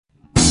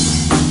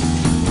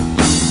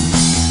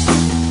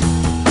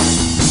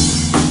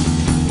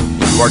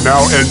are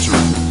now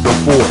entering the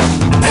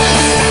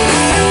Fort.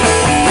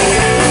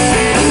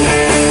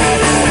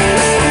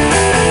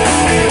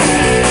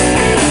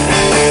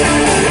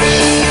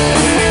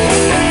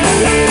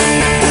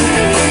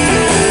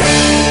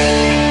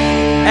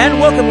 And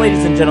welcome,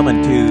 ladies and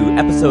gentlemen, to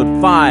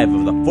episode 5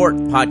 of the Fort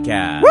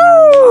Podcast.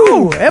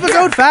 Woo!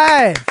 Episode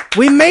 5.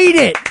 We made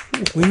it.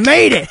 We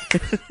made it.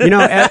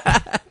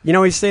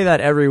 We say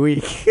that every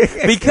week.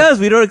 Because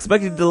we don't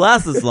expect it to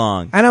last this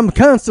long. And I'm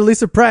constantly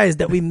surprised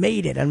that we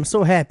made it. I'm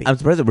so happy. I'm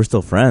surprised that we're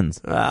still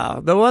friends.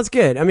 Well, that's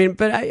good. I mean,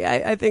 but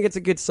I think it's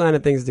a good sign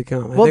of things to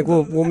come. I Well, think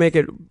we'll make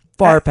it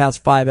far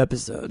past 5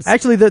 episodes.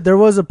 Actually, there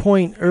was a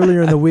point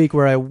earlier in the week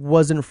where I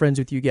wasn't friends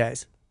with you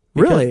guys.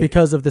 Really?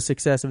 Because of the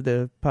success of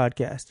the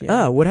podcast.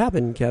 Yeah. Oh, what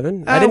happened,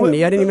 Kevin? I didn't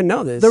even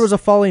know this. There was a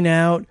falling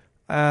out.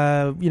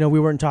 We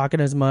weren't talking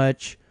as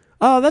much.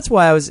 Oh, that's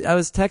why I was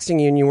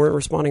texting you and you weren't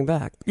responding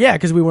back. Yeah,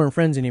 because we weren't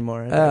friends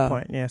anymore at that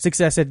point. Yeah,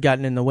 success had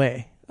gotten in the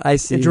way. I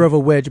see. It drove a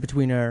wedge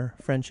between our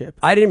friendship.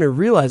 I didn't even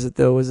realize it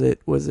though. Was it?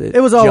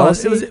 It was all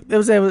us. jealousy?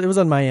 It was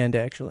on my end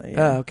actually.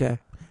 Yeah. Oh, okay.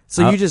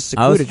 So you just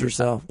secluded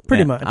yourself.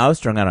 Pretty Yeah, much. I was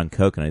strung out on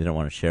coke and I didn't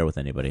want to share with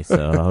anybody.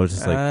 So I was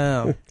just like,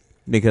 Oh.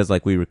 because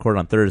like we record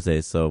on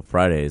Thursdays, so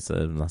Fridays,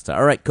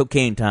 all right,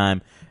 cocaine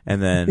time.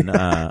 And then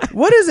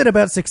What is it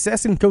about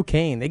success and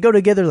cocaine? They go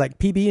together like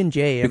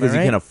PB&J. because you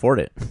right? can afford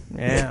it.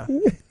 Yeah.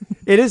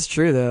 It is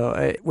true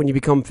though. When you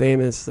become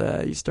famous,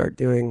 you start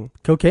doing.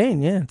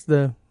 Cocaine, yeah.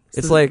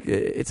 It's like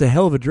it's a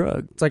hell of a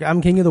drug. It's like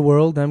I'm king of the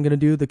world. I'm going to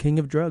do the king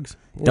of drugs.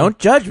 Yeah. Don't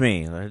judge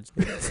me.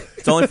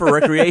 It's only for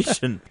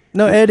recreation.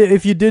 No, Ed,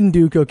 if you didn't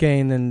do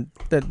cocaine, then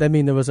that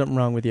means there was something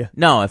wrong with you.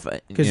 No,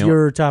 Because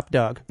you're top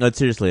dog. No,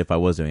 seriously, if I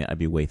was doing it, I'd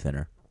be way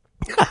thinner.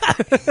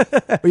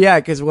 Yeah,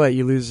 because what,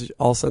 you lose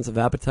all sense of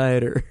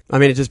appetite, or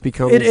it just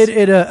becomes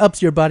It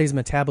ups your body's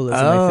metabolism.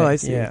 Oh, I think. I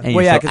see. Yeah. And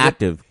Well, you're yeah, so 'cause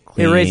active,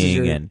 it raises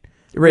cleaning, your- and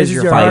it raises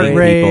your heart fighting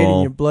rate people.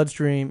 and your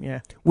bloodstream. Yeah.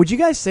 Would you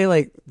guys say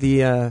like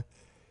the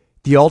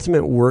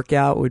ultimate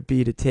workout would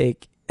be to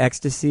take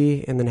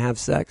ecstasy and then have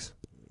sex?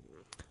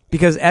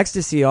 Because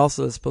ecstasy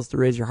also is supposed to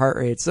raise your heart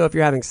rate. So if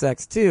you're having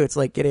sex too, it's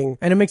like getting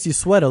And it makes you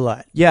sweat a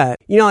lot.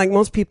 like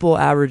most people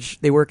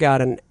they work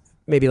out in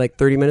maybe like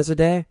 30 minutes a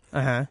day.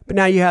 Uh-huh. But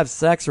now you have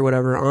sex or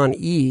whatever on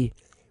E.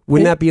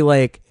 Wouldn't that be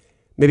like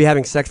maybe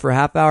having sex for a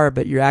half hour,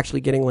 but you're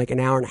actually getting like an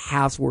hour and a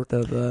half's worth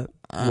of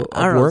I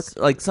don't work?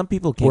 know. Like some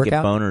people can't Workout?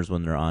 get boners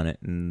when they're on it,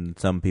 and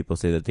some people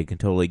say that they can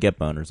totally get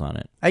boners on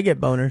it. I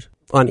get boners.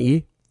 On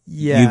E?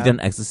 Yeah. You've done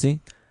ecstasy?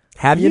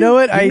 Have you? You know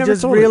what? You've I never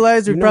just told me.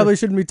 realized we You know probably it.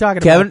 shouldn't be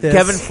talking Kevin about this.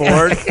 Kevin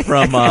Ford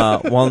from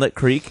Walnut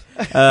Creek.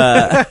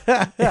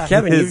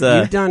 Kevin, is,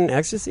 you've done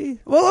ecstasy?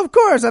 Well, of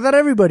course. I thought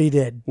everybody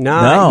did. No.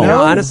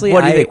 Honestly,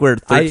 What do you think? We're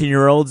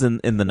 13-year-olds in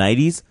the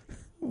 90s?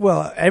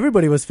 Well,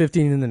 everybody was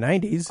 15 in the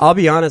 90s. I'll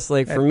be honest,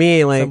 like for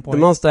me, some like the point.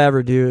 most I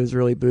ever do is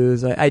really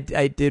booze. I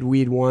did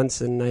weed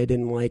once and I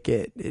didn't like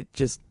it.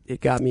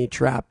 It got me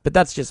trapped. But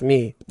that's just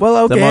me. Well,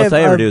 okay. The most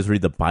I ever do is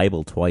read the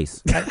Bible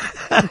twice.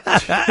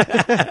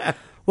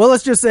 Well,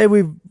 let's just say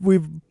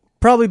we've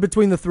probably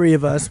between the three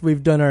of us,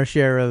 we've done our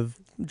share of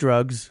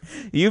drugs.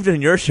 You've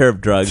done your share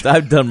of drugs.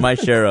 I've done my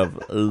share of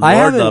Lord I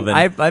haven't.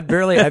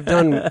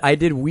 loving. I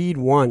did weed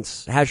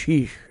once,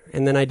 hashish,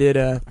 and then I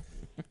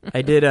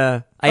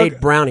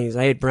ate brownies.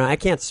 I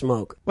can't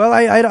smoke. Well,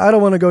 I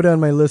don't want to go down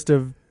my list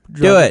of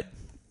drugs. Do it.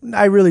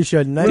 I really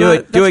shouldn't. I Do know-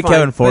 it. Do it, fine.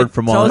 Kevin Ford But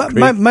from tell Walnut us-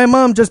 Creek. My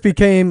mom just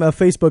became a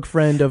Facebook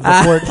friend of the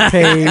Fort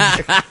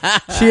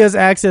page. She has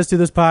access to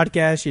this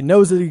podcast. She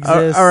knows it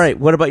exists. All right.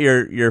 What about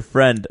your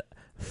friend,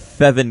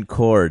 Fevin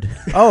Cord?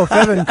 Oh,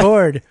 Kevin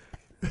Cord.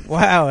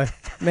 Wow,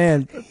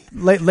 man,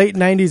 late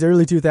 90s,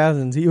 early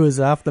 2000s, he was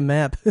off the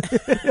map.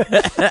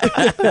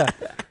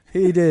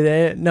 He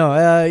did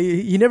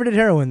he never did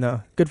heroin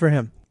though. Good for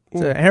him.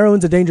 So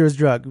heroin's a dangerous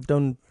drug.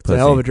 Don't. It's a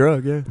hell of a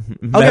drug, yeah.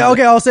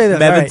 Okay, I'll say that.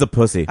 Mevin's All right. a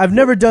pussy. I've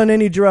never done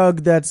any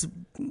drug that's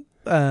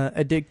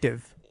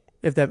addictive,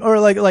 if that or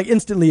like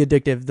instantly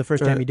addictive the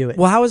first time you do it.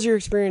 Well, how was your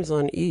experience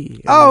on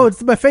E? Oh,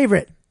 it's my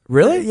favorite.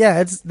 Really? Yeah,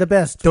 it's the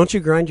best. Don't you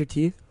grind your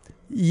teeth?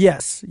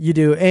 Yes, you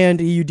do, and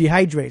you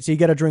dehydrate, so you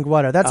got to drink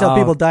water. That's how Oh,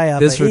 people die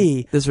off this of would,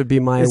 E. This would be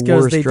my It's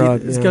because worst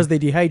drug. It's because they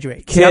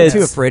dehydrate. See, I'm Kids,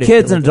 too afraid of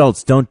kids it. and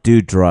adults don't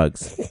do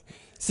drugs.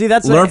 See,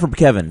 that's Learn from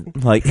Kevin.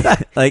 Like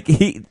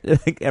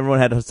everyone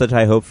had such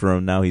high hopes for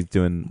him. Now he's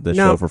doing the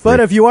show for free.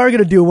 But if you are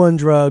going to do one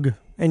drug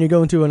and you're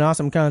going to an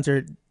awesome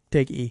concert,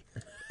 take E.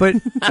 But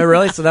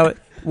really, so that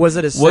was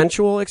it a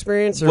sensual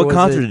experience? Or what was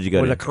concert it, did you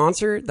go was to? it a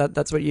concert?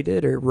 That's what you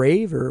did, or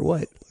rave, or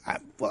what?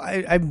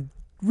 I'm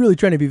really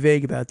trying to be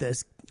vague about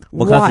this.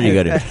 What Why? concert did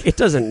you go to? It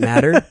doesn't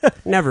matter.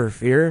 Never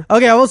fear.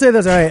 Okay, I will say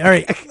this. All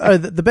right.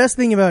 The best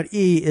thing about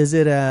E is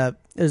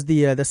is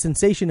the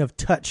sensation of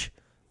touch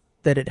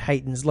that it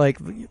heightens. Like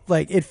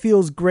it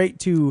feels great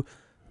to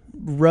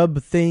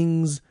rub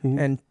things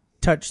and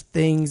touch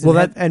things.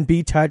 Well, and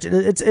be touched.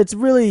 It's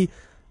really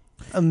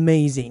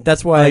amazing.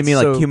 That's why I mean,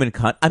 like human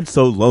I'm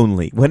so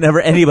lonely.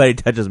 Whenever anybody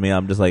touches me,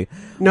 I'm just like,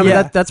 No,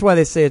 Yeah. but that's why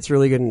they say it's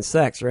really good in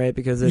sex, right?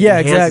 Because it Yeah,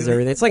 enhances exactly.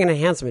 everything. It's like an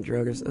enhancement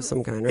drug of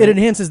some kind, right? It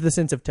enhances the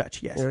sense of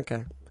touch. Yes.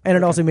 Okay. And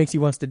it also makes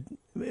you want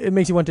it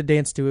makes you want to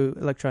dance to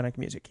electronic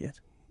music. Yes.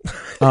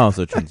 Oh,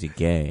 so it turns you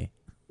gay.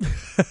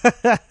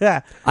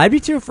 I'd be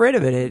too afraid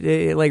of it.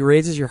 It like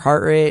raises your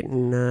heart rate,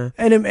 and Yeah,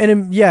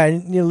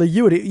 and, you know,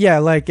 you would, yeah,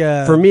 like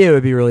for me, it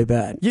would be really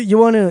bad. you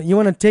want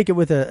to take it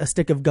with a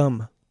stick of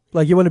gum,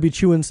 like you want to be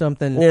chewing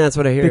something. Yeah, that's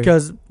what I hear.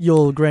 Because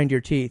you'll grind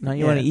your teeth. No,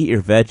 you want to eat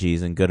your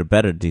veggies and go to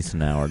bed at a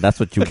decent hour. That's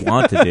what you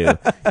want to do.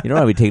 You don't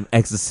want to be taking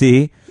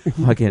ecstasy.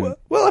 Fucking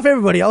Well, if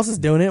everybody else is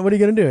doing it, what are you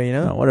gonna do? You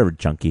know, whatever,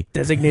 junkie.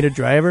 designated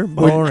driver,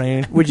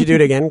 boring. Would you do it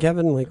again,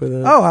 Kevin? Like with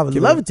a Oh, I would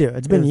give it love a- to.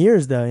 It's been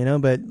years though, you know,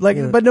 but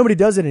Yeah. but nobody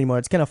does it anymore.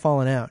 It's kind of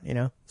fallen out, you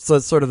know. So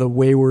it's sort of the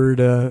wayward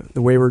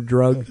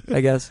drug,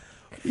 I guess.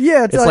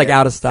 Yeah, It's like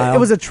out of style. It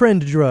was a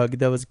trend drug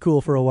that was cool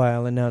for a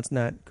while, and now it's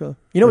not cool.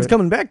 You know what's Right.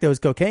 coming back though is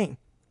cocaine.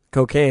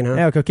 Cocaine, huh?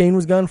 Yeah, cocaine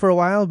was gone for a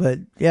while, but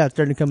yeah, it's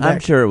starting to come I'm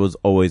back. sure it was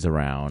always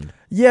around.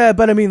 Yeah,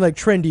 but I mean, like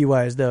trendy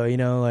wise though, you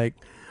know, like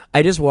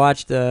I just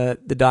watched the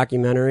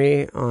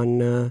documentary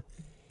on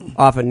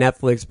off of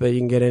Netflix, but you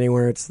can get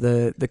anywhere. It's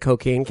the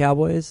Cocaine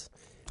Cowboys.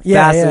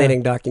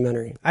 Fascinating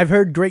documentary. I've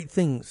heard great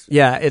things.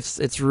 Yeah,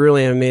 it's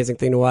really an amazing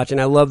thing to watch, and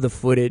I love the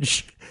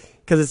footage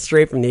because it's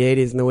straight from the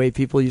 '80s and the way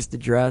people used to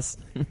dress.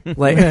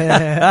 Like,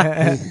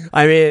 I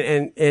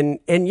mean,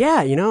 and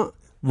yeah, you know,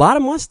 a lot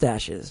of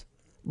mustaches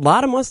in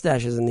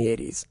the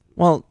 '80s.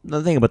 Well,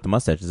 the thing about the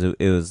mustaches, it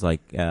was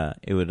like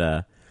it would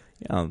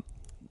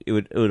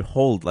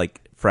hold like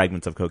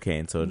fragments of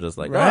cocaine, so it's just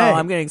like, Right. oh,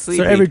 I'm getting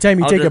sleepy. So every time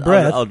you take a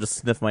breath- I'll just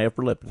sniff my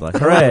upper lip. It's like,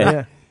 hooray!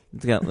 Yeah.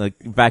 It's got, like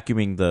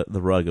vacuuming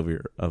the rug of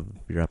your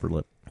upper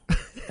lip.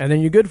 And then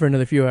you're good for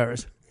another few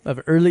hours of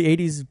early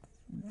 '80s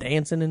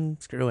dancing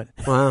and screwing.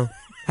 Wow.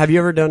 Have you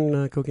ever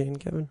done cocaine,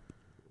 Kevin?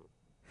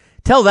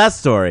 Tell that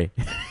story.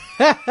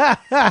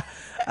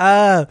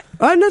 Uh,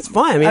 And that's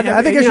fine. I mean,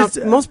 I think you I know,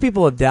 should- most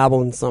people have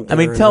dabbled in something. I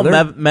mean, or tell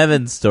another.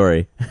 Mevin's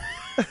story.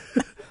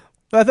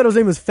 I thought his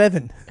name was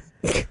Fevin.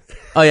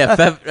 Oh yeah,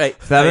 right,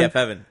 Fevin? Oh, yeah,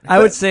 Fevin. I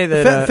would say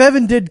that.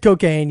 Fevin did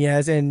cocaine,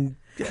 yes, and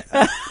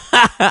okay,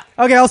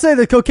 I'll say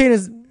that cocaine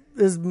is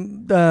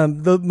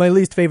my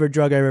least favorite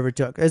drug I ever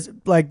took. It's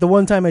like the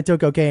one time I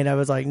took cocaine, I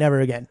was like, never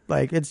again.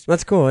 Like it's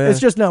That's cool. Yeah. it's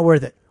just not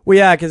worth it. well,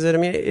 yeah, because I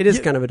mean, it is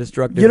You- kind of a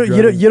destructive. You don't,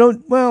 you drug. don't, you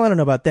don't. Well, I don't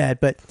know about that,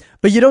 but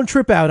you don't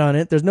trip out on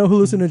it. There's no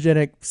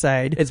hallucinogenic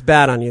side. It's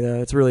bad on you,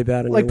 though. It's really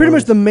bad on you. Like pretty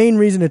much the main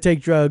reason to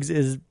take drugs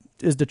is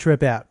to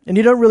trip out, and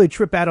you don't really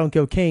trip out on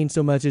cocaine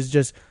so much as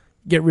just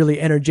get really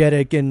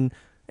energetic and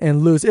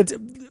lose it,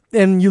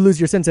 and you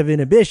lose your sense of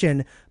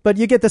inhibition. But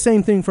you get the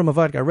same thing from a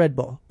vodka Red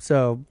Bull,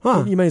 so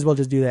Huh. you may as well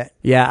just do that.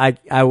 Yeah,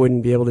 I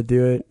wouldn't be able to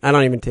do it. I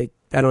don't even do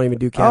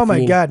caffeine. Oh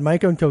my God,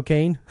 Mike on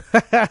cocaine! No,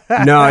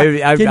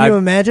 Can you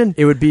imagine?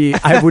 it would be.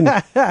 I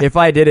wouldn't. If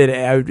I did it,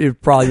 it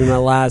would probably be my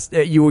last.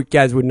 You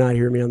guys would not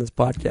hear me on this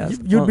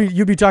podcast.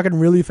 You'd be talking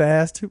really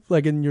fast,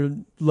 like in your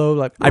low,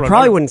 like I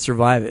probably wouldn't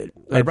survive it.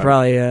 I'd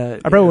probably. I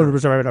probably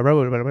wouldn't survive it. I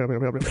probably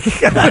would.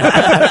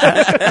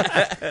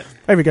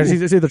 Hey, because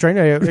see the train.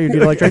 Hey, do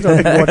you like trains?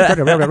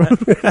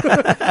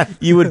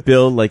 You would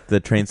build like the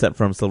train set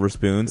from Silver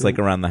Spoons, like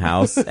around the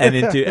house and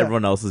into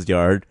everyone else's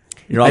yard.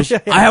 You're all,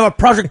 I have a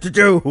project to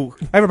do.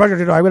 I have a project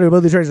to do. I'm going to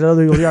build these trains in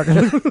other people's yards.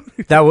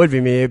 That would be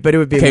me, but it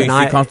would be Casey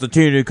maniac-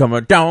 Constantine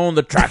coming down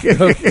the track.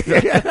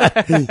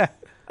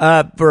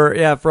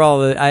 for all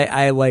the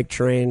I like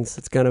trains.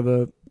 It's kind of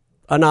an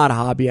odd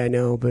hobby, I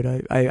know, but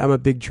I'm a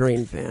big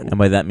train fan. And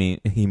by that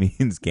he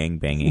means gang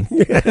banging.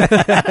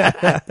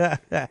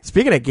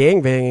 Speaking of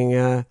gang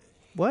banging,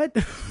 What?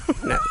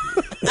 what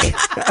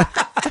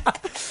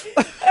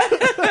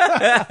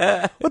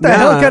What the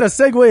hell kind of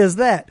segue is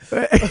that?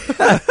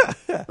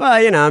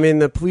 Well, you know, I mean,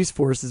 the police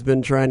force has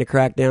been trying to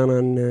crack down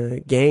on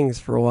gangs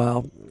for a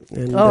while.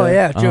 And, Oh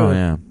yeah, true. Oh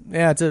yeah.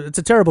 Yeah, it's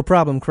a terrible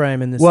problem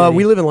crime in this. Well, city.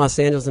 we live in Los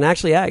Angeles, and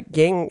actually,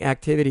 gang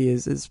activity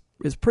is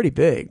pretty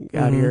big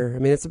out Mhm. here. I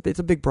mean, it's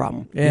a big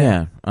problem.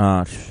 Yeah.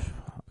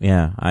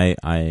 Yeah.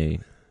 I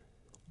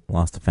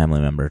lost a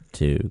family member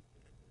to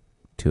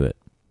it.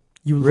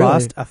 You Really?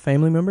 lost a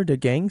family member to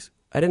gangs.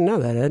 I didn't know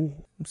that, Ed.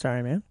 I'm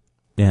sorry, man.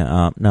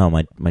 Yeah. No,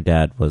 my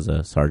dad was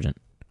a sergeant.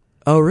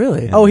 Oh,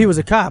 really? Yeah. Oh, he was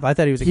a cop. I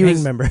thought he was a He gang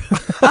was- member.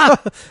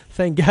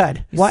 Thank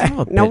God. Why? Son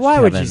of a Now, bitch, why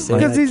would Kevin. you say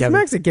Like- Because that, he's Kevin?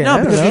 Mexican. I No,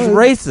 don't because he's know.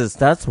 racist.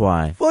 That's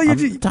why. Well, you I'm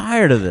ju-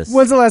 tired of this.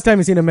 When's the last time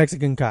you seen a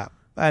Mexican cop?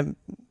 I mean,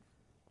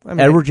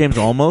 Edward James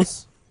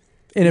Olmos?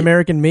 in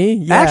American Me.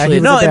 Yeah, Actually,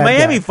 he was No, a in bad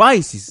Miami guy.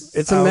 Vice. He's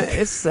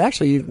It's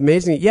actually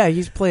amazing. Yeah,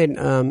 he played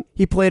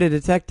a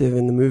detective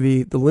in the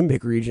movie The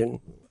Limbic Region.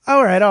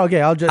 All right.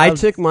 Okay. I'll just. I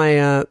took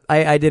my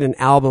I did an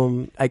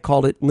album. I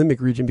called it Limbic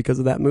Region because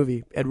of that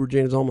movie. Edward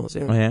James Olmos.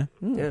 Yeah. Oh yeah.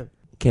 Yeah.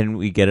 Can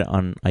we get it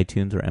on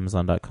iTunes or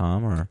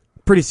Amazon.com or?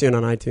 Pretty soon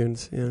on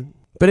iTunes. Yeah.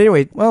 But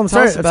anyway, Well, I'm tell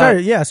sorry. us I'm about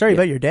sorry. Yeah, sorry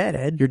about your dad,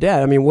 Ed. your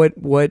dad. I mean, what?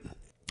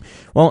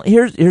 Well,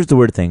 here's the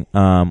weird thing.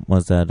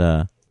 Was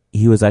that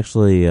he was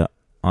actually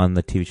on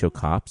the TV show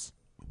Cops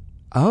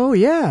Oh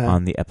yeah.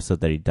 on the episode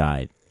that he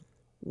died.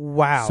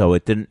 Wow. So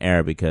it didn't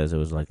air because it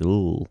was like,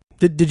 ooh.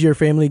 Did your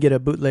family get a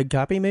bootleg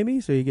copy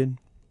maybe so you could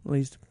at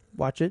least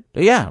watch it?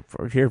 Yeah,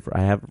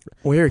 I have.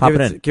 Well, here, Pop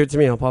give it it, in. give it to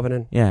me. I'll pop it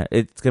in. Yeah,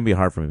 it's gonna be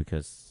hard for me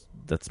because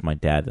that's my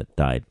dad that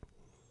died.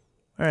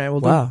 All right,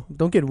 well, Wow.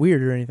 don't get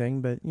weird or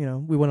anything, but, you know,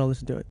 we want to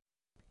listen to it.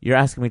 You're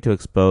asking me to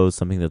expose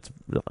something that's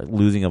like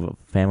losing of a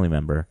family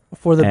member.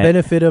 For the And-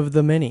 benefit of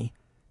the many.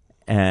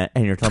 And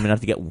you're telling me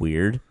not to get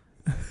weird?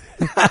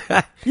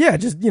 Yeah,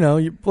 just, you know,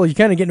 you're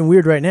kind of getting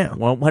weird right now.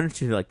 Well, why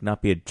don't you, like,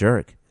 not be a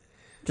jerk?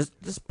 Just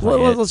play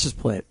Well, it. let's just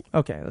play it.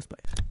 Okay, let's play.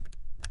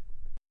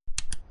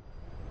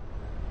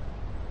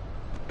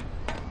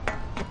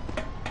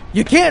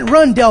 You can't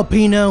run, Del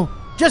Pino.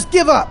 Just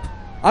give up.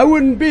 I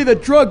wouldn't be the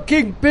drug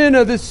kingpin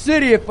of this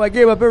city if I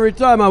gave up every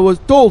time I was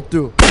told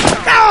to.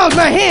 Ow,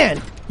 my hand!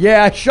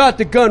 Yeah, I shot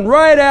the gun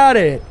right out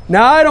of it.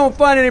 Now, I don't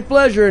find any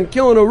pleasure in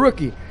killing a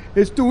rookie.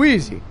 It's too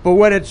easy. But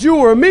when it's you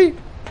or me,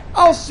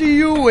 I'll see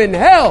you in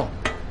hell.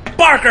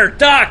 Barker,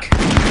 duck!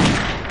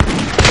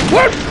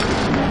 What?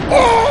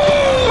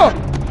 Oh!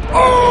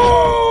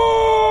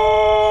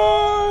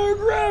 Oh!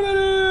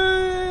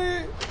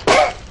 Gravity!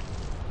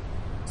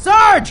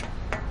 Sarge!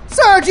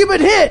 Sarge, you've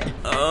been hit!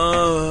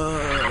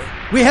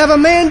 We have a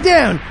man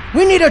down.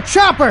 We need a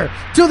chopper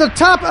to the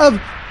top of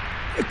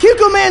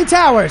Kugelman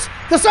Towers.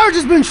 The Sarge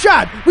has been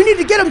shot. We need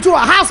to get him to a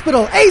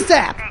hospital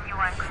ASAP.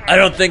 I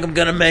don't think I'm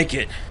gonna make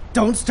it.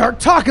 Don't start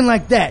talking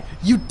like that.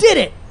 You did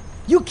it.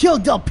 You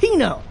killed Del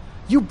Pino.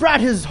 You brought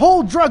his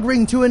whole drug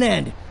ring to an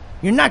end.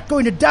 You're not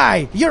going to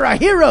die. You're a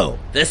hero.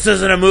 This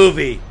isn't a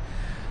movie.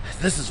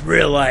 This is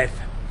real life.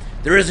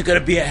 There isn't gonna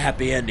be a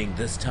happy ending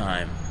this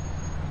time.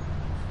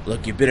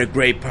 Look, you've been a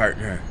great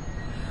partner.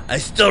 I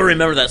still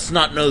remember that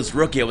snot-nosed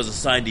rookie I was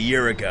assigned a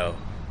year ago.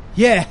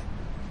 Yeah.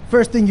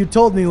 First thing you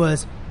told me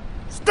was,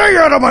 stay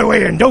out of my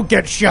way and don't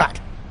get shot.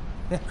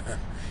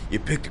 You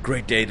picked a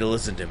great day to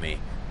listen to me.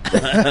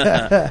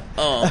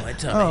 Oh, my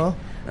tummy.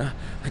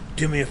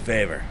 Do me a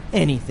favor.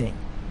 Anything.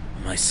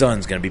 My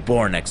son's gonna be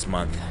born next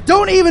month.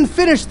 Don't even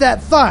finish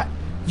that thought.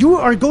 You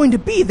are going to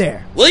be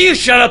there. Will you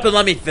shut up and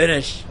let me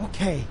finish?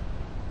 Okay.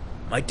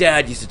 My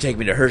dad used to take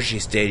me to Hershey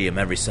Stadium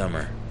every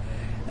summer.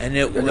 And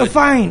it would...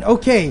 Fine,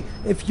 okay.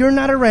 If you're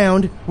not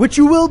around, which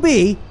you will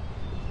be,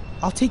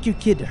 I'll take your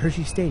kid to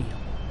Hershey Stadium.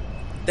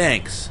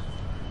 Thanks.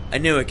 I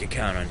knew I could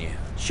count on you.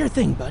 Sure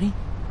thing, buddy.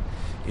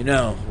 You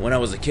know, when I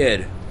was a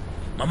kid,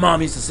 my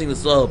mom used to sing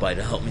this lullaby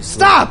to help me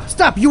sleep.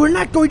 Stop! You are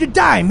not going to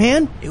die,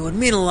 man. It would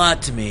mean a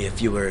lot to me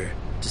if you were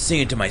to sing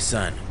it to my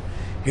son.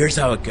 Here's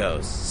how it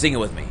goes. Sing it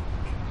with me.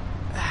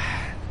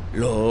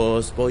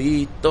 Los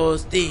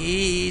pollitos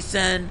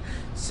dicen.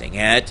 Sing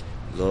it.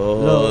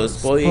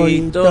 Los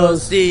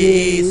pollitos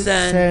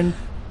dicen.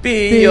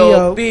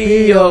 Pío,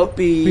 pío,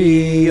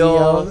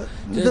 pío.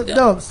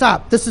 No,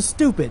 stop. This is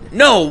stupid.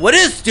 No, what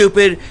is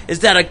stupid is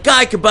that a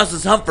guy could bust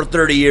his hump for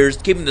 30 years,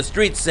 keeping the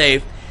streets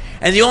safe,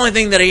 and the only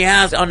thing that he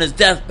has on his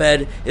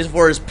deathbed is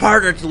for his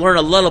partner to learn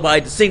a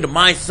lullaby to sing to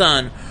my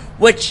son,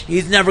 which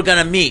he's never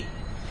gonna meet,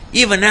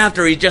 even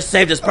after he just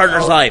saved his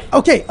partner's life.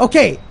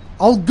 Okay.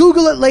 I'll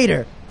Google it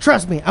later.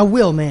 Trust me, I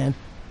will, man.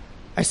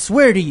 I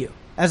swear to you,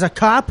 as a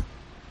cop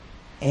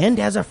and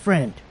as a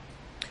friend.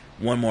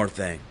 One more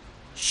thing.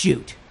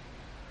 Shoot.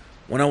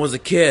 When I was a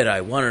kid, I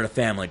wanted a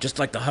family, just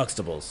like the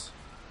Huxtables.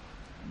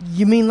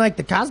 You mean like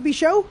the Cosby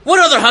Show? What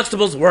other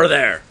Huxtables were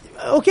there?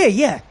 Okay,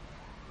 yeah.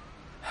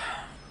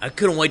 I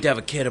couldn't wait to have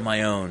a kid of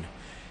my own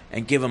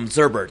and give him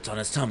Zerberts on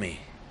his tummy.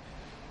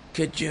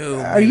 Could you...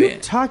 Are you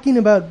talking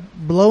about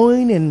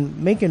blowing and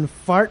making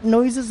fart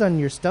noises on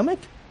your stomach?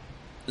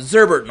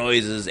 Zerbert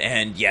noises,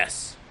 and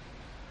yes.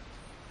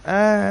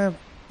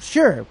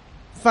 Sure.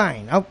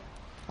 Fine.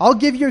 I'll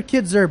give your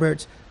kid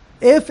Zerberts.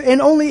 If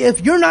and only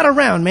if you're not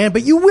around, man,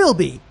 but you will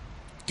be.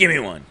 Give me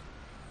one.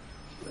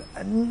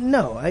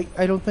 No,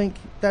 I don't think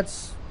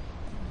that's...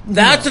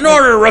 That's an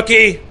order,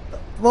 rookie!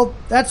 Well,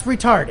 that's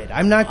retarded.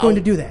 I'm not going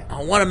to do that.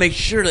 I want to make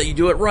sure that you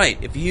do it right.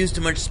 If you use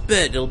too much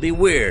spit, it'll be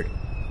weird.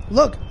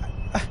 Look,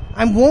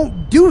 I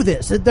won't do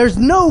this. There's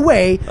no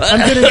way I'm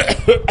gonna...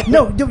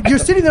 No, you're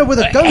sitting there with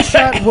a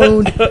gunshot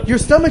wound. Your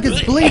stomach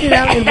is bleeding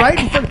out and right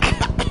in front...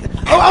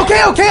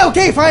 Oh,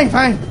 okay,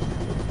 fine.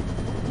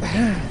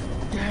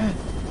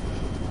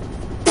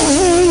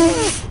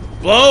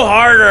 Blow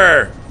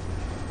harder!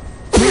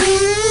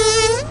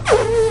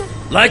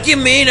 Like you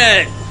mean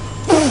it!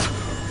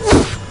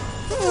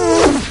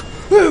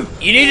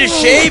 You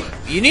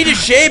need to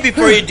shave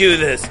before you do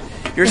this.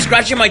 You're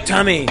scratching my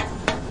tummy.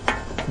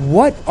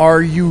 What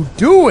are you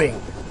doing?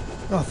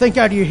 Oh, thank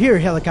God you're here,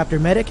 helicopter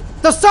medic.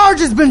 The Sarge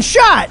has been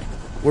shot!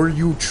 Were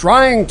you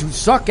trying to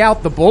suck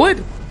out the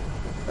bullet?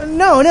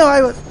 No,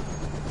 I was...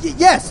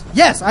 Yes,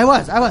 I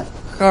was.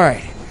 All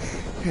right.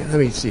 Here, let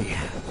me see.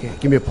 Yeah,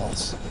 give me a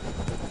pulse.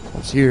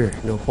 Pulse here,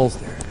 no pulse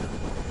there.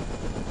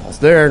 Pulse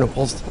there, no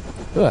pulse.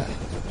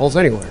 Pulse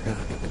anywhere.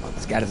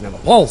 This guy doesn't have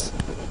a pulse.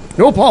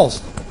 No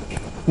pulse.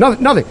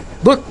 Nothing.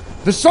 Look,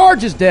 the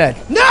Sarge is dead.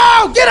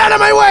 No! Get out of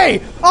my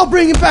way! I'll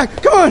bring him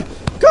back. Come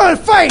on,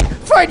 fight!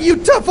 Fight, you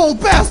tough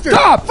old bastard!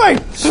 Stop!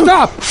 Fight!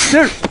 Stop!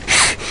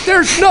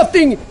 There's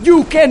nothing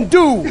you can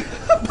do.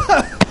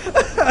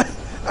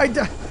 I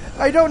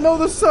don't know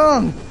the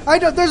song.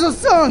 There's a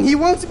song he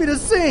wants me to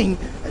sing.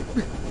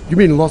 You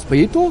mean Los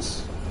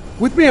Payitos?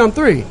 With me on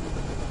 3.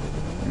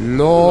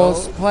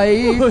 Los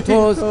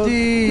Payitos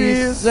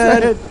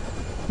dicen,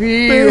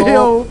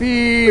 Feel,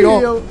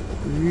 feel, feel.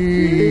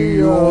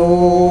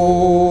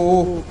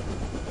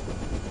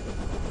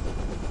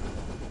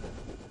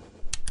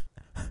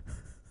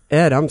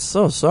 Ed, I'm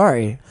so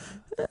sorry.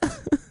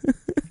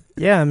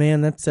 Yeah,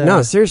 man, that's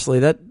No, seriously,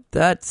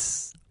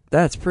 that's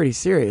pretty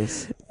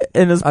serious.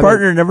 And his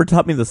partner never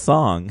taught me the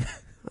song.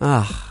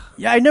 Ah,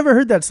 yeah. I never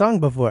heard that song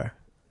before.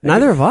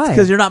 neither have I.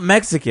 Because you're not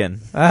Mexican.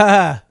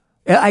 Ah,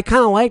 I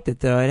kind of liked it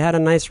though. It had a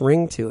nice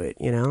ring to it,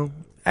 you know.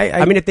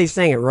 I mean, if they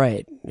sang it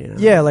right, you know.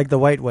 yeah, like the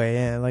white way.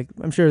 Yeah, like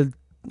I'm sure,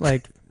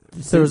 like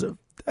I'm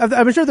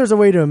sure there's a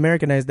way to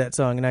Americanize that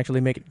song and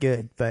actually make it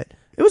good. But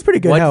it was pretty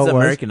good. Why how does it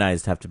was.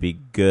 Americanized have to be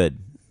good?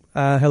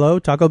 Hello,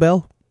 Taco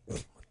Bell.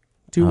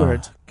 2 Oh,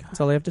 words.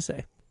 That's all I have to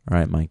say. All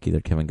right, Mike.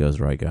 Either Kevin goes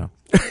or I go.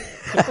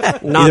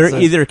 Nonsense.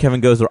 Either Kevin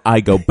goes or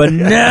I go.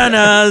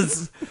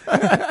 Bananas.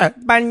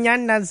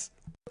 Bananas.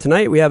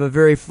 Tonight we have a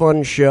very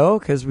fun show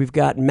because we've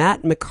got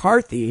Matt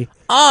McCarthy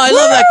Oh, I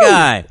love that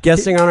guy.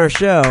 guesting on our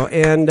show,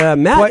 and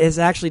Matt What? has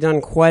actually done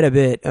quite a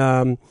bit.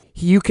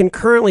 You can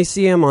currently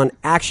see him on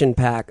Action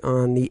Pack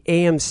on the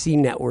AMC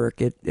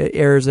network. It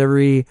airs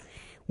every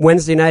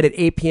Wednesday night at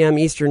 8 p.m.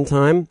 Eastern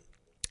Time.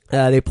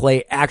 They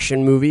play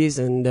action movies,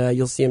 and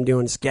you'll see him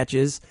doing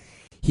sketches.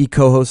 He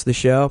co-hosts the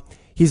show.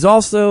 He's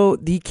also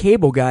the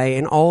cable guy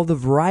in all the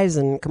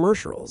Verizon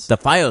commercials. The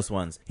Fios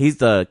ones. He's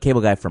the cable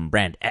guy from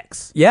Brand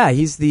X. Yeah,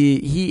 he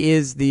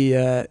is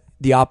the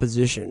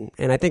opposition,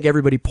 and I think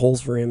everybody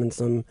pulls for him in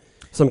some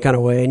kind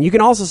of way. And you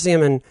can also see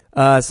him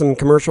in some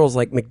commercials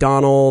like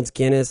McDonald's,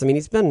 Guinness. I mean,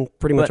 he's been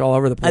pretty much But all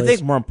over the place. I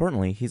think more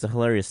importantly, he's a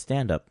hilarious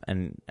stand-up,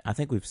 and I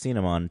think we've seen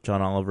him on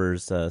John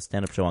Oliver's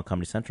stand-up show on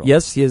Comedy Central.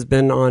 Yes, he has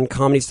been on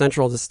Comedy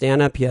Central as a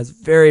stand-up. He has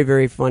very,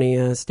 very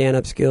funny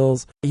stand-up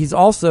skills. He's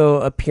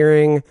also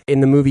appearing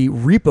in the movie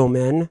Repo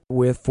Men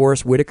with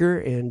Forrest Whitaker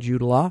and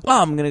Jude Law.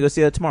 Oh, I'm gonna go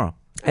see that tomorrow.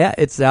 Yeah,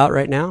 it's out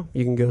right now.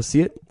 You can go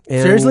see it.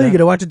 And, Seriously, you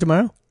gonna watch it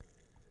tomorrow?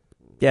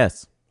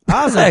 Yes,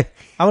 Awesome.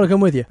 I want to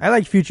come with you. I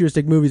like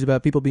futuristic movies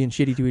about people being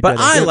shitty to each but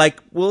other. I like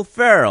Will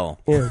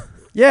Ferrell. Yeah.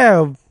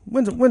 Yeah.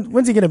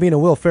 When's he gonna be in a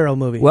Will Ferrell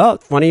movie? Well,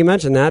 funny you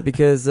mentioned that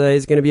because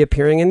he's going to be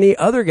appearing in The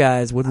Other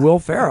Guys with Will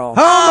Ferrell. oh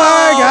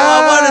my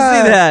god! I want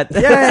to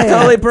see that. Yay.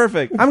 Totally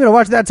perfect. I'm gonna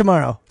watch that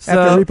tomorrow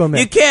after Repo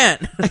Man. You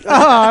can't. Oh,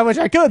 I wish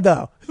I could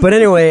though. But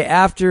anyway,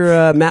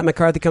 after Matt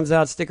McCarthy comes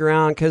out, stick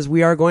around because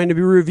we are going to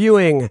be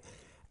reviewing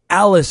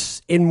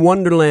Alice in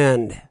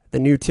Wonderland, the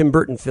new Tim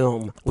Burton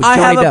film. With I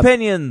Johnny have Depp.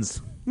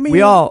 opinions.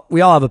 We all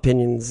have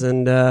opinions,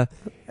 and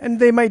and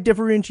they might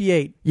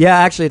differentiate. yeah,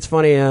 actually, it's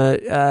funny.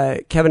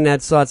 Kevin and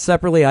Ed saw it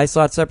separately. I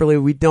saw it separately.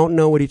 We don't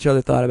know what each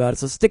other thought about it,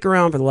 so stick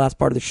around for the last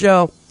part of the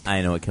show.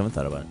 I know what Kevin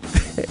thought about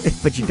it.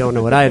 But you don't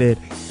know what I did,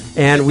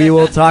 and we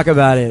will talk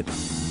about it.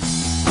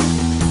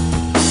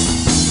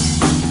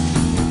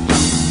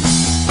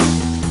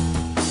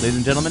 Ladies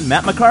and gentlemen,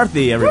 Matt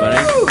McCarthy, everybody.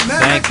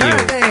 Thank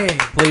you.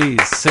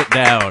 Please sit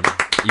down.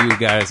 You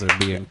guys are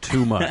being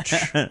too much.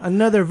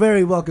 Another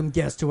very welcome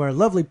guest to our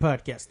lovely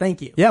podcast.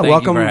 Thank you. Yeah,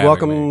 Thank you for having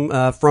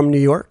welcome from New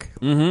York.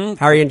 Mm-hmm.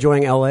 How are you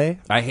enjoying LA?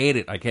 I hate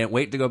it. I can't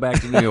wait to go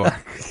back to New York.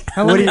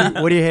 What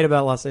do you hate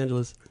about Los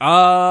Angeles?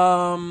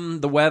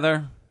 The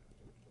weather.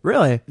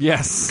 Really?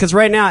 Yes. Because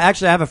right now,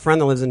 actually, I have a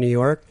friend that lives in New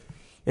York,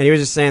 and he was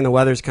just saying the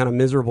weather's kind of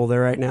miserable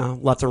there right now.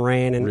 Lots of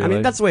rain, and I Really?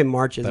 mean that's the way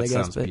March is. That I guess.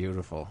 sounds But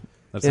beautiful.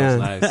 That Yeah.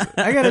 sounds nice.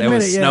 I gotta It admit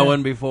was it. Yeah.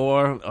 snowing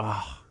before.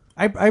 Oh.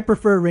 I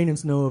prefer rain and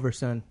snow over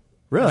sun.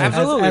 really,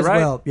 Absolutely. as right?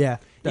 well. Yeah.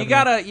 You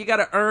definitely.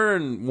 gotta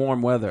earn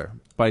warm weather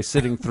by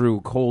sitting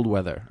through cold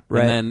weather,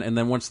 Right. And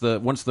then once the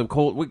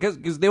cold,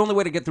 because the only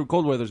way to get through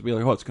cold weather is to be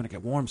like, oh, it's gonna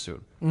get warm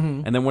soon,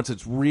 and then once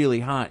it's really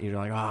hot, you're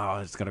like, oh,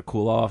 it's gonna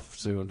cool off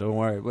soon. Don't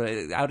worry.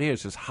 But out here,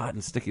 it's just hot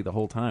and sticky the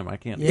whole time. I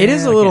can't. Yeah. it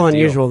is a I little can't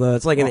deal. unusual though.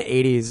 It's like in the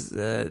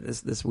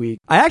 80s this week.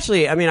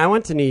 I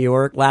went to New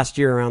York last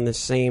year around the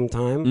same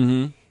time,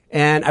 Mm-hmm.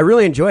 and I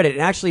really enjoyed it.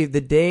 And actually,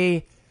 the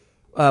day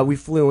we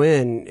flew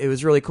in, it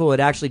was really cool. It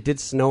actually did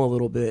snow a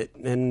little bit,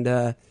 and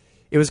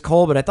it was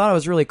cold, but I thought it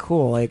was really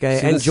cool. Like I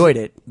See, enjoyed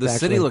it. The actually.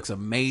 city looks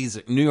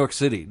amazing. New York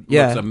City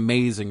Yeah. looks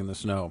amazing in the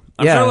snow.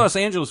 I'm Yeah. sure Los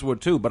Angeles would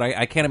too, but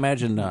I can't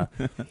imagine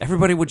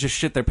everybody would just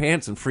shit their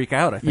pants and freak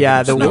out. I think,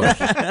 Yeah, in the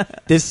snow.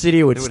 this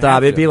city would It would stop.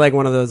 have It'd to. be like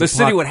one of those. The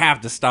city would have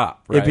to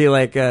stop. Right? It'd be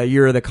like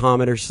Year of the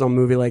Comet or some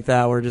movie like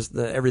that, where just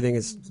everything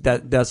is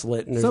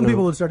desolate. And there's Some no-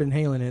 people would start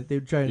inhaling it.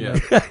 They'd try and Yeah.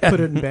 like, put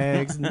it in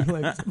bags. And,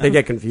 like, they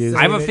get confused.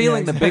 I have a Yeah,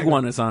 feeling the big exactly.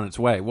 one is on its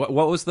way. What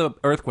was the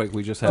earthquake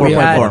we just had? We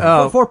had- 4.4.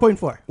 oh,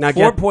 4.4. now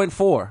get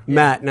 4.4.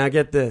 Matt. Now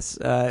get this.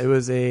 It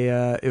was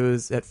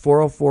at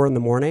 4:04 in the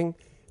morning.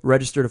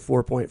 Registered at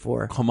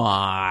 4.4. Come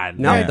on.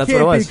 No, That that's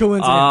can't what it be was.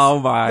 coincidence. Oh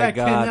my That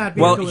God! cannot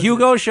be Well, a coincidence.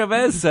 Hugo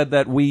Chavez said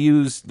that we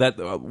use that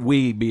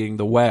we being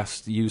the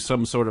West use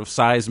some sort of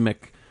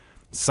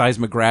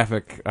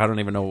seismographic. I don't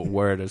even know what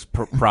word is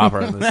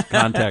proper in this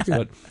context,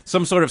 but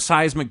some sort of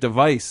seismic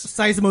device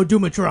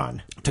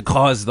Seismodumatron. to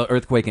cause the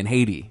earthquake in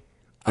Haiti.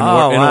 In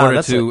Oh, wow, order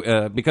that's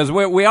to because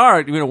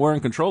we're in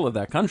control of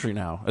that country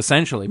now,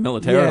 essentially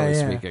militarily Yeah,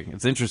 yeah. speaking.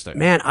 It's interesting.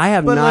 Man, I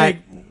have But not. like,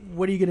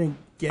 what are you gonna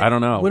get? I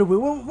don't know. What well,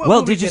 will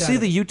we did you get see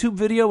out the of it? YouTube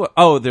video?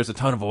 Oh, there's a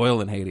ton of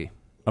oil in Haiti.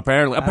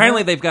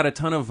 Apparently, they've got a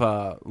ton of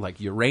like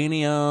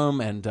uranium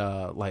and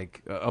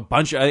like a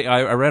bunch.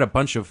 I read a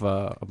bunch of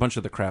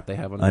the crap they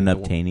have on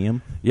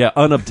Unobtainium. Yeah,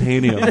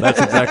 unobtainium. That's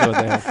exactly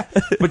what they have.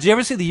 But did you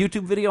ever see the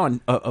YouTube video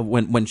on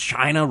when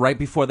China, right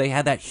before they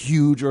had that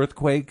huge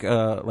earthquake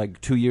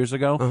like 2 years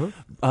ago?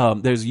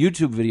 There's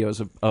YouTube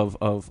videos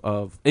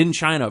of in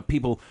China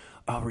people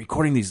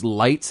recording these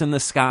lights in the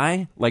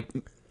sky like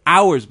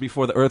hours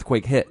before the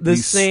earthquake hit. The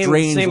these same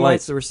strange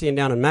lights that we're seeing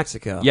down in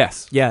Mexico.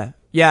 Yes.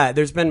 Yeah,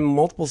 there's been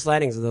multiple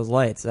sightings of those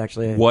lights,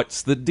 actually.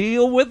 What's the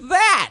deal with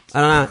that?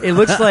 I don't know. It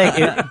looks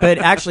like but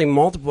actually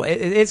multiple.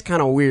 It's kind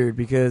of weird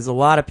because a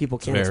lot of people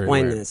can't very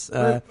explain weird. this.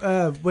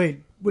 Wait.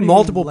 What do you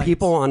Multiple mean, lights?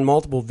 people on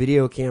multiple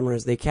video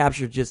cameras, they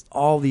captured just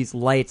all these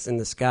lights in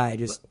the sky.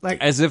 Just Like,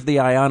 As if the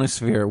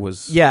ionosphere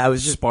was it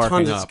was just sparking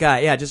tons up. of sky.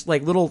 Yeah, just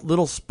like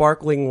little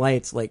sparkling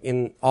lights, like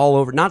in all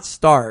over. Not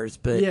stars,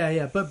 but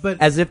but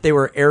as if they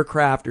were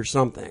aircraft or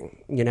something.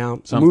 You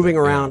know, Something, moving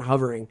around,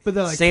 hovering. but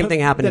they're like Same thing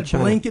happened in that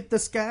China. blanket the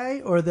sky,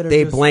 or that are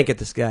They just blanket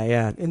the sky.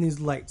 Yeah, in these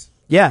lights.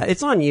 yeah.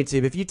 It's on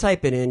YouTube. If you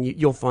type it in,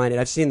 you'll find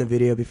it. I've seen the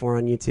video before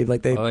on YouTube.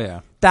 Like Oh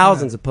yeah.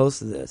 thousands of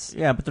posts of this.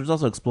 Yeah, but there's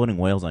also exploding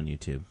whales on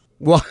YouTube.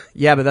 Well,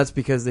 yeah, but that's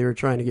because they were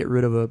trying to get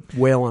rid of a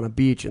whale on a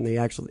beach, and they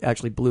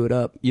actually blew it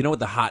up. You know what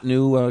the hot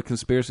new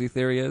conspiracy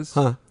theory is?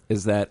 Huh.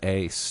 Is that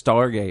a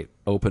Stargate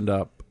opened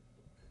up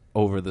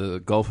over the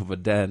Gulf of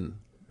Aden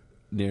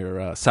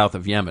near south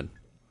of Yemen.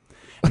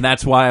 And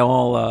that's why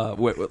all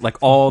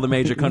all the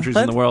major countries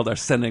in the world are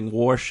sending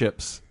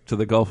warships to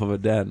the Gulf of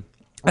Aden.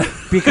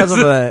 Because of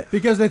a.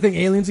 Because they think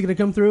aliens are going to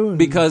come through. And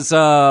Because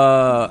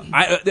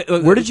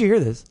Where did you hear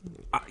this?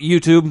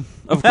 YouTube,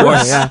 of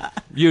course. Yeah.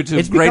 YouTube,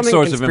 It's great becoming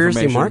source a of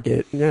conspiracy information.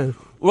 market. Yeah.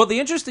 Well, the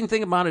interesting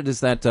thing about it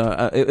is that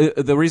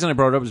the reason I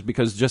brought it up is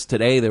because just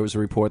today there was a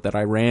report that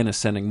Iran is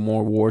sending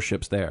more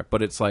warships there.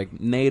 But it's like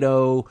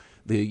NATO,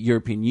 the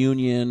European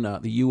Union,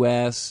 the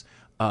U.S.,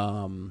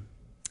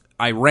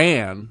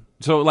 Iran.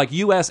 So like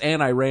U.S.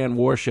 and Iran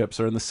warships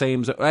are in the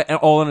same,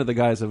 all under the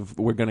guise of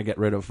we're going to get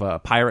rid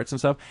of pirates and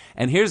stuff.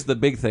 And here's the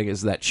big thing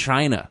is that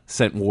China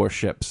sent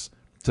warships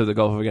to the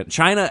Gulf of Aden.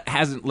 China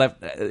hasn't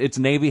left, its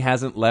navy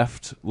hasn't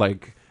left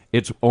like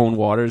its own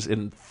waters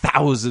in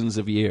thousands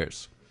of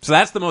years. So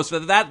that's the most,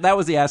 that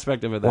was the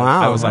aspect of it that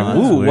Wow. I was like, Wow,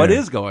 that's ooh, what weird.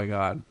 is going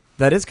on?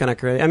 That is kind of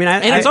crazy. I mean,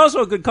 And it's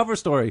also a good cover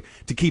story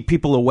to keep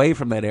people away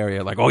from that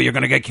area. Like, oh, you're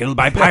going to get killed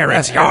by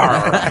pirates.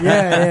 Yarr.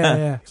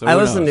 yeah. So I who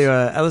listened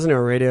knows? to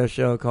a radio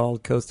show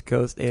called Coast to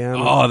Coast AM.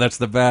 Oh, that's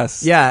the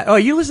best. Yeah. Oh,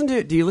 you listen to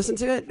it? Do you listen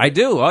to it? I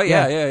do. Oh,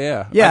 yeah.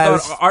 Yeah, I it thought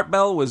was- Art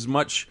Bell was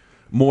much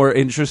more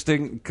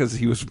interesting because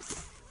he was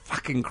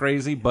fucking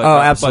crazy. But, Oh,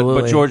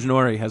 absolutely. But George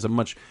Norrie has a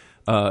much...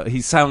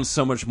 he sounds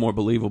so much more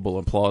believable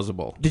and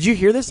plausible. Did you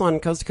hear this on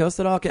Coast to Coast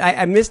at all? 'Cause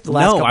I missed the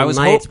last couple I was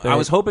nights. I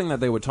was hoping that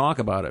they would talk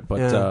about it, but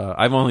Yeah.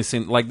 I've only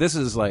seen like this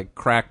is like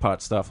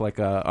crackpot stuff. Like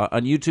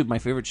on YouTube, my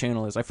favorite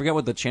channel is I forget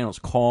what the channel's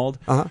called,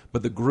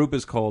 but the group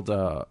is called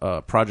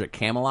Project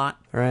Camelot.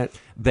 All right.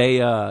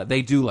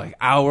 They do like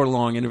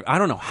hour-long interview. I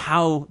don't know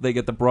how they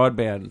get the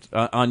broadband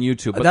on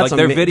YouTube, but That's like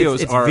their it's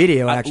videos are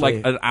video,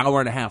 actually. like an hour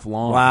and a half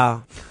long.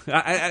 Wow.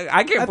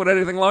 I can't put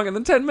anything longer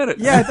than 10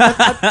 minutes. Yeah,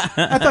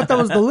 I thought that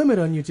was the limit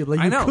on YouTube. Like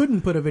I you know.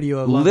 couldn't put a video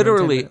of longer than 10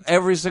 Literally minutes.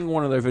 every single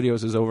one of their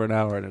videos is over an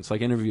hour, and it's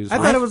like interviews. I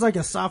thought it was like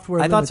a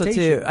software. I thought so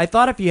limitation. too. I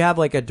thought if you have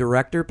like a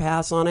director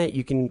pass on it,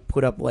 you can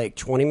put up like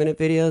 20-minute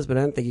videos, but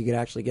I don't think you could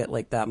actually get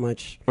like that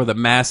much. for the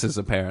masses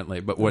apparently,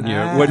 but when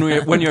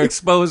you're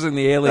exposing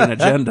the alien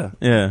agenda,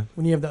 Yeah.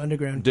 When you have the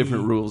underground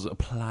different key. rules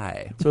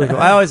apply. It's really cool.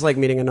 I always like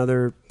meeting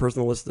another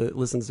person that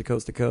listens to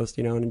Coast,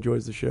 and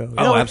enjoys the show.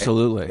 Oh,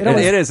 absolutely. it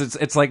always- It is.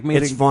 It's like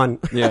meeting. It's fun.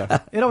 Yeah.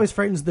 It always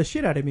frightens the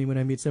shit out of me when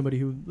I meet somebody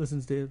who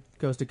listens to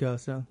Coast to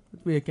Coast. So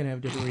we can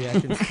have different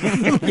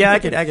reactions. Yeah, I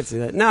could see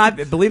that. No,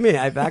 believe me,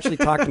 I've actually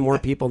talked to more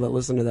people that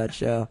listen to that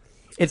show.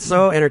 It's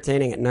so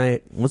entertaining at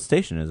night. What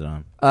station is it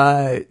on?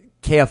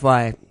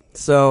 KFI.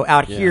 So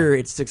out Yeah. here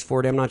it's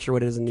 640. I'm not sure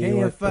what it is in New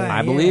York. KFI. I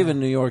Yeah. believe in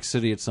New York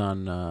City it's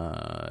on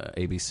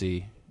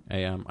ABC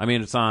AM. I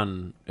mean, it's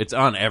on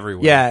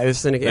everywhere. Yeah, it was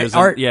syndicated.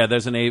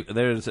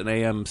 There's an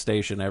AM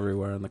station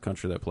everywhere in the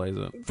country that plays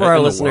it. For our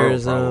In the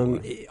listeners, world,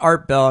 probably.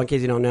 Art Bell, in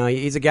case you don't know,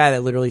 he's a guy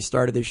that literally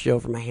started this show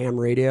from a ham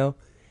radio,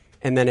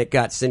 and then it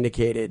got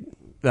syndicated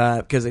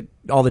because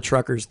all the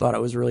truckers thought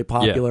it was really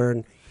popular,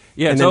 and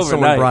yeah, and it's then overnight.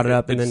 someone brought it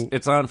up, and It's- then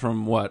it's on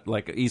from what,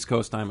 like East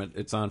Coast time.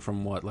 It's on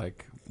from what,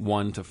 like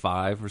 1 to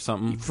 5 or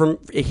something. from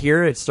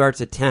here it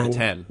starts at 10,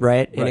 10.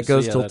 right? And Right, it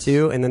goes so yeah, till that's-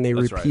 2, and then they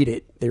that's repeat right.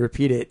 it. They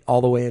repeat it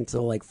all the way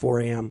until like 4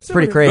 a.m. It's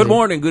Somebody- pretty crazy. Good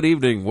morning, good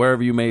evening,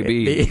 wherever you may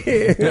be.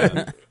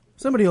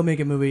 Somebody will make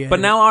a movie. But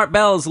now Art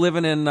Bell's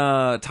living in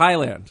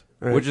Thailand,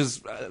 Right. which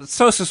is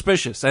so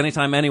suspicious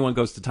anytime anyone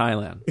goes to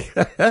Thailand.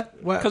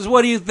 What? Because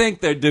what do you think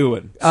they're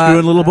doing?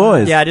 Screwing little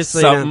boys. Yeah, just so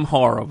you Something know.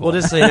 horrible. Well,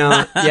 just so you know,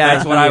 yeah,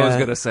 That's what I was uh,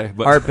 going to say.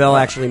 But Art Bell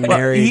actually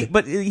married.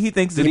 But he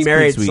thinks He it's married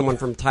pretty sweet. someone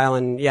from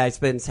Thailand. Yeah, he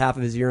spends half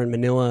of his year in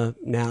Manila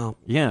now.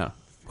 yeah.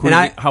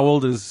 And How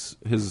old is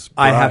his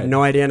I bride? have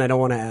no idea, and I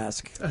don't want to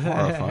ask.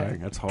 Horrifying.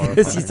 That's Because horrifying.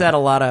 he's had a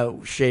lot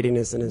of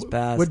shadiness in his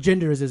past. What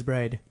gender is his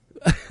bride?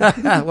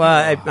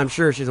 Well, I'm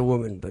sure she's a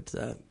woman, but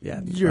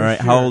yeah. You're All right,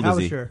 sure. how old is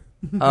was he? Sure.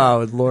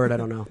 Oh Lord, I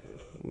don't know.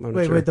 I'm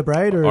Wait, sure. wait, the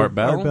bride or Art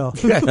Bell? Bell?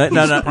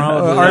 No,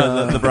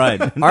 probably the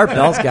bride. Art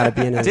Bell's got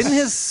to be in his. Didn't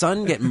his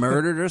son get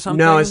murdered or something?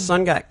 No, his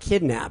son got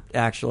kidnapped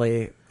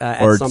actually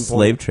at Or some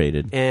slave point.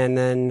 traded. And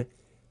then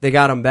they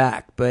got him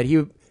back, but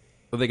Well,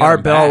 they got Art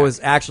him Bell back.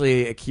 was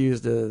actually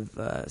accused of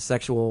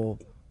sexual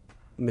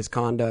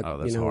misconduct. Oh,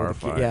 that's with a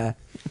horrifying. yeah,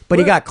 but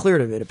he got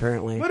cleared of it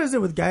apparently. What is it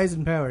with guys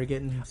in power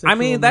getting? I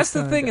mean, that's the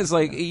sexual thing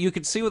misconduct? is like you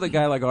could see with a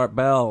guy like Art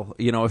Bell,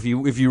 if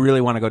you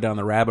really want to go down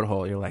the rabbit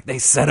hole, you're like they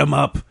set him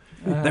up,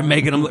 they're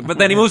making him, but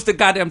then he moves to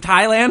goddamn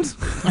Thailand.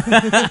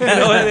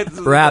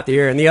 For half the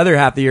year, and the other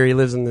half the year he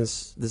lives in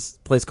this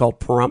place called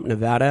Pahrump,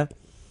 Nevada,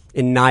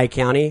 in Nye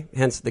County,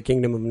 hence the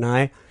Kingdom of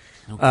Nye.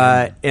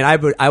 And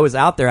I was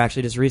out there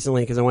actually just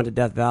recently because I went to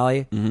Death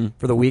Valley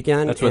for the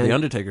weekend. That's where and the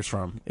Undertaker's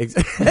from.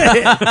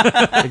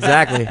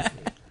 Exactly.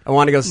 I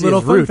want to go see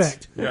Little his fun roots.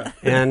 fact. Yeah.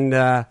 And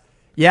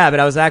but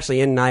I was actually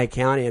in Nye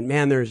County, and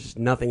man, there's just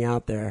nothing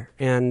out there.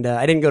 And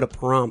I didn't go to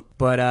Pahrump,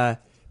 but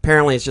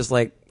apparently it's just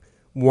like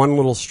one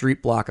little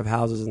street block of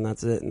houses, and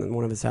that's it. And then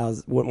one of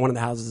the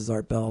houses is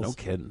Art Bell's. No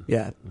kidding.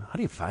 Yeah. How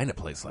do you find a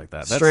place like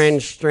that? That's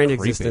Strange creepy.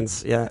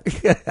 existence. Yeah.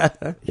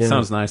 Yeah.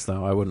 Sounds nice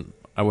though. I wouldn't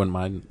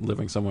mind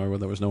living somewhere where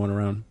there was no one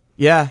around.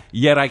 Yeah.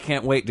 Yet I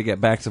can't wait to get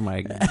back to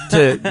my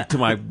to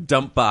my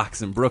dump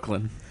box in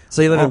Brooklyn.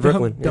 So you live in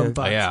Brooklyn. Dump Yeah.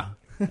 box. Yeah,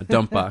 a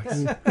dump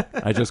box.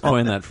 I just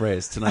coined that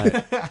phrase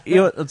tonight. You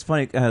know, it's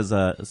funny because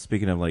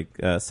speaking of like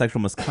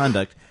sexual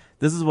misconduct,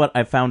 this is what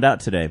I found out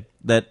today.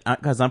 That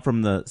because I'm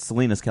from the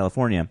Salinas,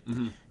 California,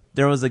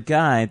 there was a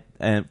guy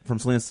from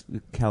Salinas,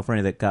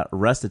 California that got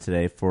arrested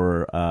today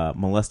for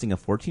molesting a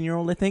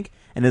 14-year-old, I think,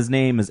 and his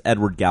name is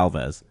Edward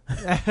Galvez.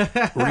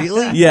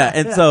 Really? Yeah,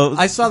 and so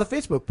I saw the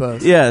Facebook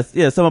post. yeah,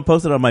 someone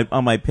posted on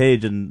my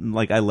page, and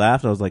like I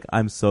laughed. I was like,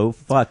 I'm so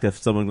fucked if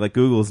someone like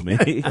Googles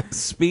me.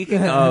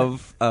 Speaking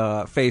of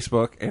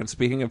Facebook and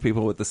speaking of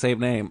people with the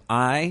same name,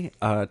 I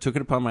took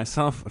it upon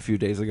myself a few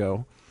days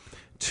ago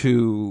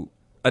to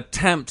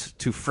attempt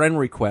to friend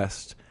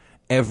request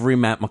every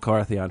Matt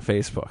McCarthy on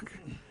Facebook.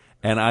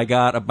 And I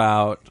got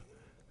about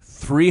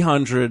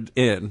 300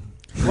 in.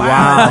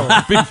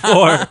 Wow.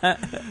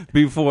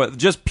 before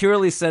just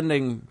purely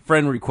sending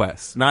friend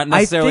requests, not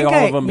I necessarily think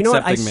all of them you know what?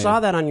 I accepting me. saw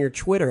that on your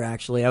Twitter,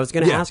 actually. I was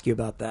going to Yeah. ask you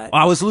about that.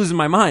 I was losing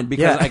my mind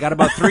because Yeah. I got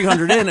about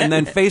 300 in, and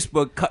then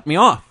Facebook cut me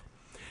off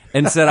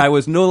and said I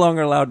was no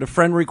longer allowed to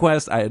friend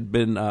request. I had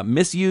been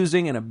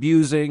misusing and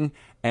abusing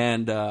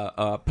and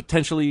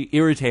potentially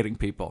irritating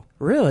people.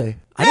 Really?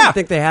 I didn't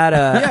think they had a...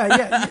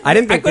 Yeah. I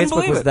didn't think couldn't Facebook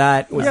believe was it.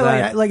 that...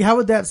 Yeah, like how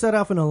would that set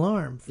off an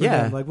alarm? For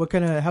Yeah. them? Like what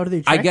kind of? How do they?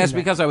 I Track guess that?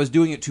 because I was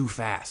doing it too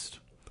fast.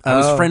 I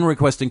was Oh. friend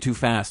requesting too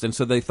fast, and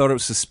so they thought it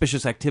was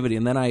suspicious activity.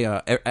 And then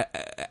I,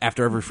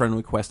 after every friend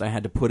request, I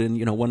had to put in,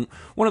 one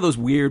of those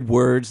weird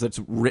words that's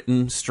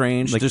written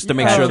strange, Like- just to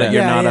make Oh, sure that okay.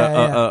 you're Yeah, not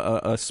yeah,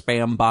 a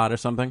spam bot or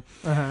something.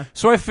 Uh-huh.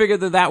 So I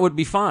figured that would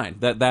be fine.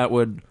 That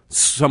would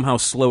somehow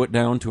slow it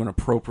down to an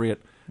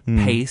appropriate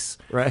pace.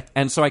 Right.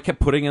 And so I kept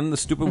putting in the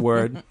stupid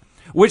word.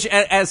 Which,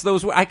 as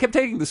those, I kept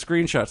taking the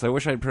screenshots. I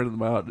wish I'd printed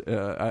them out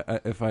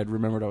if I'd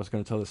remembered I was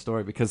going to tell the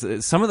story. Because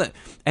some of the,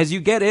 as you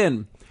get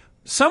in,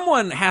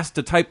 someone has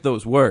to type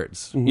those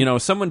words.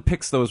 Someone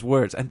picks those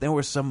words. And there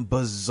were some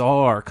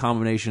bizarre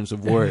combinations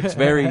of words.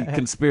 Very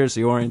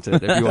conspiracy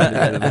oriented, if you want to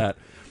get into that.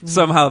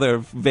 Somehow they're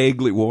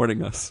vaguely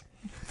warning us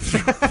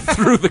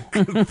through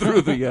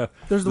the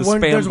There's the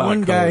one. spam There's bot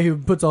one guy code. who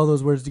puts all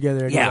those words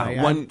together. And Yeah, he's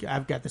like, one-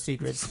 I've got the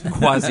secrets.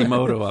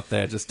 Quasimodo up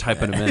there just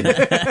typing them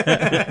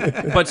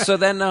in. But so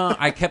then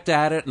I kept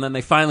at it, and then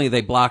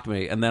they blocked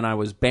me, and then I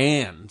was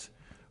banned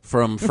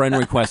from friend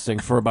requesting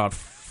for about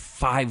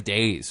 5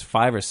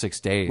 or 6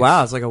 days.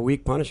 Wow, it's like a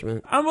weak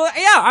punishment. I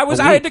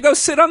had to go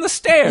sit on the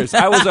stairs.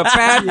 I was a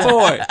bad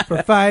boy.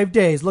 For 5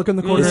 days. Look in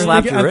the corner.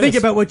 slapped and your think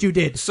wrist. about what you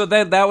did. So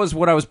then that was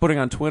what I was putting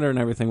on Twitter and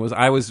everything. Was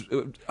I was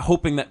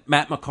hoping that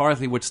Matt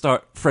McCarthy would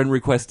start friend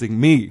requesting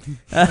me,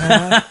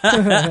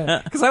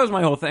 because that was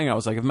my whole thing. I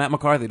was like, if Matt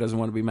McCarthy doesn't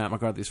want to be Matt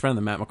McCarthy's friend,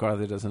 then Matt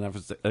McCarthy doesn't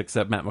have to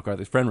accept Matt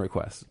McCarthy's friend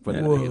requests. But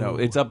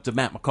it's up to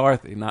Matt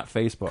McCarthy, not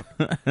Facebook.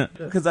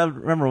 Because I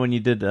remember when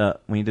you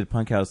did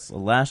Punk House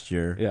last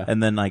year, Yeah.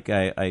 and then like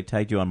I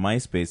tagged you on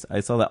MySpace. I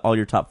saw that all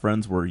your top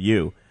friends were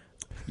you.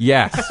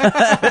 Yes.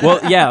 Well,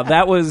 yeah,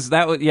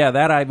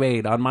 that I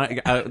made on my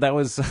that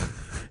was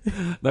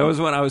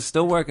when I was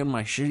still working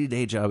my shitty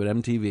day job at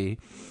MTV,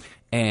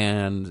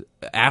 and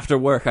after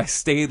work I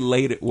stayed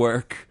late at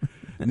work,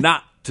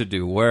 not to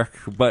do work,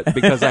 but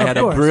because I had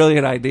a course.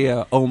 brilliant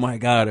idea. Oh my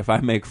God, if I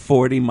make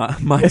 40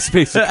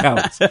 MySpace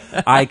accounts,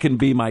 I can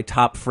be my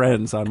top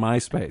friends on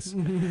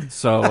MySpace.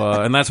 So,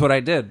 and that's what I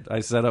did. I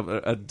set up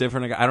a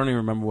different, I don't even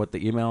remember what the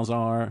emails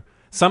are.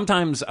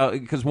 Sometimes,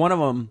 because one of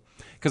them,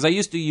 because I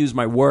used to use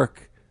my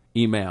work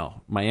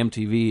email, my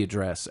MTV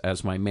address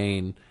as my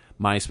main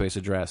MySpace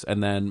address,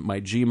 and then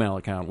my Gmail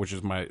account, which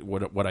is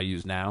what I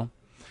use now.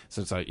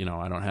 Since I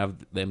don't have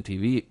the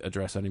MTV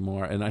address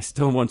anymore, and I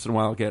still once in a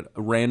while get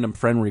random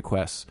friend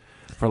requests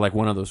for like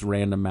one of those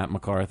random Matt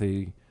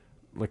McCarthy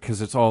like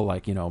because it's all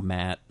like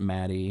Matt,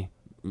 Matty,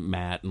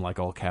 Matt, and like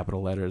all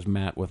capital letters.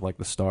 Matt with like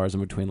the stars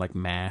in between, like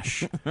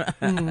MASH.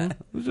 And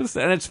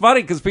it's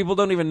funny because people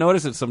don't even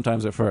notice it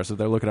sometimes at first. If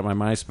they're looking at my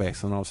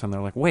MySpace, and all of a sudden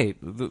they're like, "Wait,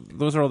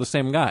 those are all the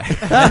same guy."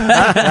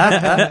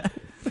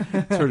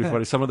 It's pretty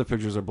funny. Some of the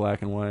pictures are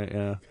black and white.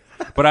 Yeah,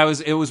 but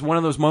it was one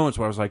of those moments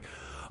where I was like,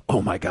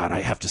 oh my God,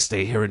 I have to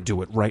stay here and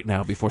do it right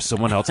now before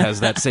someone else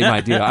has that same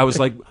idea. I was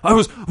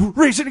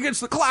racing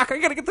against the clock. I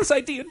got to get this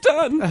idea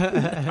done.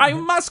 I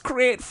must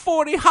create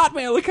 40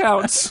 Hotmail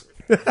accounts.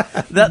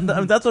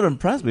 That's what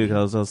impressed me,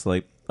 because I was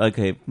like,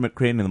 okay,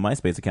 creating the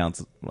MySpace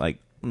accounts, like,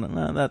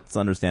 that's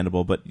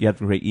understandable, but you have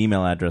to create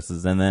email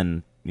addresses and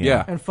then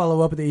and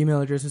follow up with the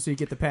email addresses so you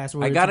get the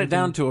password. I got it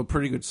down to a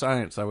pretty good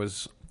science. I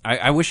wish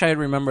I had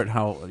remembered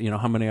how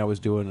many I was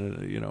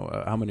doing,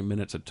 how many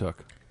minutes it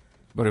took.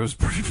 But it was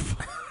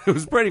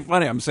pretty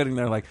funny. I'm sitting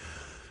there like,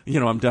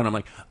 I'm done. I'm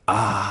like,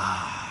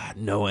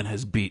 no one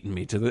has beaten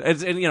me to the.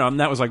 And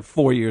that was like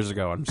 4 years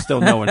ago, and still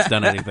no one's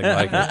done anything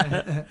like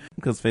it.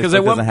 Because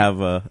Facebook doesn't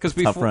have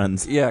top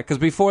friends. Yeah, because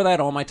before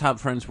that, all my top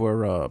friends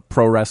were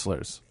pro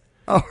wrestlers.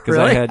 Oh,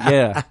 really?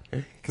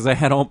 Because I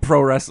had all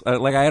pro wrestlers.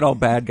 Like I had all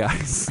bad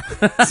guys.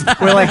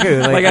 Well, like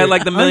who? Like I had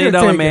like the $1 Million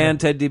Undertaker. Man,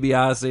 Ted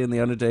DiBiase, and the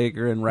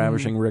Undertaker, and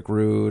Ravishing Rick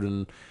Rude,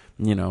 and.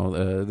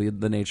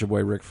 The Nature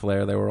Boy Ric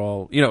Flair, they were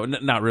all,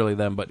 not really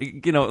them, but,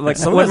 like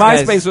Some when of those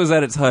guys- MySpace was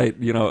at its height,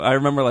 I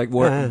remember like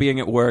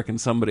being at work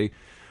and somebody,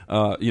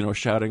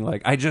 shouting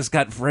like, I just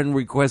got friend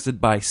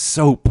requested by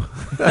Soap.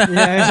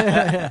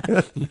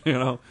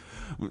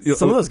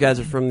 Some of those guys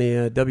are from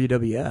the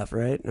WWF,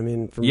 right? I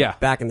mean, from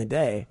back in the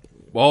day.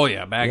 Oh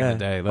yeah, back in the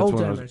day. That's Old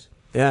when it was. timers.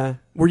 Yeah.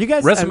 Were you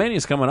guys...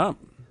 WrestleMania's coming up.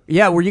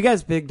 Yeah, were you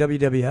guys big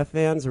WWF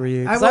fans? Or were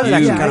you? 'Cause I I was was,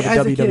 actually yeah, kind of a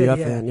as a kid, WWF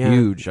yeah. fan. Yeah.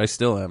 Huge. I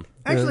still am.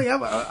 Actually, all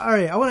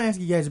right. I want to ask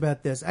you guys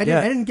about this. I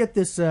didn't get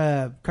this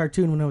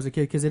cartoon when I was a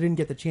kid because I didn't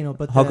get the channel.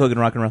 But Hulk Hogan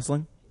Rock and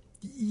Wrestling?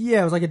 yeah,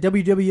 it was like a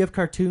WWF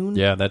cartoon.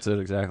 Yeah, that's it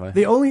exactly.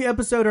 The only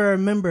episode I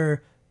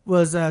remember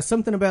was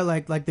something about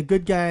like the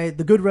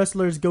good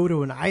wrestlers go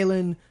to an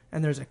island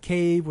and there's a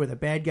cave where the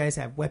bad guys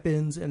have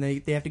weapons and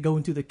they have to go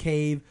into the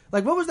cave.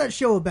 Like, what was that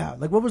show about?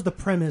 Like, what was the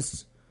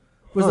premise?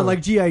 Was it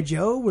like G.I.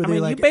 Joe? Where they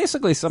like you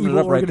basically summed it evil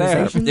up right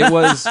there. organizations? It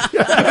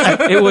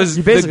was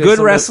the basically good summed it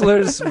up.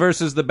 wrestlers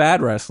versus the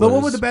bad wrestlers. But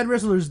what would the bad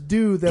wrestlers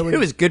do that would It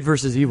was good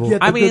versus evil.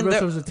 get the I mean, good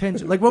wrestlers'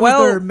 attention? Like, what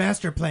well- was their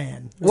master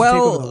plan? Was it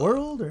take over the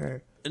world,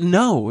 or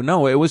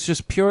No, it was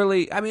just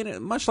purely. I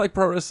mean, much like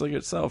pro wrestling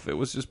itself, it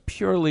was just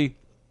purely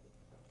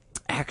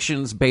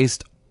actions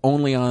based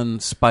only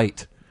on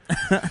spite.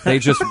 they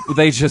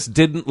just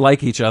didn't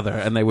like each other,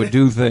 and they would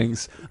do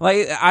things.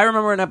 Like I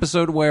remember an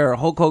episode where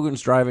Hulk Hogan's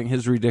driving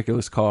his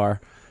ridiculous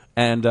car,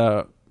 and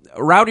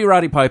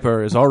Roddy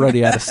Piper is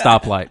already at a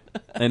stoplight,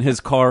 and his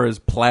car is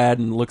plaid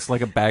and looks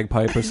like a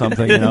bagpipe or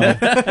something. Like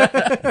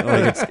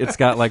it's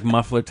got like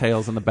muffler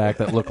tails in the back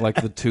that look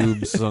like the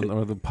tubes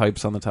or the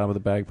pipes on the top of the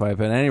bagpipe.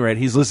 At any rate,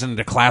 he's listening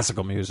to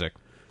classical music.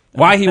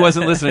 Why he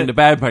wasn't listening to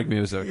bagpipe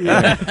music?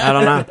 I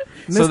don't know.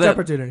 missed then-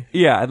 opportunity?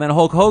 Yeah, and then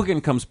Hulk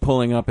Hogan comes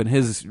pulling up in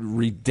his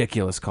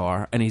ridiculous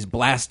car, and he's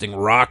blasting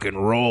rock and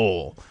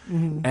roll.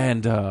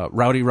 And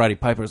Roddy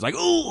Piper's like,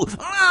 "Ooh,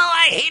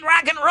 I hate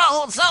rock and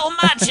roll so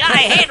much. I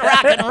hate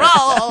rock and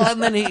roll."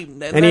 And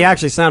then And he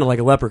actually sounded like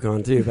a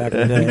leprechaun too back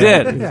in the day. he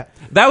did. Yeah.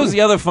 That was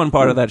the other fun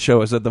part of that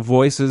show, is that the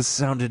voices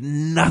sounded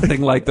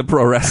nothing like the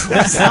pro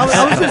wrestlers. I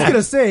was just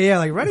gonna say,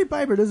 like Roddy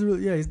Piper doesn't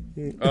really.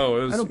 Yeah,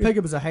 Oh, I don't pick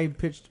him as a high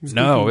pitched.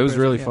 No, it was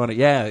really funny.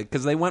 Yeah,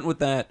 because they went with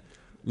that,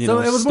 So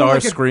it was more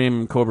like a-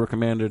 Starscream Cobra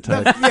Commander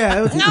type. Yeah,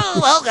 it was, No,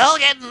 Hulk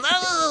Hogan,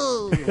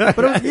 no.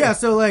 but it was, yeah.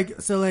 So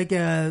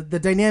the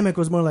dynamic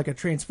was more like a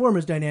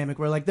Transformers dynamic,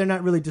 where like they're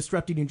not really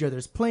disrupting each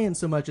other's plans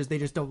so much as they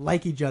just don't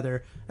like each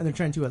other and they're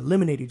trying to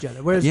eliminate each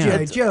other. Whereas Yeah.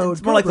 G.I. Joe,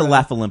 It's more like the Cobra-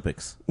 Laugh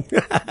Olympics.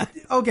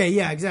 Okay,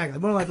 yeah, exactly.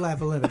 More like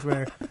Laugh Olympics,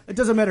 where it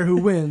doesn't matter who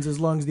wins as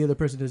long as the other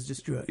person is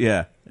destroyed.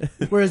 Yeah.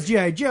 Whereas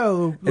G.I.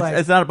 Joe, like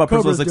It's not about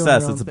personal Cobra's doing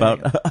success. their own It's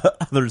about thing.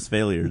 others'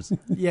 failures.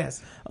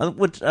 Yes,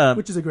 Which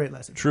which is a great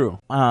lesson. True.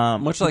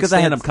 Um, Much like because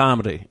I had- stand-up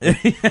comedy.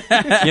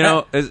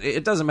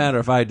 It doesn't matter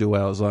if I do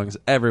well as long as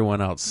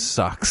everyone else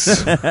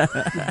sucks.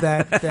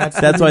 That's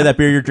That's why that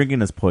beer you're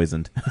drinking is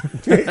poisoned.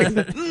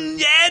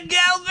 Yeah,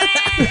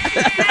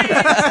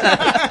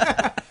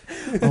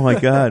 Oh my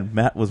God,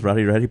 Matt was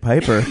Roddy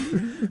Piper.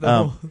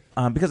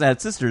 Because I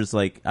had sisters,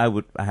 like I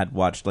had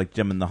watched like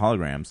Gem and the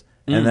Holograms,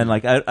 and then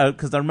like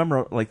because I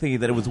remember like thinking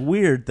that it was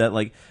weird that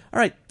like, all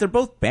right, they're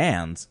both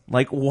bands.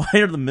 Like, why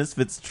are the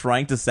Misfits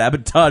trying to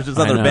sabotage this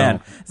I other know. band?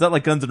 It's not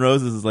like Guns N'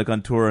 Roses is like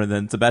on tour, and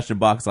then Sebastian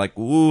Bach's like,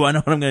 ooh, I know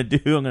what I'm gonna do.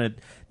 I'm gonna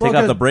take off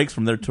 'cause- the brakes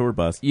from their tour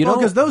bus.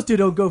 because those two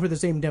don't go for the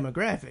same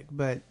demographic,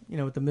 but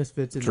with the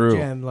Misfits and True. the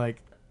Gem,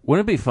 like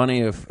Wouldn't it be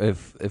funny if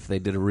they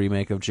did a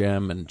remake of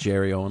Gem and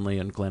Jerry Only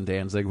and Glenn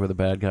Danzig were the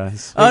bad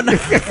guys? Oh no.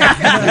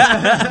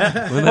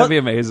 Wouldn't that be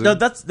amazing? No,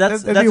 that's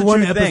That'd a be one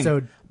true thing.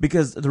 episode.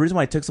 Because the reason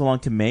why it took so long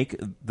to make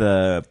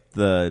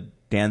the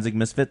Danzig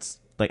Misfits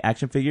like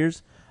action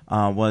figures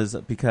was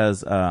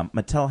because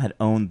Mattel had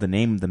owned the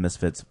name The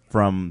Misfits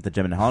from the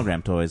Gem and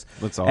Hologram toys.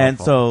 That's And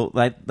awful.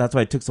 so that's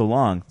why it took so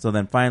long. So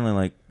then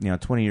finally,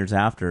 20 years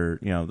after,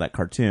 that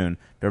cartoon,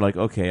 they're like,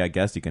 okay, I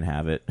guess you can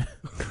have it.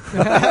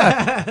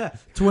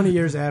 20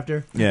 years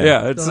after.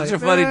 Yeah, it's They're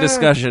such a like, funny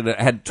discussion. It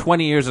had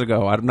 20 years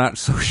ago. I'm not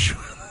so sure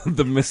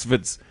the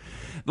Misfits.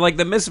 Like,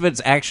 the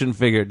Misfits action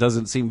figure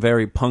doesn't seem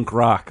very punk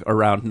rock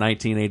around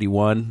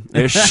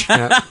 1981-ish.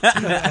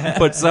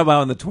 But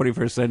somehow in the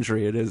 21st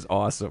century, it is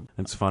awesome.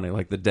 It's funny,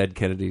 like the Dead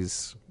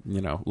Kennedys,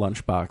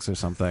 lunchbox or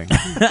something,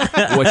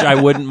 which I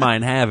wouldn't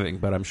mind having,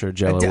 but I'm sure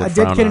Jello A would Dead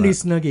frown Kennedy on it.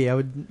 Snuggie,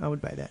 I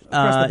would buy that.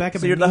 Across the back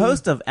of so my you're the knee.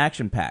 host of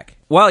Action Pack.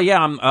 Well, yeah,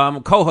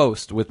 I'm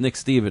co-host with Nick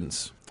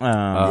Stevens.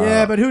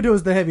 Yeah, but who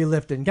does the heavy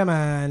lifting? Come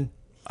on.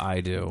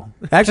 I do.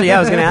 Actually, yeah, I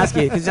was going to ask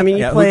you because you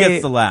Yeah, who play.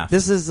 gets the laugh?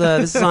 This is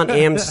on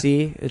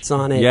AMC. It's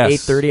on at Yes.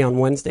 8:30 on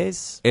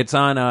Wednesdays. It's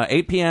on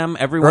 8 p.m.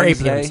 every Or 8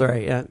 Wednesday. p.m.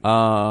 Sorry,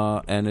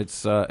 yeah. And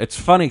it's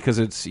funny because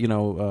it's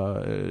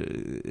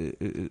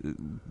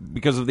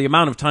because of the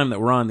amount of time that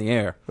we're on the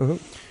air.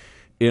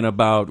 In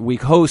about we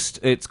host.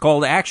 It's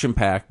called Action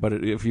Pack, but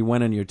if you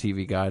went in your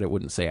TV guide, it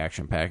wouldn't say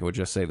Action Pack. It would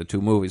just say the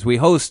two movies. We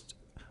host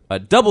a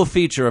double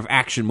feature of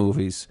action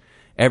movies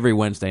every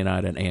Wednesday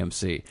night on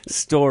AMC.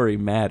 Story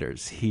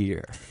matters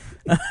here.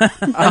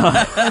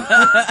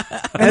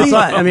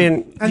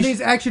 And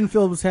these action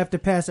films have to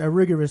pass a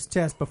rigorous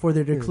test before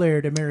they're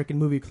declared American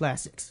movie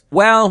classics.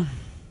 Well,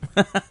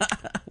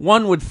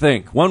 one would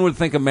think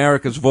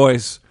America's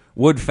voice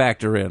would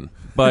factor in,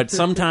 but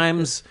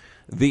sometimes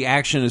the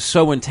action is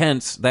so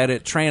intense that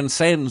it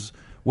transcends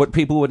what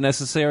people would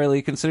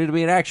necessarily consider to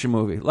be an action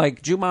movie,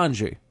 like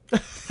Jumanji.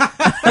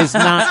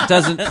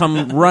 Doesn't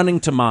come running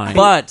to mind.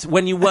 But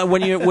when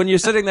you're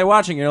sitting there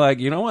watching, you're like,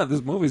 you know what?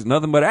 This movie's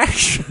nothing but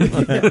action.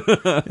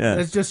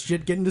 That's just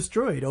shit getting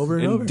destroyed over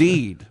and over.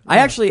 Indeed. I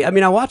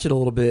watch it a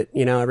little bit,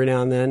 every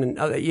now and then.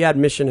 And you had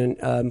Mission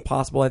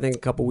Impossible, I think, a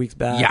couple weeks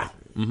back. Yeah.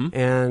 Mm-hmm.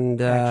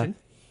 And Action.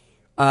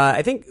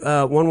 I think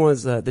one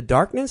was The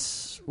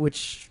Darkness,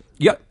 which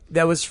Yep.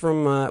 that was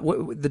from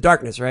The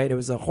Darkness, right? It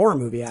was a horror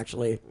movie,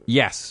 actually.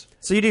 Yes.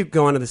 So you do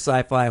go into the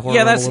sci-fi horror.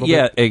 Yeah, realm a little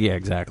bit.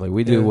 exactly.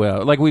 We do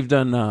like we've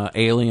done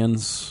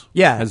Aliens.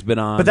 Yeah, has been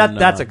on, but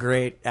that's a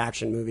great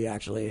action movie.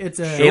 Actually, It's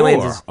a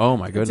Aliens Sure. is- Oh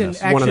my it's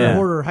goodness. an one of action the-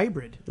 horror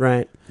hybrid.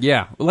 right.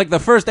 Yeah, like the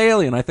first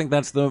Alien. I think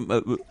that's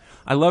the.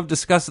 I love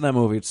discussing that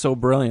movie. It's so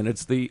brilliant.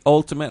 It's the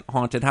ultimate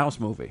haunted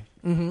house movie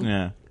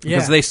Yeah.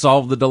 because they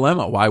solve the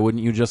dilemma. Why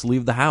wouldn't you just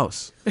leave the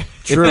house?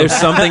 If there's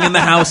something in the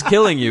house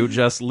killing you,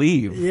 just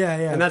leave. Yeah.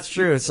 And that's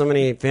true. So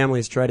many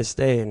families try to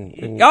stay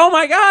and Oh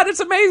my God, it's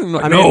amazing!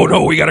 Like,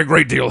 no, we got a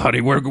great deal, honey.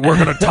 We're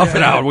gonna tough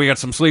it out. We got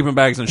some sleeping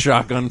bags and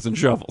shotguns and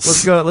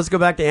shovels. let's go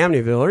back to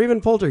Amityville or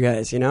even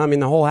Poltergeist.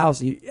 The whole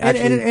house.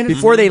 And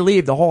Before they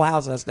leave, the whole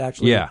house has to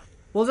actually Yeah.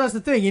 Well, that's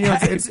the thing.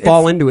 It's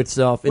fall into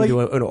itself like- into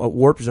a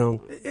warp zone.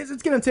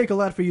 it's going to take a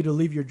lot for you to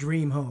leave your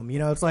dream home.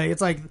 It's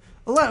like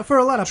a lot for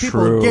a lot of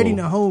people. True. Getting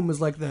a home is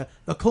like the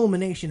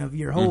culmination of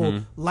your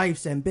whole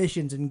life's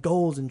ambitions and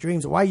goals and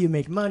dreams. Why you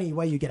make money,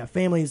 why you get a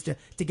family is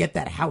to get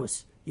that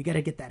house. You got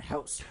to get that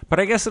house. But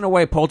I guess in a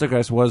way,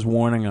 Poltergeist was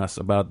warning us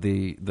about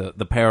the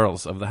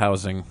perils of the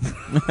housing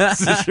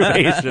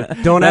situation.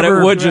 Don't that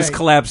ever- it would just Right.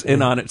 collapse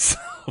in on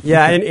itself.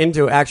 Yeah, and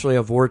into actually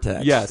a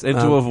vortex. Yes,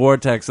 into a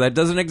vortex that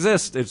doesn't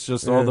exist. It's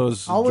just all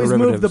those Always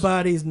derivatives. move the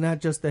bodies,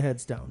 not just the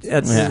headstones.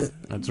 That's, Yeah.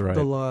 That's right.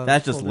 The law.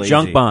 That's just lazy.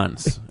 Junk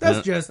bonds.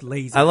 That's just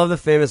lazy. I love the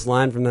famous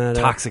line from that.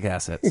 Toxic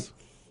assets.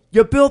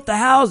 You built the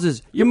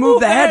houses, you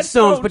moved the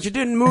headstones, but you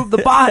didn't move the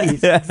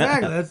bodies.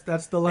 Exactly.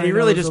 That's the line. And he I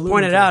really was just alluding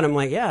pointed to. out. I'm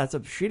like, yeah, it's a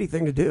shitty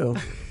thing to do.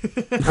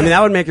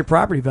 That would make your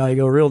property value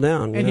go real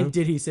down. And you know?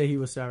 did he say he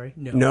was sorry?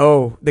 No.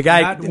 No, the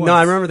guy. Not No, I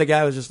once. remember the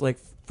guy was just like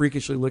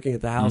freakishly looking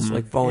at the house,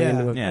 like falling Yeah.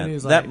 into it. Yeah. And he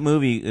was That like-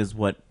 movie is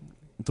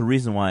the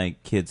reason why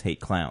kids hate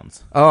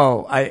clowns.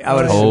 Oh, I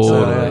would have Oh, said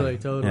so. Totally,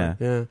 totally. Yeah.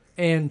 Yeah.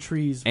 And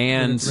trees.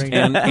 when it's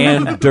raining.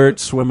 and dirt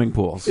swimming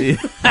pools.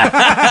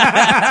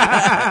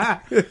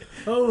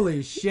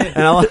 Holy shit.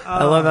 And I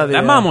love how the,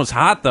 That mom was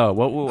hot though.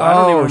 I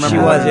don't even remember she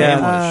what was, her yeah.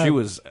 name was. She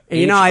was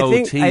I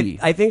HOT.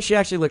 I think she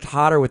actually looked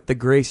hotter with the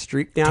gray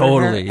streak down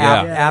Totally, her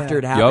yeah. after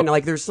it happened. Yup.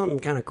 Like there's something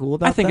kind of cool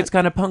about I think that. it's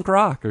kind of punk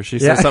rock, or she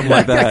Yeah. said something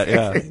like that.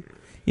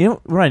 Yeah.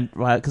 Right,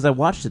 because I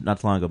watched it not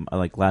too long ago,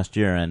 like last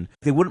year, and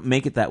they wouldn't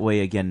make it that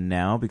way again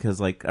now because,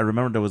 like, I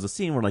remember there was a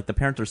scene where, like, the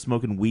parents are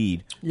smoking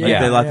weed. Like,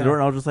 Yeah. they locked Yeah. the door,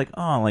 and I was just like,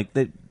 oh, like,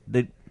 they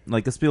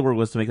like, if Spielberg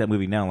was to make that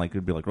movie now, like,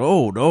 it'd be like,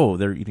 oh, no,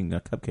 they're eating a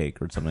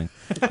cupcake or something.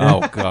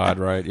 Oh God,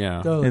 right?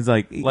 Yeah. Totally. It's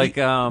like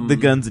the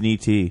guns in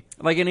E.T.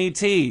 Like in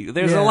E.T.,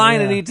 there's Yeah, a line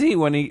in yeah. E.T.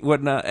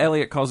 when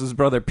Elliot calls his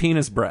brother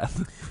penis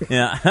breath.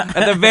 Yeah.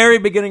 At the very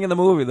beginning of the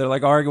movie, they're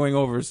like arguing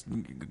over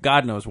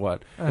God knows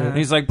what. And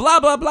he's like, blah,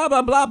 blah, blah,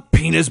 blah, blah,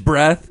 penis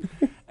breath.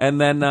 And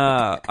then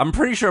I'm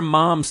pretty sure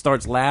Mom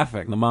starts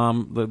laughing. The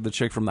mom, the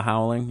chick from The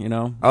Howling, you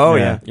know? Oh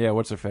Yeah. yeah. Yeah,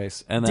 what's her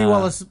face? And D.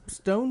 Wallace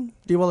Stone?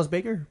 D. Wallace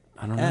Baker?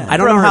 I don't know. I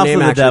don't From know her House name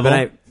of the actually,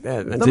 Devil.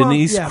 but The mom-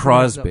 Denise yeah, from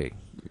Crosby.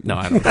 No,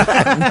 I don't.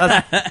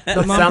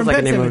 The mom sounds from like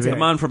a Pet name of a Sematary.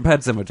 I'm on from Pet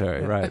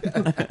Sematary,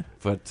 right?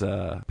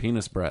 But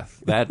penis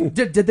breath.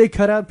 Did they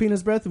cut out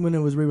Penis Breath when it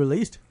was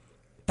re-released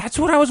That's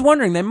what I was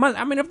wondering. They must.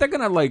 I mean, if they're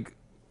gonna like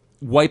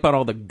wipe out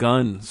all the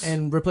guns,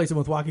 and replace them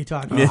with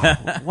walkie-talkies?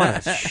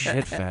 what a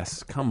shit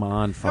fest! Come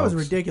on, folks. That was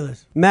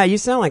ridiculous. Matt, you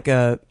sound like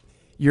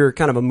you're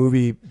kind of a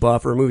movie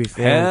buff or a movie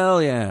fan.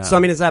 Hell yeah! So I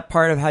mean, is that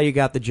part of how you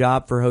got the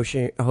job for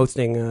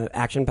hosting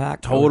Action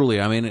Pack?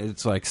 Totally. I mean,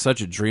 it's like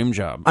such a dream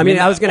job. I mean,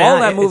 I was going to all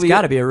ask. that movie. It's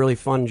got to be a really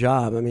fun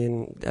job. I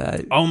mean,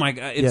 Oh my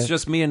god! It's Yeah.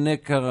 just me and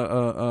Nick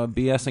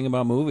BSing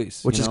about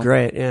movies, Which you is know?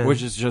 great, yeah.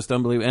 Which is just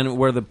unbelievable, and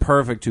we're the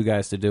perfect two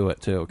guys to do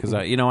it too. Because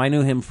I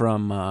knew him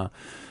from.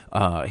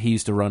 He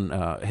used to run.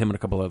 Him and a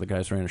couple other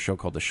guys ran a show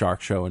called The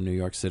Shark Show in New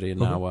York City, and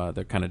now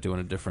they're kind of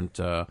doing a different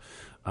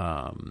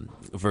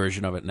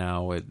version of it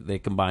now. They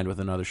combined with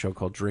another show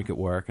called Drink at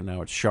Work, and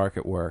now it's Shark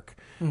at Work.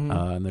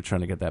 And they're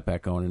trying to get that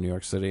back going in New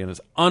York City, and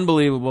it's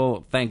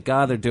unbelievable. Thank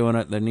God they're doing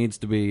it. There needs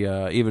to be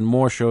even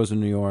more shows in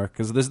New York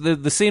because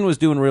the scene was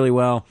doing really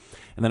well,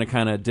 and then it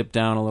kind of dipped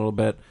down a little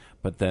bit.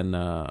 But then,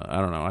 I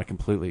don't know, I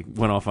completely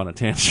went off on a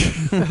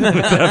tangent with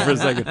that for a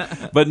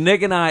second. But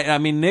Nick and I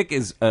mean, Nick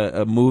is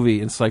a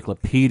movie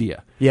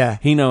encyclopedia. Yeah.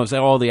 He knows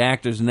all the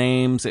actors'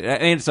 names. And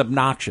it's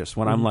obnoxious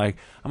when I'm like,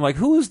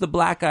 who's the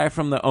black guy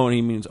from the, and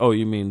he means,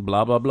 you mean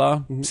blah, blah,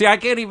 blah? See, I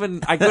couldn't even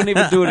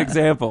do an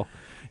example.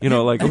 You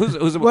know, like, who's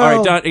all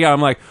right, Don, yeah,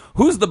 I'm like,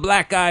 who's the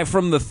black guy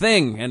from The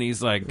Thing? And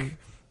he's like,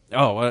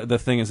 The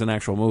Thing is an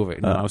actual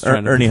movie. No, I was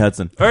trying Ernie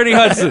Hudson. Ernie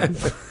Hudson.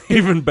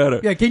 Even better.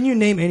 Yeah, can you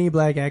name any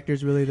black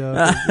actors really though?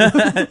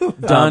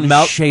 Don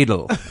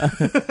Cheadle,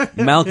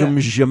 Malcolm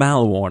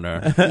Jamal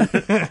Warner,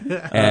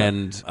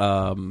 and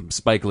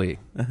Spike Lee.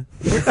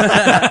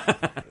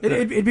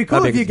 It'd be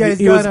cool if you guys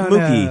he got was on.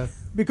 Mookie.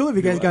 Be cool if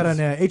you guys got on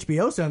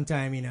HBO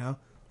sometime. You know,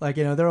 like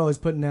they're always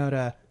putting out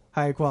a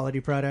high quality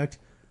product.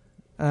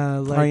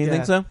 Like, you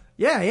think so?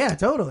 Yeah,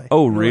 totally.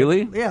 Oh,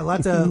 really? Yeah,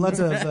 lots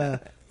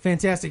of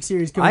fantastic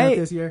series coming out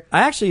this year.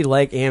 I actually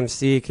like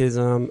AMC because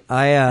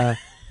I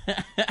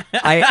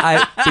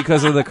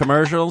Because of the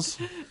commercials?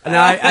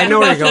 I know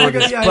where you're going with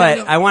this, Yeah, but I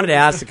know. I wanted to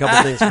ask a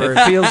couple things first.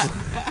 It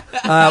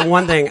feels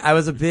One thing, I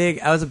was a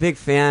big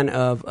fan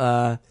of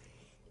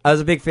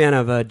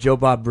Joe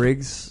Bob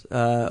Briggs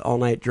all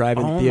night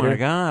drive-in theater. my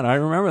god, I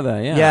remember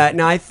that. Yeah. Yeah,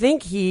 no, I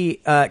think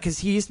because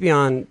he used to be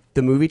on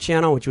the movie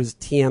channel, which was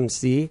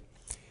TMC,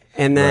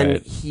 and then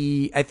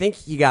Right. I think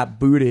he got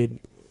booted,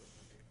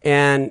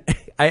 and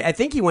I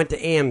think he went to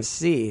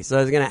AMC. So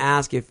I was going to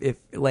ask if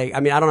like, I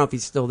mean, I don't know if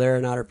he's still there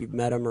or not, or if you've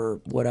met him or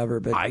whatever.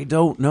 But I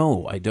don't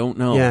know.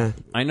 Yeah.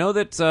 I know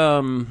that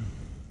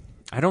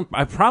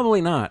I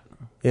probably not,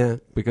 yeah,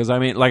 because I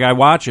mean, like, I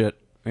watch it,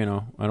 I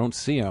don't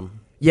see him.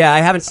 yeah, I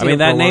haven't seen mean, him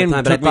that for a long name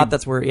time, but I took me- thought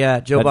that's where Joe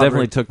That Bob definitely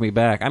Briggs. took me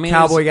back. I mean,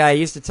 Cowboy guy.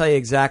 He used to tell you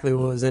exactly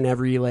what was in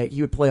every, like,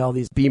 he would play all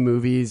these B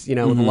movies, with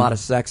a lot of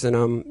sex in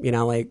them,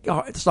 like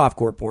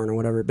softcore porn or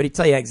whatever. But he'd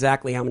tell you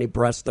exactly how many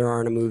breasts there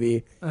are in a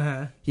movie.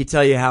 He'd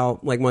tell you how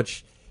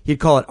much he'd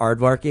call it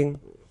aardvarking,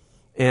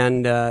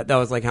 and that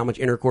was like how much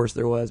intercourse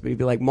there was. But he'd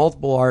be like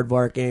multiple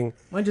aardvarking,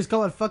 Why don't you just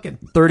call it fucking?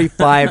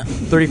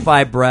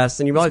 35 breasts,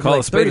 and you'd probably call be a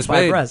like spade a 35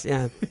 spade. breasts.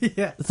 Yeah,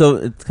 Yeah. So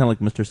it's kind of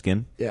like Mr.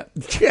 Skin. yeah,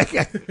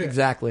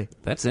 exactly.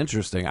 that's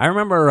interesting. I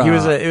remember He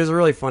was a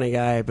really funny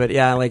guy, but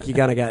yeah, like he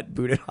kind of got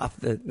booted off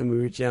the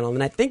movie channel,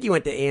 and I think he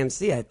went to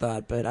AMC. I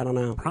thought, but I don't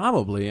know.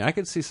 probably I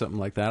could see something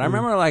like that. I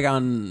remember, like,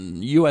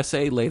 on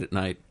USA late at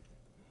night,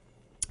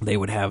 they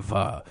would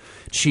have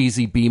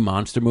cheesy B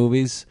monster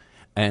movies,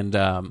 and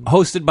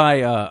hosted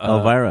by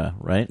Elvira,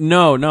 right?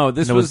 No,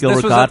 this And it was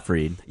Gilbert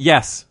Gottfried.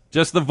 Yes,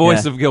 just the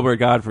voice Yeah. of Gilbert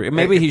Gottfried.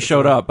 Maybe he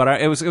showed up,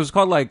 but it was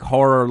called like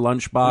Horror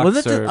Lunchbox. Was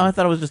it? or- I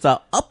thought it was just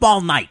Up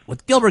All Night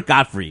with Gilbert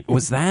Gottfried.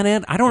 was that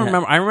it? I don't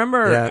remember. I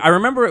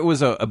remember it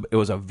was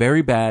a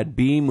very bad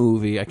B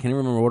movie. I can't even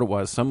remember what it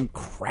was. Some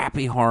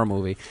crappy horror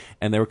movie,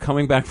 and they were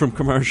coming back from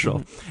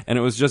commercial, and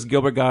it was just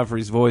Gilbert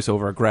Gottfried's voice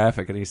over a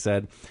graphic, and he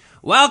said,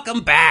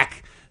 "Welcome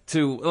back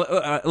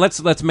to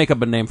let's make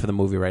up a name for the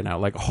movie right now,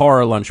 like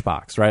Horror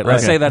Lunchbox, right?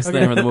 Let's say that's the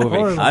name of the movie.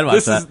 Horror I'd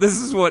watch that. This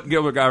is what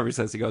Gilbert Gottfried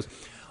says. He goes,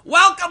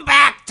 "Welcome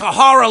back to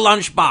Horror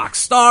Lunchbox,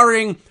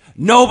 starring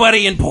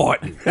nobody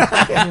important."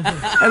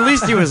 At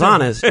least he was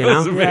honest, It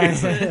was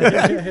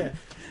amazing.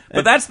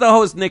 But that's the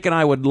host Nick and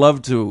I would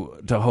love to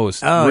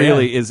host. Oh,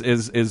 really,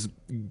 is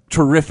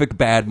terrific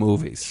bad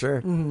movies.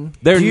 Sure.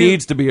 There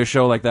needs to be a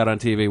show like that on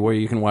TV where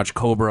you can watch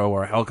Cobra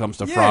or Hell Comes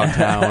to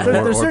Frogtown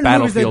There's or certain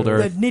Battlefield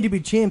movies or that need to be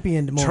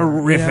championed more.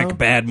 terrific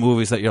bad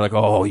movies that you're like,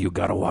 oh, you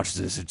got to watch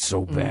this. It's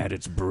so bad.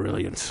 It's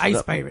brilliant.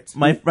 Ice Pirates.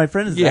 My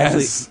friend is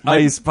yes, actually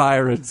Ice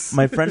Pirates.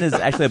 my friend is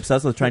actually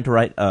obsessed with trying to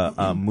write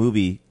a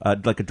movie,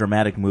 like a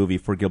dramatic movie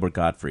for Gilbert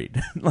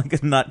Gottfried, like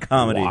it's not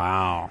comedy.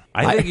 Wow.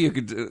 I think you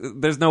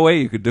could. There's no way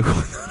you could do it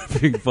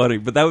without being funny,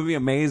 but that would be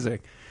amazing.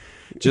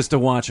 Just to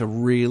watch a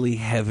really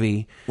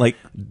heavy, like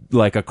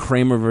a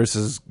Kramer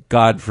versus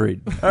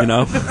Gottfried, Or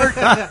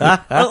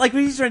like what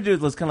he's trying to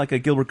do was kind of like a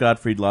Gilbert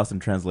Gottfried Lost in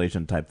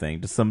Translation type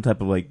thing, just some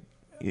type of like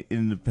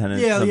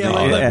independent. Yeah, something. yeah,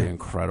 Oh, like- that'd be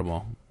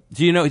incredible.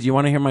 Do you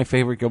want to hear my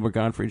favorite Gilbert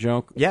Gottfried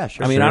joke? Yeah,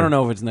 sure. I mean, Sure. I don't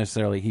know if it's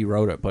necessarily he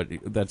wrote it, but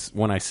that's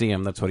when I see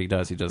him, that's what he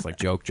does. He does like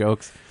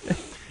jokes.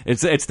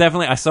 It's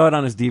definitely. I saw it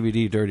on his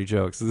DVD, Dirty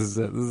Jokes. This is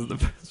the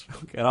best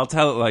joke, and I'll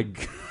tell it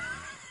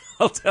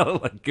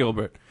like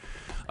Gilbert.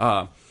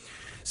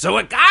 So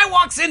a guy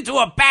walks into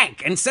a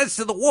bank and says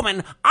to the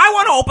woman, "I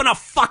want to open a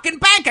fucking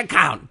bank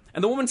account."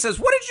 And the woman says,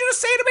 "What did you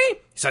just say to me?"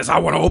 He says, "I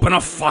want to open a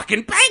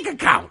fucking bank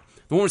account."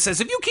 The woman says,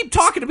 "If you keep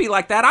talking to me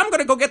like that, I'm going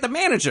to go get the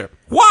manager."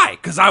 "Why?"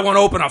 "Because I want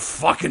to open a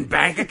fucking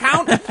bank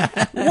account."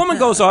 The woman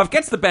goes off,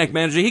 gets the bank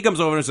manager. He comes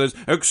over and says,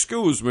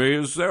 "Excuse me,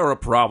 is there a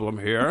problem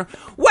here?"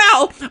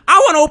 "Well, I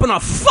want to open a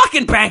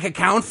fucking bank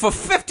account for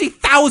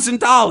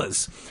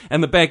 $50,000.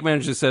 And the bank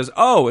manager says,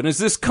 "Oh, and is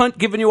this cunt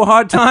giving you a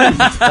hard time?"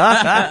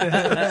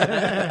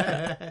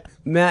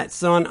 Matt,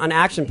 so on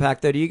Action Pack,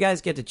 though, do you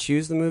guys get to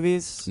choose the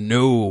movies?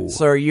 No.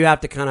 So you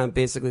have to kind of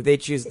basically, they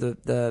choose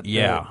the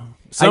Yeah.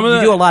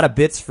 You do a lot of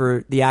bits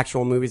for the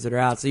actual movies that are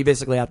out, so you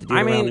basically have to do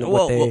I around mean,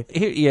 what they...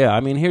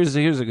 here's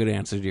a good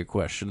answer to your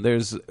question.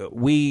 There's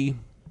we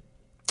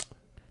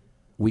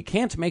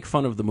can't make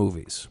fun of the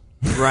movies.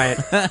 Right.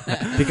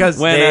 Because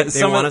When,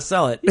 they want to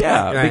sell it.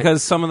 Yeah, Right.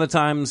 because some of the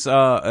times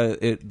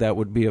that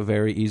would be a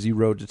very easy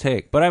road to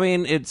take. But I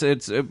mean, it's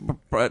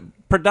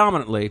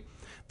predominantly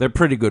they're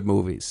pretty good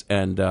movies,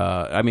 and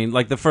I mean,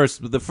 like the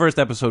first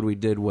episode we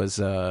did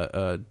was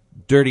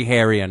Dirty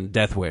Harry and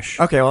Death Wish.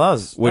 Okay, well,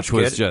 Which that's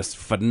was good. just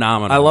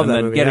phenomenal. I love and that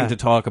then movie, getting yeah. to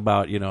talk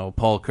about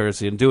Paul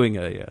Kersey and doing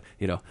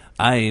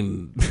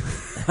I'm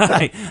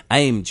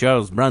I'm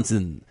Charles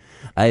Bronson.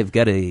 I've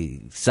got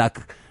a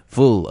sock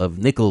full of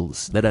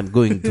nickels that I'm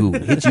going to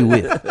hit you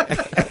with.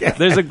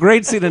 There's a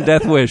great scene in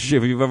Death Wish,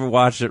 if you've ever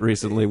watched it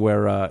recently,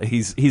 where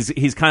he's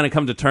kind of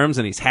come to terms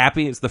and he's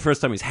happy. It's the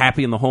first time he's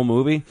happy in the whole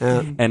movie.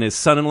 Yeah. And his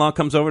son-in-law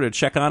comes over to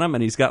check on him,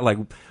 and he's got like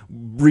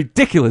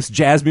ridiculous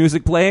jazz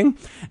music playing.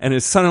 And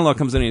his son-in-law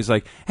comes in and he's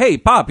like, "Hey,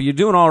 Pop, are you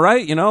doing all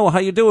right? How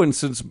you doing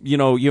since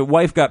your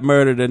wife got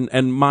murdered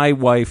and my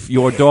wife,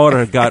 your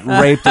daughter, got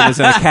raped and is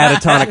in a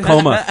catatonic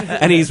coma?"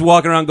 And he's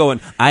walking around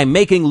going, "I'm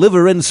making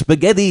liver and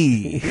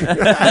spaghetti.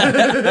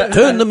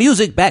 Turn the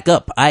music back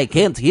up. I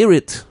can't hear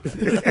it."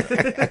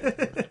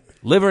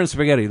 Liver and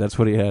spaghetti, that's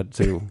what he had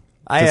to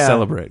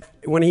celebrate.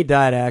 When he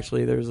died,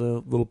 actually, there's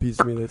a little piece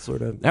of me that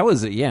sort of... That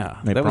was, Like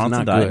that was Bronson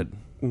not died.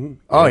 good.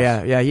 Oh,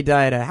 yeah, he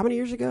died, how many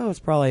years ago? It's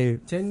probably...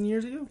 10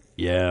 years ago?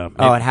 Yeah.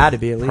 Oh, it had to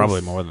be at least.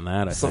 Probably more than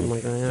that, I Something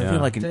think. like that, yeah. I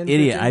feel like an 10,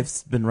 idiot. 15?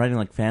 I've been writing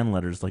like fan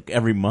letters like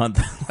every month.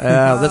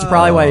 That's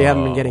probably why you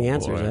haven't been getting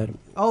answers, boy. Ed.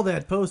 All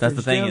that postage That's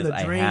the thing down is the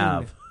I drain.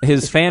 have.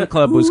 His fan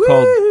club was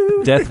called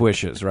Death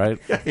Wishes, right?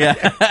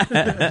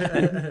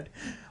 Yeah.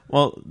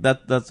 Well,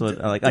 that's what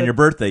like on your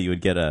birthday you would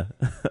get a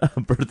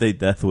birthday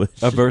death wish.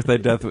 A birthday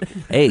death wish.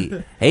 Hey,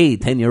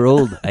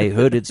 10-year-old, I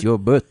heard it's your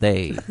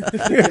birthday.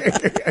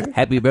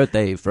 Happy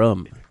birthday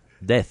from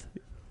Death.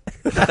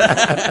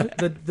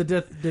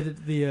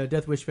 The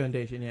Death Wish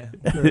Foundation, yeah.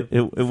 For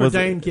was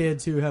dying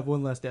kids who have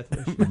one less death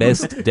wish.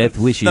 Best death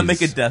wishes. the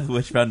Make a Death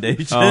Wish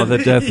Foundation. Oh, the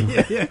death.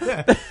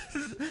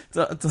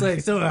 It's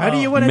like, so how do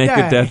you want to Make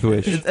die? a death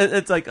wish.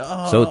 It's like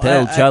So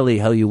tell Charlie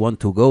how you want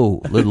to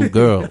go, little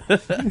girl.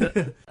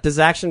 Does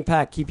Action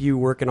Pack keep you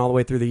working all the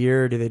way through the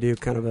year? Or do they do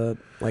kind of a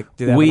do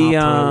they have We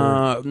an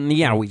off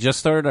time, or- we just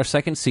started our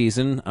second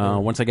season.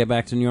 Once I get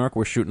back to New York,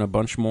 we're shooting a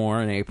bunch more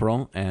in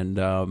April,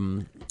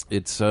 and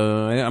it's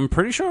I'm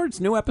pretty sure it's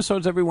new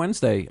episodes every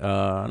Wednesday.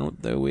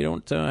 We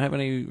don't have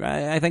any.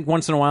 I think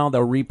once in a while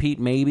they'll repeat,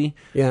 maybe.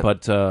 Yeah.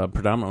 But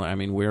predominantly, I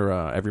mean, we're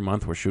every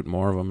month we're shooting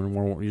more of them,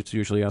 and it's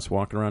usually us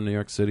walking around New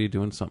York City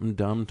doing something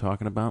dumb,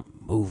 talking about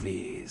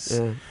movies,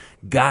 Yeah.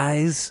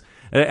 guys.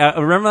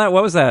 Remember that?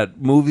 What was that?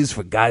 Movies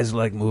for guys who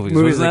like movies.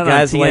 Movies Wasn't that that on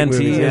guys like TNT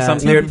movies, or yeah.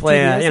 something? They would play,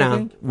 TBS, you I know.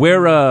 think.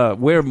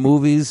 We're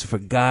movies for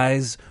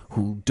guys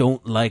who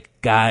don't like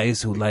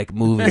guys who like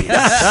movies.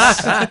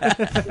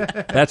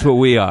 That's what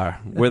we are.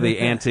 We're the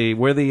anti.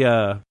 We're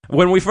the.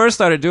 When we first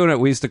started doing it,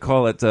 we used to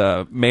call it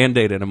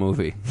mandate in a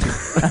movie,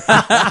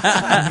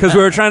 because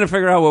we were trying to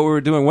figure out what we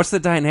were doing. What's the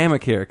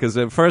dynamic here? Because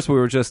at first we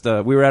were just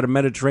we were at a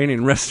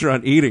Mediterranean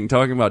restaurant eating,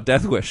 talking about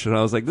Death Wish, and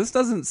I was like, this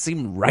doesn't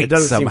seem right. It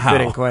doesn't somehow. seem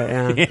fitting quite,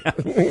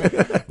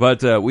 yeah.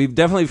 But we've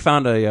definitely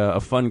found a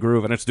fun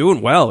groove, and it's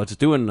doing well. It's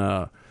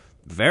doing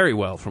very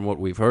well from what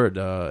we've heard.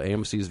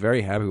 AMC is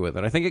very happy with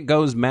it. I think it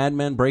goes Mad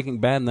Men, Breaking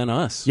Bad, and then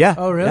us. Yeah.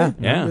 Oh, really?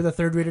 Yeah. With a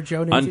third-rated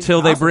show.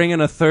 Until they bring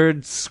in a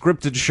third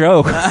scripted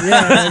show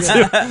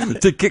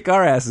to kick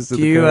our asses to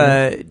Do the you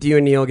curb. do you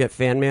and Neil get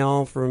fan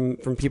mail from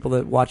people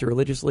that watch it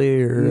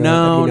religiously, or have you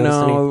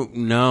noticed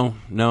any?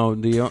 No.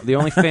 The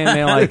only fan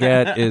mail I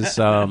get is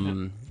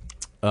from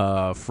the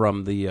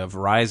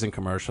Verizon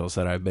commercials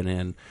that I've been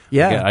in.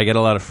 Yeah. I get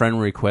a lot of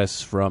friend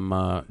requests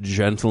from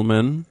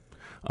gentlemen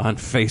on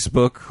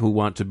Facebook who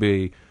want to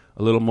be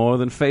a little more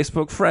than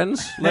Facebook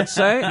friends, let's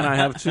say, and I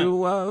have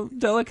to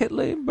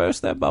delicately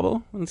burst that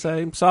bubble and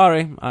say,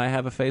 sorry, I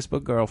have a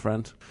Facebook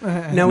girlfriend.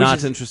 No,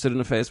 Not interested in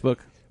a Facebook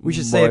we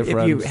should say if you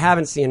boyfriend.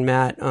 haven't seen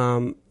Matt,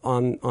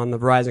 on the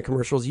Verizon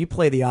commercials, you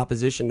play the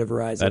opposition to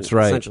Verizon. That's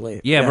right.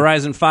 Essentially, Yeah,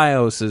 Verizon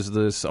Fios is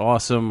this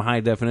awesome high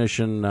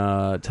definition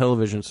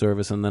television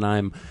service, and then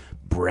I'm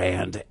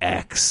Brand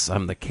X.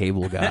 I'm the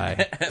cable guy.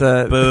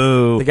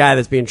 The guy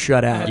that's being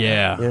shut out.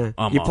 Yeah.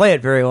 You play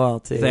it very well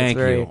too. Thank It's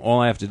very- you.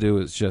 All I have to do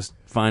is just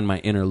find my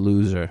inner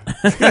loser.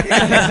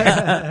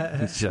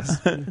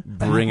 Just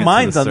bring it.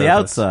 Mine's to on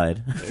the surface.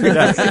 outside.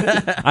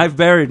 I've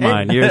buried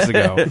mine years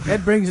ago.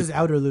 Ed brings his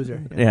outer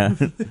loser. Yeah.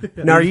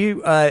 Now,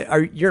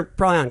 you're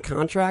probably on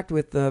contract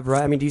with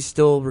Verizon? I mean, do you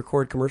still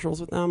record commercials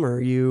with them, or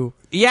are you?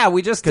 Yeah,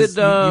 we just did.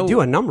 Because you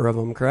do a number of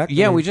them, correct?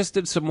 Yeah, I mean, we just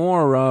did some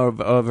more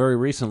very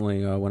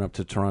recently. Went up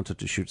to Toronto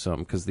to shoot some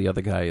because the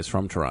other guy is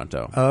from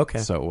Toronto. Oh, okay.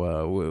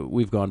 So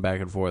we've gone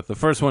back and forth. The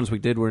first ones we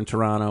did were in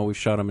Toronto. We've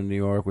shot them in New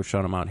York. We've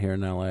shot them out here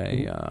in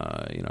L.A.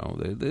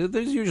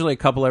 There's usually a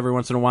couple every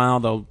once in a while.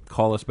 They'll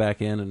call us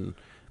back in and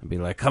be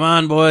like, "Come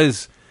on,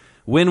 boys,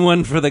 win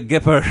one for the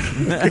Gipper."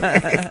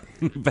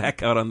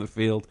 Back out on the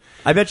field.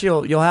 I bet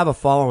you'll have a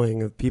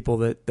following of people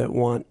that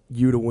want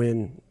you to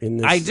win in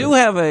this. I do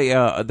have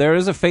there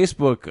is a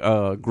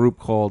Facebook group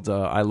called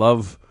I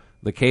Love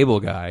the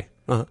Cable Guy.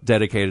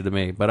 Dedicated to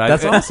me, but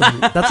That's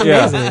awesome. That's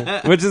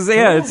amazing. Which is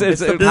it's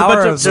the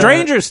power of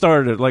strangers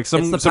started it, like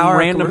some power of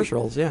random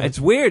commercials. Yeah, it's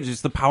weird.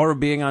 It's the power of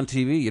being on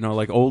TV. You know,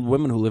 like old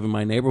women who live in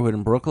my neighborhood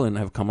in Brooklyn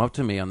have come up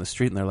to me on the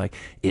street and they're like,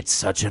 "It's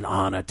such an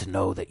honor to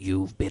know that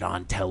you've been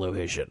on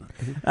television."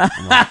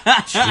 I'm like,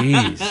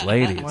 "Jeez,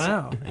 ladies,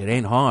 Wow. it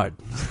ain't hard."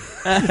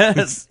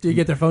 Do you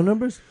get their phone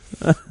numbers?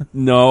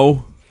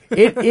 No,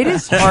 it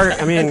is hard.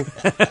 I mean,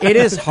 it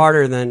is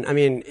harder than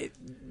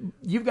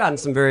you've gotten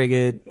some very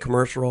good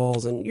commercial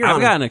roles, and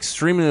I've gotten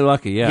extremely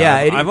lucky. Yeah,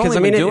 Yeah, I've only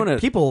been doing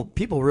it.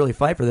 People really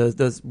fight for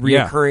those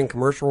reoccurring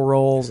commercial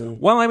roles, and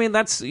Well, I mean,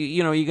 that's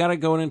you got to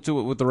go into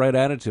it with the right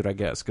attitude, I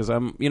guess, because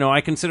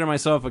I consider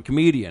myself a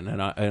comedian,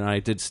 and I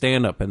did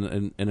stand up,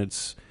 and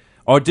it's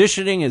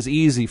auditioning is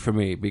easy for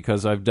me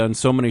because I've done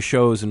so many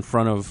shows in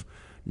front of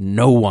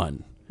no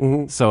one.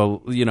 Mm-hmm.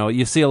 So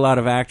you see a lot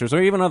of actors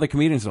or even other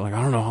comedians that are like,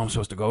 I don't know how I'm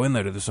supposed to go in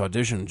there to this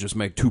audition and just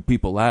make two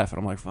people laugh, and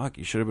I'm like, fuck,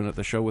 you should have been at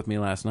the show with me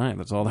last night.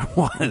 That's all there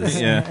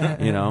was.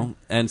 Yeah.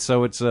 And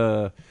so it's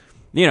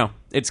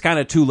it's kind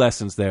of two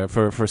lessons there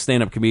for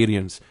stand-up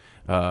comedians.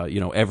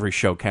 Every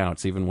show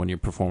counts, even when you're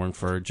performing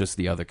for just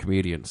the other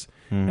comedians.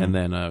 Mm-hmm. And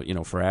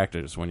then, for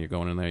actors, when you're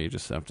going in there, you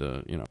just have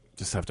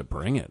to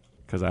bring it.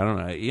 Because I don't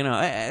know, you're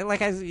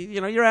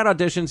at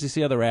auditions, you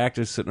see other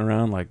actors sitting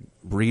around, like,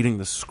 reading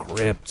the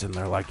script, and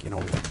they're like,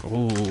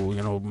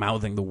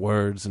 mouthing the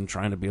words and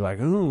trying to be like,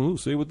 oh,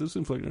 say what this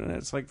inflection. And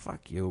it's like,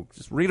 fuck you.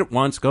 Just read it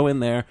once, go in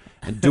there,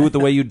 and do it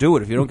the way you do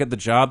it. If you don't get the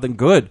job, then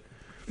good.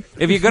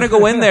 If you're going to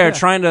go in there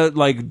trying to,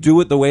 like,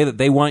 do it the way that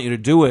they want you to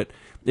do it,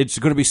 it's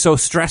going to be so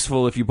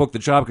stressful if you book the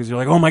job because you're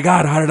like, oh, my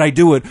God, how did I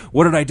do it?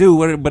 What did I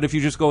do? But if you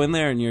just go in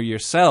there and you're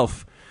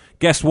yourself,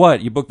 guess what?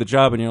 You book the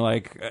job and you're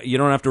like, you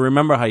don't have to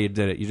remember how you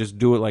did it. You just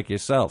do it like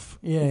yourself.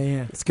 Yeah.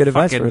 it's good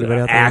advice for Fucking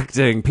everybody out there.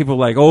 acting. People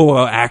are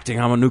like, acting.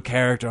 I'm a new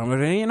character.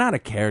 You're not a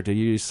character.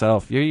 You're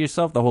yourself. You're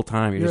yourself the whole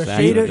time. You're You're just a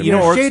shade acting. of-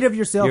 you're a shade of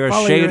yourself. You're a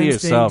Follow shade your of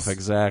yourself.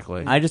 instincts.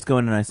 Exactly. I just go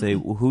in and I say,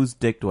 whose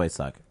dick do I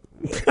suck?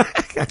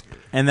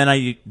 And then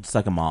I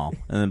suck them all.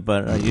 And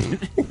then,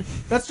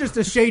 That's just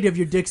a shade of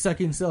your dick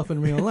sucking self in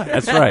real life.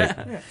 That's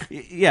right.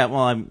 yeah,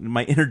 well, I'm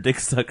my inner dick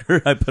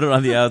sucker. I put it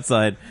on the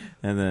outside,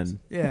 and then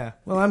Yeah.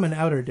 Well, I'm an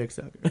outer dick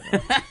sucker.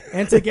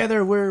 And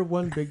together we're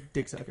one big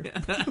dick sucker.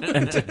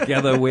 And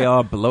together we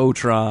are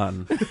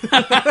Blowtron.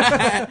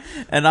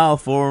 and I'll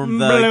form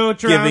the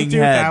Blowtron giving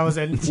head.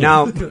 2000.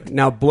 Now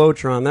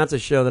Blowtron, that's a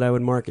show that I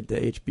would market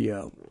to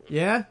HBO.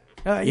 Yeah?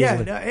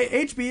 Easily.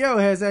 HBO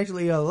has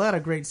actually a lot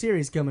of great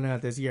series coming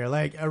out this year,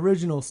 like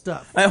original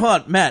stuff. Hey,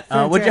 hold on, Matt.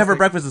 What'd you have for Fantastic.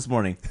 breakfast this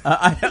morning?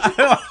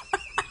 I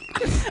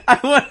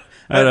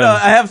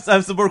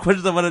have some more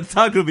questions I want to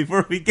talk to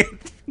before we get.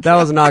 That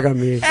was a knock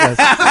on me. Yes.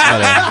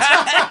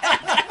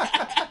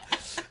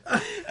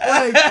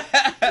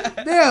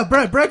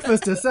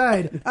 Breakfast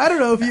aside, I don't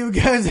know if you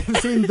guys have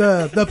seen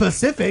the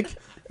Pacific,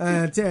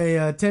 a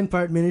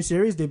 10-part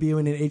miniseries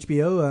debuting in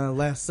HBO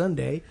last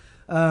Sunday.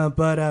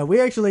 But we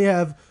actually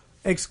have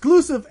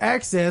exclusive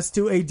access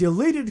to a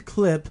deleted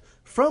clip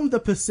from the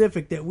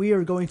Pacific that we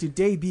are going to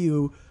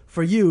debut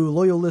for you,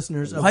 loyal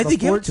listeners of Why'd the they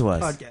give Fort it to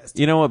us? Podcast.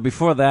 You know what?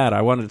 Before that,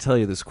 I wanted to tell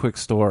you this quick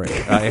story.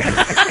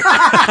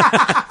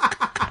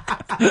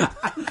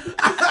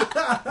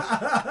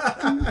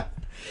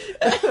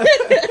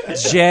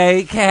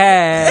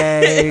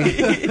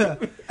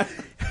 JK.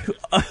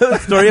 A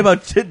story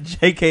about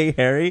J.K.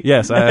 Harry.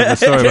 Yes, I have a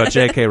story about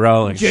J.K.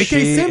 Rowling. J.K.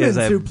 She Simmons, is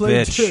a who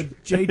played bitch.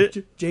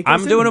 J.K.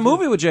 I'm doing a Simmons.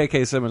 movie with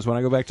J.K. Simmons when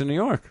I go back to New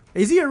York.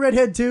 Is he a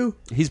redhead too?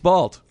 He's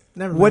bald.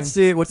 Never mind. What's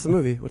the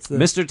movie? What's the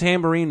Mr.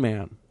 Tambourine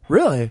Man.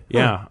 Really?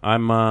 Yeah,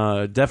 I'm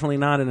definitely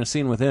not in a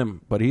scene with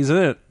him, but he's in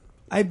it.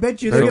 I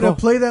bet you Very they're going cool.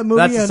 to play that movie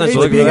That's on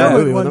essentially the HBO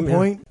movie at with one him, yeah.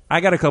 point. I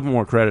got a couple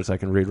more credits I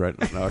can read right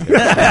now. No,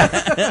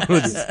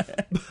 okay.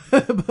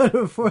 But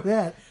before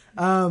that,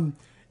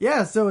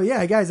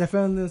 guys, I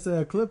found this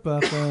clip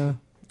of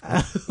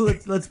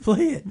Let's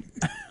play it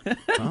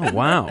Oh,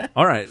 wow.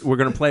 All right, we're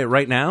going to play it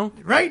right now?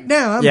 right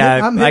now.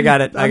 I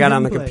got it. I got it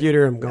on the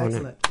computer. I'm going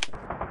Excellent.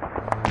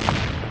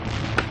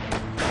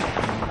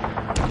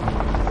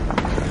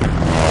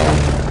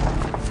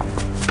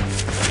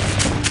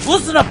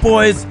 Listen up,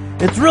 boys.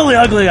 It's really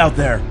ugly out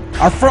there.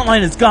 Our front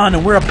line is gone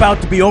and we're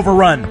about to be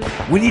overrun.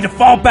 We need to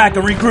fall back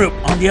and regroup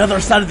on the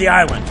other side of the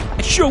island.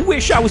 I sure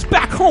wish I was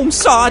back home,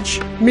 Sarge.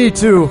 Me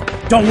too.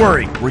 Don't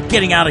worry, we're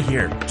getting out of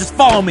here. Just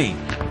follow me.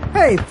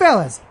 Hey,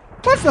 fellas,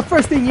 what's the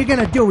first thing you're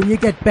gonna do when you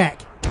get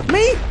back?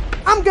 Me?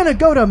 I'm gonna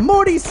go to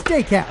Morty's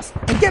Steakhouse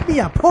and get me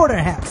a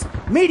porterhouse,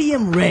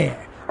 medium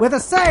rare, with a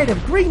side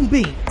of green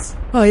beans.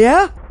 Oh,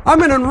 yeah? I'm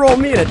going to enroll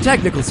me in a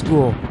technical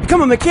school.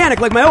 Become a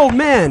mechanic like my old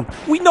man.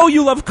 We know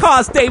you love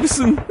cars,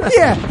 Davison.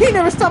 Yeah, he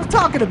never stops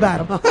talking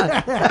about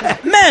them.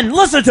 Men,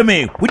 listen to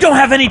me. We don't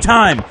have any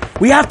time.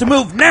 We have to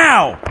move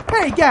now.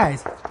 Hey,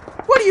 guys,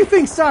 what do you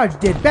think Sarge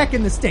did back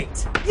in the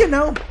States? You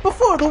know,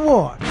 before the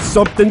war.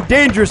 Something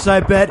dangerous,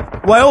 I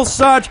bet. Why, old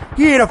Sarge,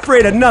 he ain't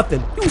afraid of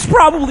nothing. He was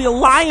probably a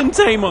lion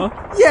tamer.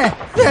 Yeah,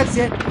 that's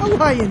it, a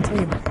lion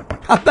tamer.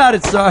 How about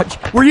it, Sarge?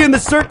 Were you in the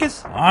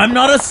circus? I'm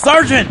not a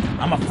sergeant.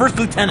 I'm a first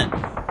lieutenant.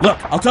 Look,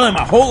 I'll tell you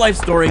my whole life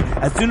story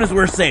as soon as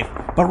we're safe.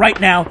 But right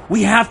now,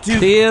 we have to...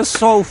 Dear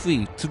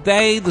Sophie,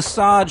 today the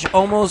Sarge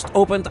almost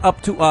opened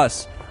up to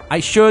us.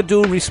 I sure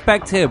do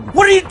respect him.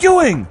 What are you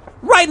doing?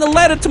 Writing a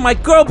letter to my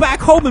girl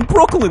back home in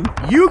Brooklyn.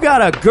 You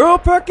got a girl,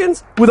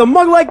 Perkins? With a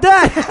mug like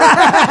that?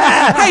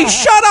 Hey,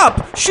 shut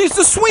up! She's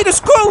the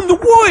sweetest girl in the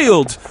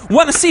world.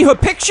 Want to see her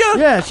picture?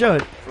 Yeah, show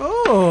it.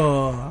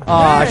 Oh.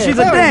 Aw, hey, she's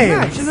a very dame.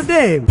 nice. She's a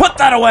dame. Put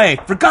that away.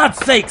 For God's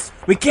sakes,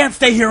 we can't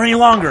stay here any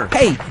longer.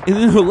 Hey, and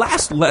in her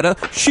last letter,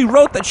 she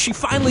wrote that she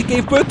finally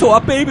gave birth to our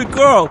baby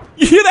girl.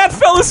 You hear that,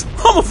 fellas?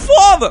 I'm a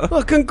father.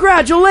 Well,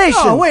 congratulations.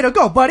 Oh, way to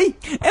go, buddy.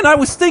 And I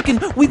was thinking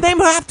we'd name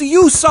her after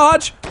you,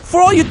 Sarge, for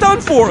all you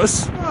done for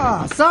us.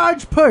 Ah,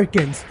 Sarge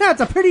Perkins.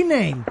 That's a pretty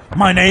name.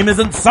 My name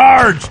isn't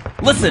Sarge.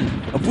 Listen,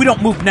 if we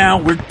don't move now,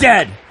 we're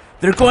dead.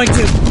 They're going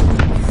to...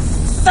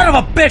 Son of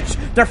a bitch!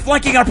 They're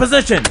flanking our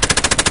position.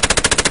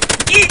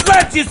 Eat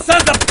lead, you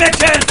sons of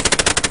bitches!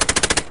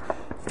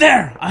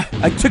 There!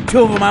 I took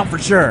 2 of them out for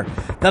sure.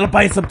 That'll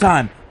buy some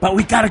time. But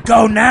we gotta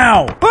go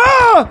now!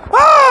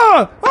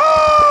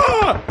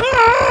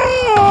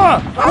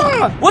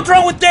 What's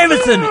wrong with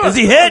Davidson? Is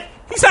he hit?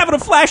 He's having a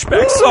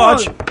flashback,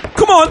 Sarge.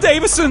 Come on,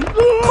 Davison.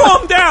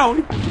 Calm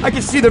down. I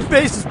can see their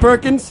faces,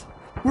 Perkins.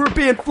 We're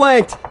being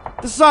flanked.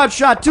 The Sarge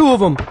shot 2 of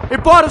them.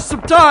 It bought us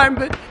some time,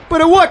 but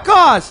at what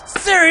cost?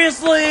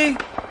 Seriously?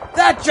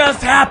 That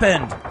just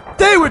happened.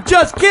 They were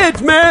just kids,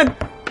 man.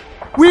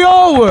 We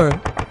all were.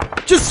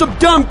 Just some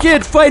dumb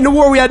kids fighting a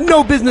war we had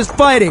no business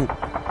fighting.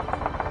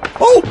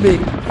 Hold me.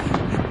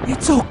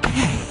 It's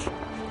okay.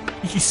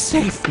 He's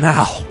safe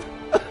now.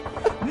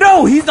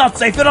 No, he's not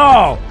safe at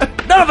all.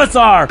 None of us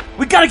are.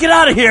 We gotta get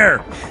out of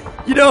here.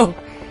 You know,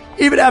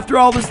 even after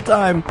all this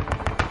time,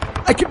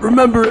 I can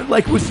remember it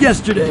like it was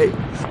yesterday.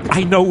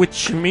 I know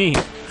what you mean.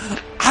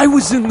 I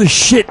was in the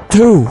shit,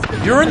 too.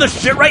 You're in the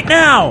shit right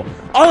now.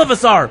 All of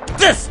us are.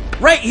 This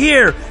right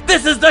here.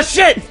 This is the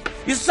shit.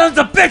 You sons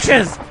of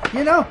bitches.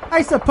 You know,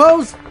 I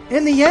suppose,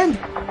 in the end,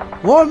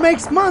 war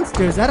makes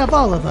monsters out of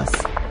all of us.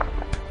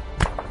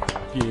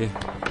 Yeah,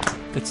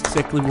 that's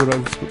exactly what I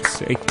was going to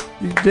say.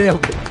 You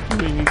nailed it. I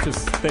mean,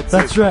 that's That's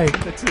it. right.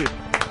 That's it.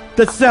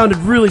 That sounded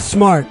really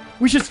smart.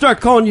 We should start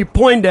calling you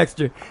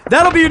Poindexter.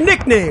 That'll be your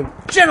nickname.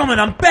 Gentlemen,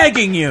 I'm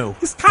begging you.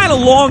 It's kind of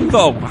long,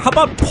 though. How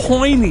about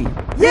Pointy?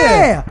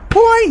 Yeah,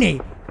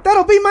 Pointy.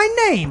 That'll be my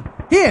name.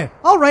 Here,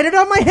 I'll write it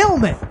on my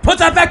helmet. Put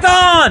that back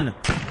on.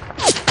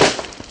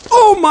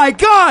 Oh my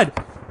God!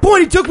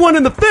 Pointy took one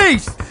in the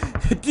face.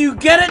 Do you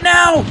get it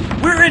now?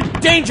 We're in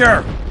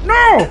danger.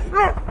 No,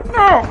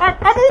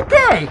 I'm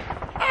okay.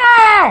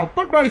 Ow,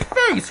 but my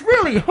face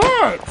really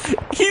hurts.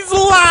 He's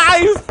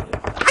alive!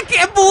 I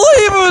can't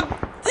believe it!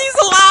 He's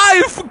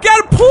alive! Forget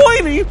it,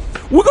 Pointy!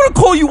 We're gonna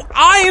call you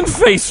Iron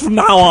Face from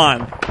now on.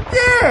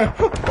 Yeah,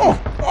 oh,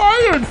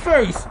 Iron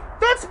Face.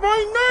 That's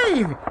my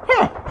name.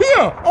 Huh,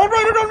 here, I'll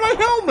write it on my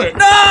helmet.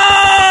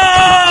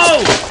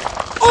 No!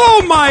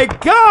 Oh my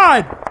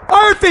God!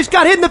 Ironfish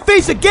got hit in the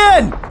face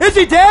again! Is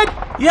he dead?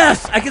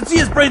 Yes, I can see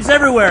his brains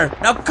everywhere.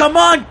 Now come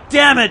on,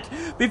 damn it,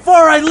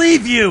 before I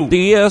leave you.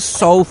 Dear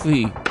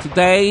Sophie,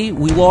 today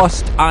we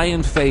lost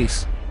Iron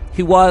Face.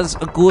 He was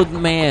a good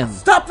man.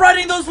 Stop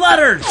writing those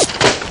letters.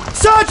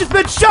 Sarge has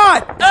been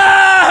shot!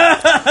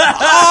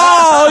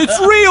 Oh, it's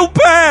real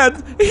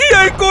bad! He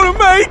ain't gonna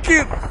make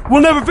it!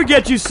 We'll never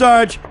forget you,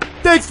 Sarge.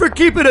 Thanks for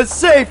keeping us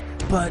safe.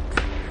 But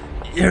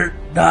you're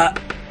not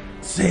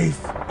safe,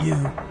 you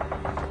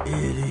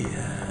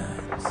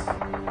idiots.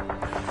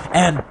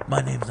 And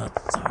my name's not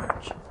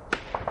Sarge.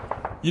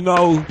 You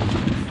know,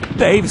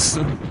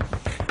 Davison,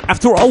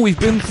 after all we've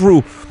been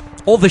through,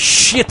 all the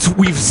shit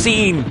we've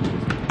seen,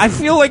 I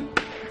feel like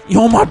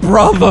you're my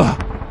brother.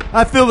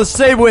 I feel the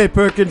same way,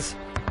 Perkins.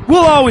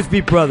 We'll always be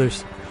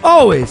brothers.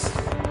 Always.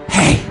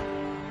 Hey,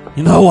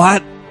 you know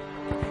what?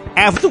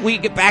 After we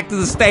get back to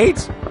the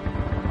States,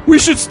 we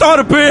should start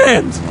a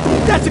band.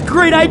 That's a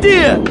great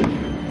idea!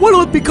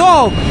 What'll it be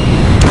called?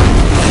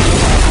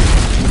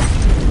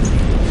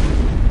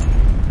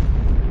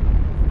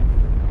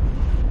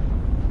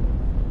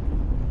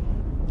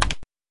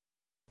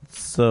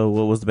 So,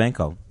 what was the band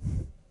called?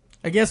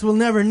 I guess we'll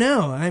never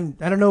know. I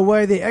don't know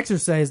why they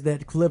exercised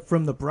that clip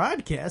from the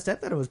broadcast. I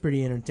thought it was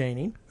pretty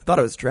entertaining. I thought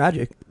it was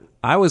tragic.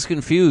 I was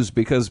confused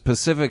because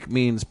Pacific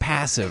means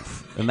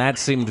passive, and that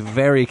seemed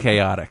very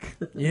chaotic.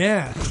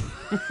 Yeah.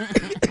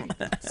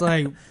 It's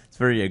like It's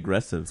very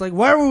aggressive.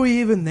 why were we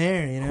even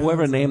there? You know,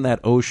 Whoever It's named that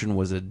ocean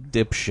was a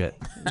dipshit.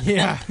 like,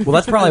 yeah, Well,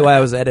 that's probably why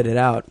it was edited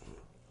out.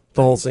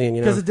 The whole scene,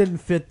 you know. because it didn't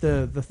fit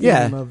the theme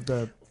Yeah. of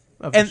the.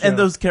 Of the And show.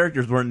 those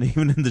characters weren't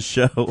even in the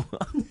show.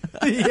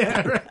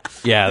 yeah, right.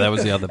 Yeah, that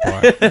was the other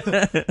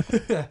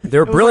part. They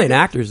were brilliant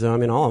actors, though. I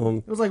mean, all of them.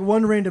 It was like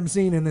one random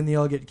scene, and then they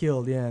all get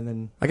killed. Yeah, and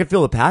then I could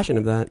feel the passion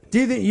of that. do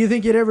you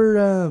think you'd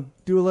ever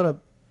do a lot of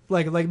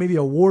like maybe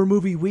a war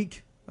movie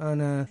week on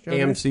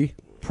AMC.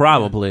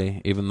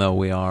 Probably, even though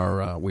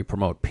we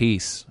promote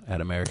peace at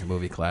American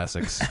Movie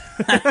Classics.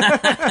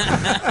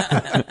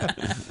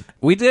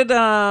 We did. What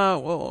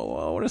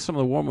are some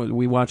of the war movies?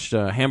 We watched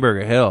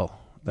Hamburger Hill.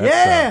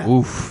 Yeah!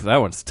 Oof, that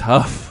one's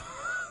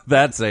tough.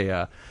 That's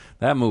that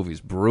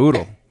movie's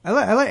brutal. I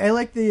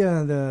like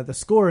the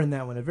score in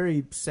that one. A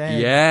very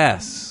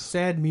sad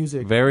sad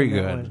music. Very in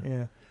that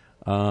good.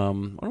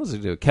 one, What was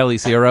it do?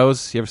 Kelly's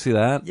Heroes. You ever see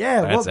that?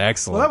 Yeah, that's well,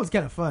 excellent. Well, that was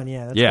kind of fun.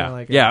 Yeah, that's yeah, kinda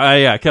like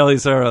yeah.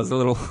 Kelly's Heroes, a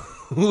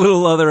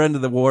little other end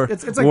of the war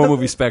It's like war the-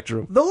 movie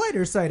spectrum. the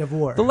lighter side of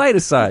war. The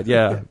lightest side,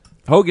 yeah.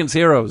 Hogan's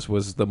Heroes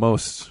was the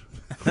most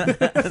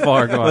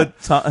far gone.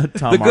 With Tom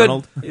The good,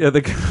 Arnold. yeah.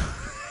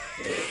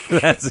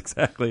 That's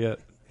exactly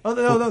it. Oh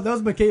no, that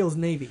was McHale's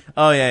Navy.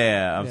 Oh,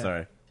 yeah. I'm Yeah.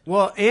 sorry.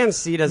 Well,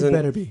 AMC It doesn't.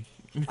 better be.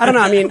 I don't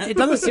know. I mean, it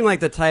doesn't seem like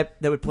the type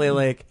that would play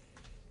like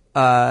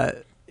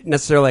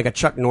necessarily like a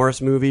Chuck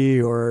Norris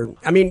movie, or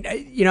I mean,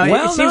 you know,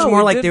 Well, it seems no, more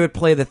we like did- they would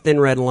play the Thin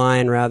Red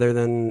Line rather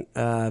than.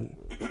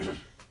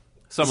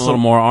 Something a little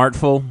more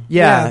artful.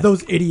 Yeah,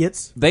 those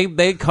idiots.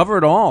 They cover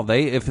it all.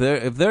 If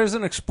there's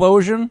an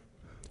explosion,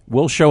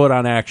 we'll show it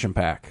on Action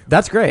Pack.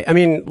 that's great. I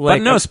mean, like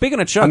But no, speaking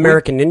of Chuck,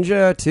 American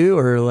Ninja too,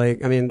 or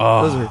like I mean,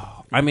 those are.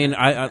 I mean,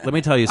 I let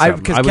me tell you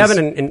something. Because Kevin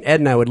and Ed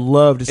and I would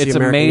love to see. It's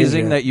American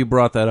amazing Ninja. that you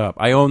brought that up.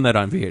 I own that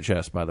on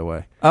VHS, by the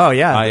way. Oh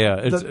yeah,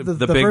 It's The the,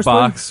 the big first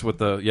box with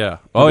the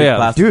Oh big yeah,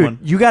 plastic dude, one.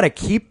 you got to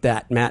keep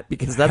that, Matt,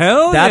 because that's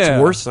Hell yeah.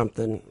 worth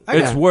something.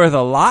 it's worth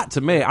a lot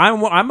to me.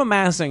 I'm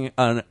amassing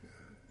an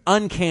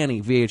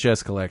uncanny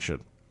VHS collection.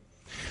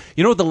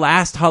 You know what the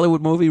last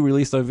Hollywood movie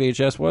released on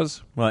VHS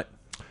was? What?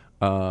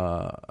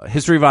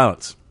 History of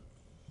Violence,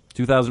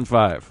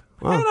 2005.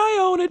 Wow. And I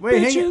own it,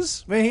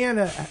 bitches. Hang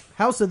on.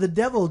 House of the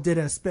Devil did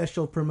a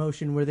special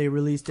promotion where they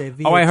released a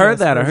VHS Oh, I heard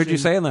that. I heard version. you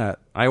saying that.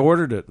 I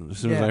ordered it as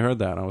soon as Yeah. I heard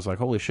that. I was like,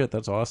 holy shit,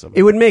 that's awesome.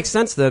 It would make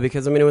sense though,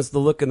 because I mean, it was the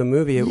look of the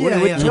movie. It would, Yeah,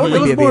 it would yeah. totally It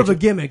was be a more of a VHS.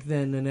 gimmick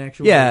than an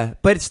actual. Yeah,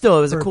 but it still,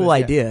 it was a cool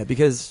Purpose, yeah. idea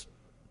because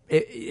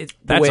it's the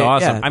That's way-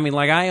 awesome. yeah. I mean,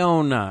 like, I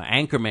own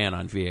Anchorman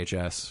on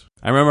VHS.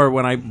 I remember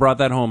when I brought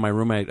that home, my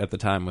roommate at the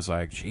time was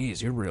like,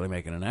 geez, you're really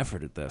making an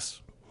effort at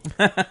this.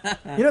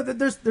 You know,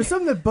 there's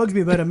something that bugs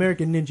me about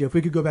American Ninja. If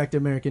we could go back to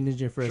American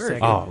Ninja for a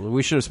second. Oh,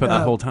 we should have spent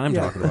that whole time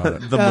yeah. talking about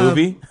it. The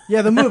movie?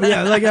 Yeah, the movie.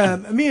 Yeah,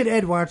 like me and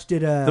Ed watched it.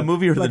 The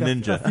movie or like the a-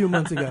 ninja? A few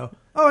months ago.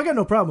 Oh, I got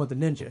no problem with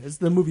the ninja. It's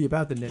the movie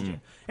about the ninja.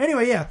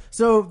 Anyway, yeah.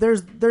 So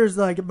there's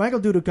like Michael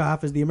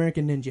Dudikoff is the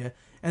American Ninja,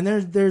 and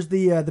there's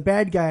the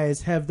bad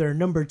guys have their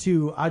number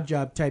 2 odd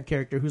job type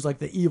character who's like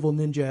the evil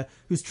ninja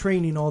who's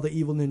training all the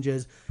evil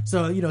ninjas.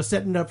 So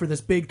setting up for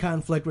this big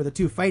conflict where the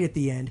two fight at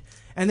the end.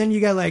 And then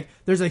you got like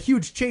there's a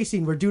huge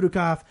chasing where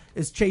Dudikoff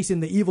is chasing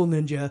the evil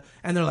ninja,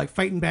 and they're like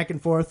fighting back and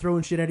forth,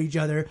 throwing shit at each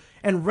other.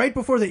 And right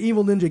before the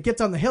evil ninja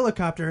gets on the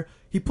helicopter,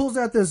 he pulls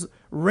out this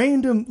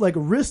random like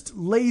wrist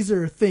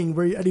laser thing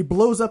and he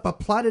blows up a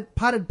potted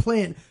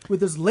plant with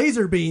this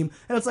laser beam.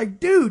 And it's like,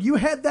 dude, you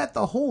had that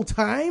the whole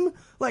time?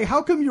 Like,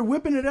 how come you're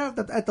whipping it out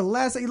at the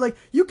last? Like,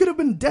 you could have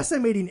been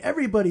decimating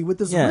everybody with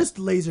this Yeah. wrist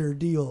laser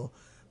deal.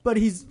 But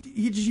he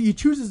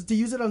chooses to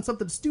use it on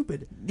something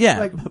stupid. Yeah,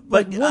 like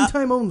but, one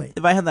time only.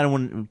 If I had that, I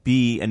wouldn't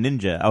be a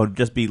ninja. I would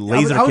just be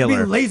laser I would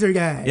killer. be laser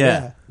guy.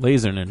 Yeah.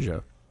 Laser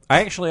Ninja.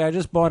 I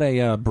just bought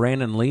a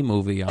Brandon Lee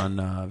movie on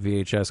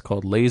VHS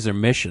called Laser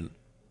Mission.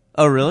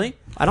 Oh, really?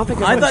 I don't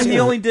think I I've thought seen he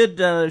it. only did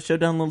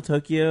Showdown Little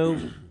Tokyo,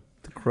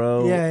 The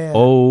Crow. Yeah.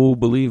 Oh,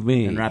 believe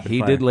me, And Rapid he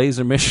Fire. did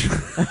Laser Mission.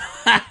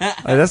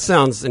 That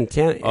sounds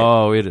intense.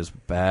 Oh, it is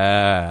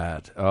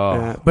bad.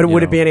 Oh, but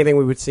would you it be know. anything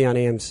we would see on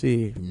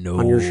AMC No,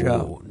 on your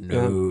show?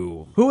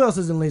 No, Who else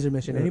is in Laser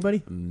Mission?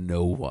 Anybody?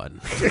 no one.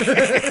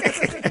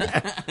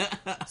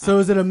 So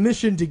is it a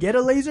mission to get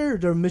a laser,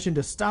 or a mission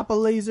to stop a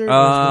laser? Or is it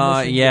a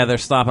mission Yeah, to- they're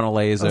stopping a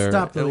laser. Oh,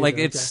 stop the Like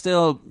laser, it's okay.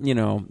 still,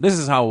 this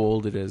is how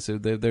old it is.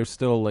 They're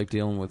still like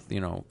dealing with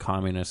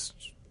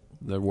communists.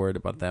 They're worried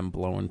about them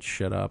blowing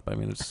shit up. I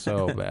mean, it's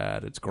so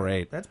bad. It's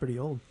great. That's pretty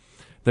old.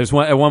 There's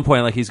at one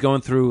point, like he's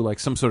going through like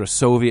some sort of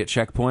Soviet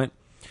checkpoint,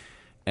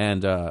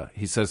 and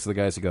he says to the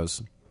guys, he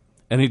goes,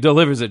 and he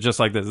delivers it just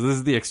like this. This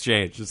is the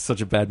exchange. It's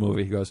such a bad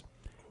movie. He goes,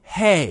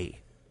 "Hey,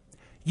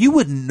 You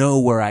wouldn't know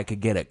where I could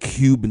get a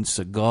Cuban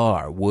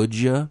cigar, would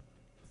you?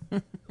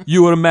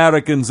 You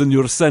Americans and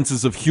your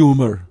senses of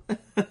humor.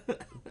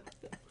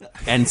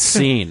 And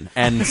scene,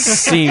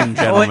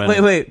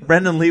 gentlemen. Wait.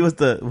 Brendan Lee was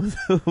the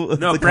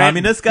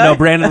communist guy? No,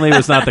 Brandon Lee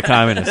was not the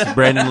communist.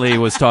 Brandon Lee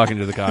was talking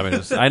to the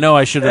communist. I know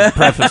I should have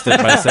prefaced it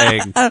by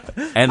saying,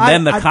 and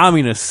then the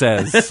communist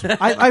says.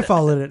 I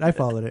followed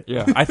it.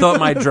 Yeah, I thought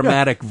my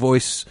dramatic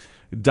voice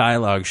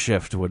dialogue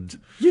shift would.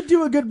 You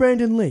do a good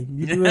Brandon Lee.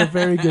 You do a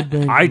very good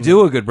Brandon I Lee.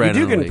 do a good Brandon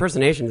You do good Lee.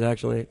 impersonations,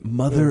 actually.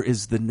 Mother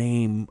is the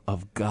name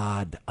of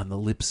God on the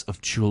lips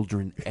of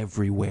children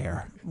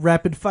everywhere.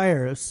 Rapid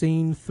fire.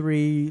 Scene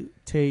 3,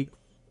 take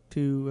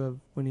 2 of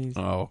when he's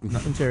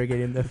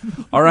interrogating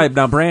them. All right,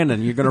 now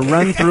Brandon, you're going to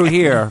run through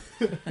here,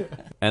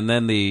 and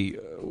then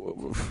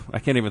I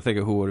can't even think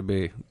of who would it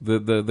be.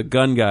 The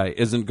gun guy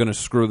isn't going to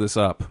screw this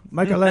up.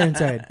 Michael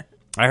Ironside.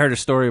 I heard a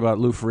story about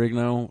Lou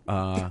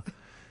Ferrigno.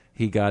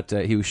 He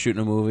was shooting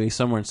a movie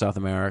somewhere in South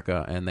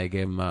America, and they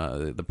gave him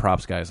the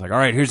props guy. He's like, all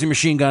right, here's your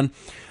machine gun.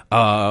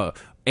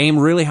 Aim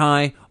really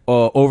high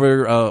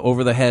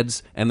over the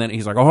heads, and then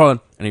he's like, oh, hold on,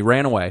 and he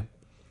ran away.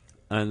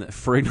 And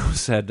Ferrigno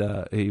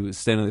said he was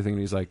standing there thinking,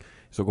 he's like,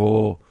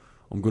 oh,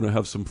 I'm gonna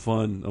have some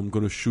fun. I'm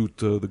gonna shoot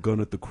the gun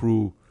at the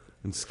crew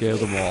and scare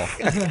them all.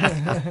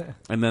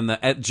 And then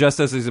just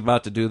as he's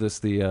about to do this,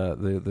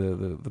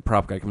 the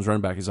prop guy comes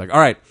running back. He's like, all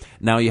right,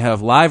 now you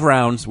have live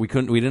rounds. We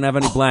didn't have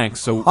any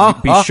blanks, so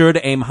be sure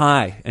to aim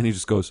high. And he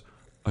just goes,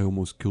 I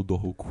almost killed the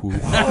whole crew.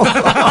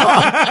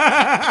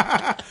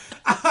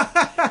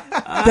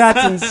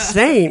 That's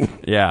insane.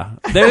 Yeah.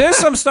 There's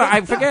some stuff.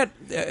 I forget.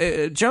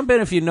 Jump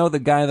in if you know the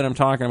guy that I'm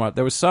talking about.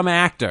 There was some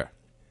actor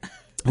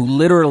who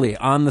literally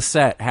on the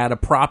set had a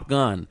prop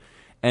gun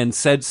and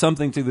said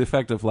something to the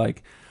effect of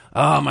like,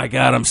 oh my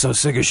God, I'm so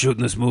sick of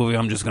shooting this movie,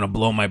 I'm just going to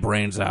blow my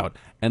brains out.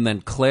 And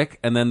then click,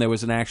 and then there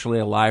was actually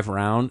a live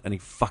round, and he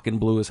fucking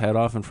blew his head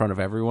off in front of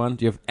everyone.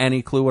 Do you have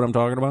any clue what I'm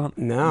talking about?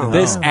 No.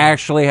 This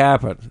actually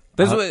happened.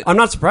 I'm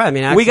not surprised. I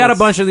mean, we got a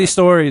bunch of these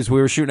stories.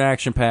 We were shooting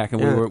Action Pack,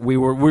 and Yeah. we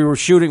were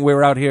shooting. We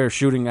were out here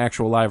shooting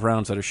actual live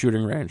rounds at a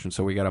shooting range, and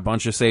so we got a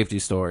bunch of safety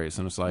stories.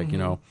 And it's like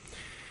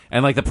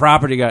and like the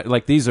property guy,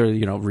 like these are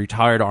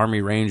retired Army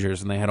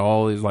Rangers, and they had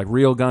all these like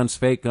real guns,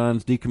 fake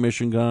guns,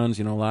 decommissioned guns,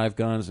 live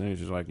guns, and he's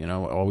just like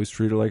always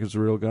treat it like it's a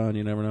real gun.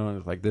 You never know. And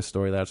it's like this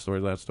story, that story,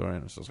 that story,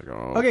 and it's just like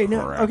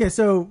crap.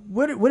 So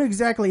what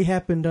exactly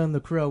happened on the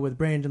Crow with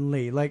Brandon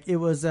Lee? Like it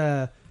was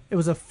a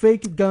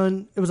fake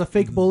gun. It was a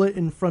fake bullet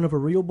in front of a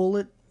real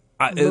bullet.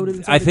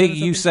 I think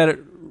you said it.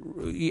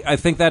 I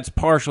think that's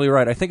partially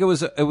right. I think it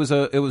was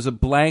a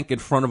blank in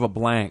front of a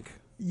blank.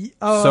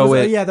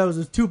 That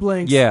was 2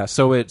 blanks. Yeah,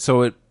 so it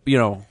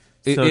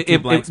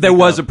there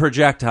was a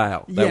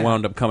projectile that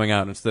wound up coming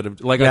out instead of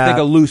I think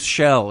a loose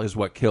shell is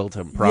what killed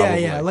him.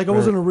 Probably. Yeah, like it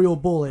wasn't a real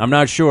bullet. I'm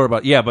not sure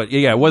about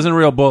it wasn't a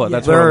real bullet.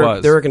 That's what it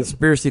was. There were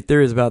conspiracy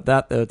theories about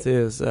that though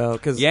too. So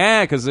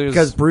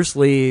because Bruce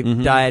Lee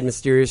died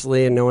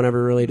mysteriously and no one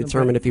ever really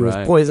determined if he was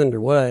poisoned or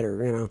what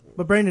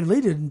But Brandon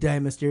Lee didn't die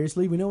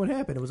mysteriously. We know what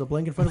happened. It was a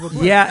blank in front of a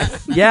bullet.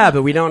 Yeah,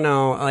 but we don't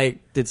know.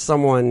 Like, did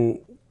someone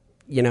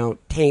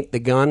taint the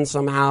gun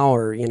somehow,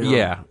 or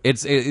the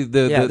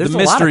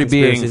mystery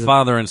being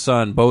father and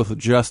son both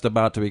just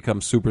about to become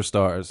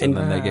superstars, and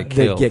then they get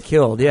killed. They get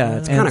killed. Yeah,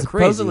 it's kind of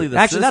crazy.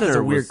 Actually, that is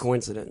a weird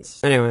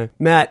coincidence. Anyway,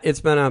 Matt, it's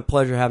been a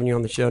pleasure having you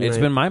on the show tonight. It's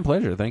been my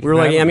pleasure. Thank you. We're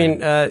lucky. I mean,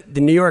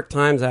 the New York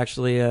Times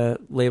actually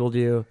labeled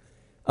you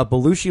a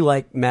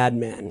Belushi-like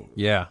madman.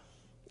 Yeah.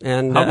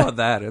 And how about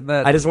that? Isn't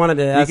that? I just wanted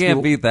to ask you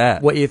can't beat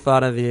that. What you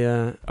thought of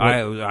the.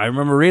 I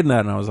remember reading that,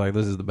 and I was like,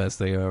 "This is the best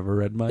thing I've ever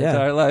read in my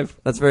entire life."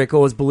 That's very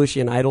cool. Was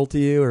Belushi an idol to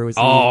you, or was?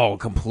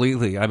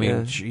 Completely. I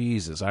mean,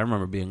 Jesus! I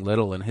remember being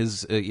little, and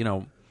his,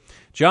 John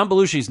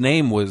Belushi's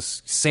name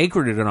was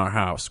sacred in our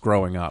house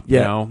growing up.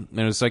 Yeah. And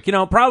it's like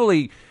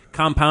probably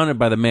compounded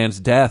by the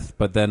man's death,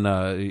 but then,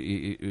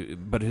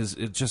 but his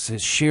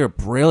sheer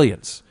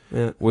brilliance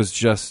was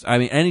just. I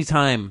mean,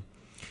 anytime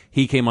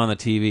he came on the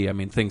TV, I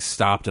mean, things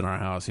stopped in our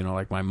house.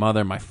 Like my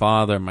mother, my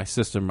father, my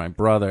sister, my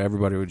brother,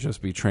 everybody would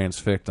just be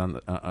transfixed on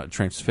the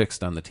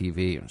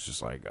TV. And it's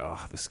just like,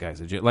 oh, this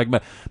guy's a like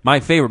my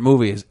favorite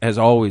movie has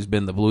always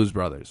been The Blues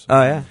Brothers.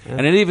 Oh yeah.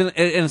 And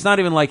it's not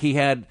even like he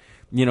had.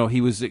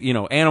 He was,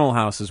 Animal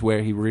House is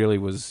where he really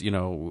was,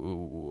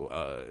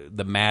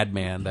 the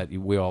madman that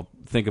we all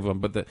think of him.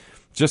 But the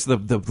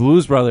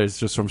Blues Brothers,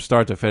 just from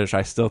start to finish,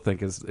 I still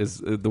think is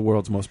the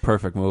world's most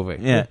perfect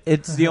movie. Yeah,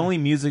 it's the only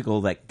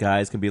musical that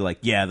guys can be like,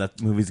 yeah,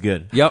 that movie's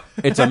good. Yep,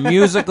 it's a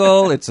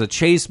musical, it's a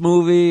chase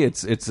movie,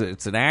 it's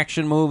an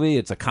action movie,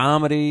 it's a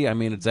comedy. I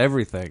mean, it's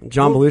everything.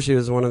 John Belushi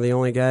was one of the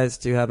only guys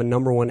to have a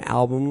 #1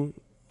 album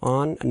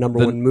on a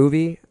 #1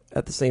 movie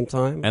at the same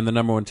time, and the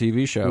 #1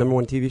 TV show.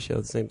 #1 TV show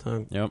at the same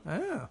time. Yep.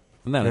 Ah.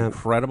 Isn't that Yeah.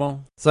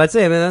 incredible? So I'd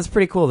say, I mean, that's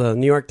pretty cool, though.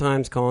 New York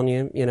Times calling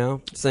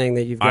you, saying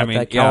that you've got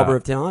that caliber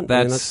of talent.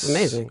 That's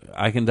amazing.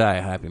 I can die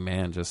a happy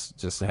man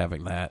just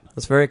having that.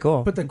 That's very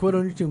cool. Put the quote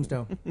on your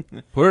tombstone.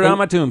 Put it on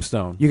my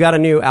tombstone. You got a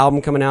new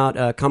album coming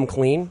out, Come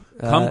Clean.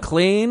 Come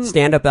Clean.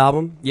 Stand-up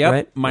album. Yep.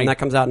 Right? And that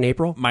comes out in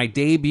April. My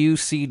debut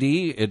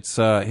CD. It's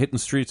hitting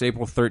streets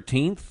April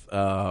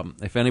 13th.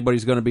 If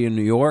anybody's going to be in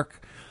New York,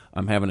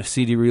 I'm having a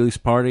CD release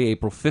party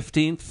April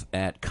 15th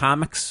at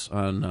Comics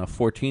on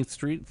 14th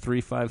Street,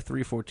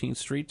 353 14th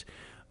Street.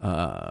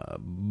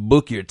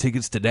 Book your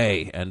tickets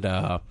today. And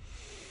I'm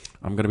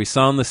going to be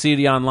selling the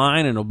CD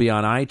online, and it'll be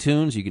on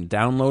iTunes. You can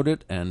download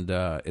it, and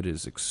it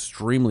is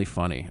extremely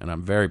funny, and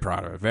I'm very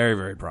proud of it. Very,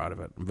 very proud of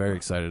it. I'm very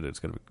excited it's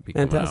going to be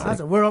coming Fantastic. out.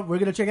 Awesome. We're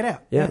going to check it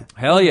out. Yeah.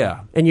 Hell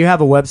yeah. And you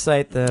have a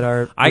website that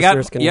our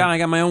listeners can... I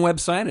got my own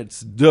website.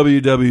 It's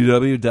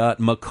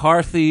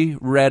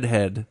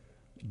www.mccarthyredhead.com.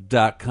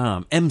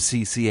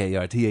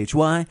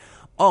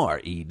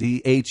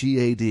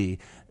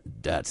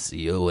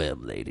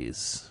 McCarthyRedhead.com,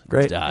 ladies.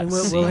 Great. And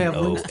we'll have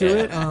links to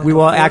it. We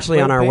will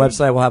actually, on our webpage.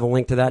 website, we'll have a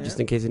link to that just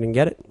in case you didn't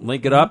get it.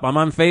 Link it up. I'm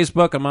on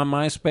Facebook. I'm on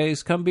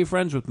MySpace. Come be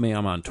friends with me.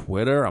 I'm on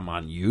Twitter. I'm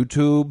on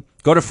YouTube.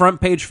 Go to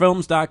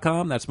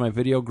frontpagefilms.com. That's my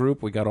video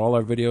group. We got all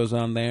our videos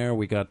on there.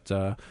 We got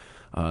the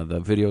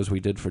videos we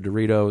did for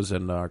Doritos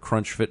and our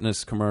Crunch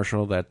Fitness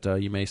commercial that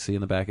you may see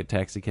in the back of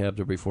taxi cabs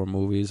or before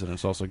movies. And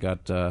it's also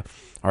got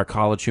our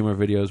college humor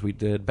videos we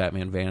did,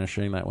 Batman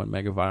Vanishing. That went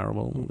mega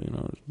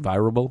viral.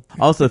 Virable.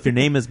 Also, if your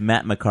name is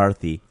Matt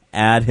McCarthy,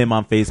 add him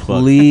on Facebook.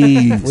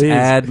 Please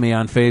add me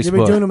on Facebook.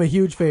 You'll be doing him a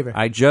huge favor.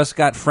 I just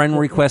got friend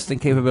requesting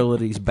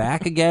capabilities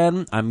back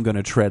again. I'm going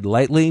to tread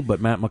lightly,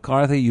 but Matt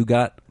McCarthy,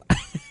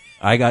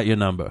 I got your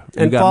number.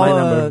 You And got follow,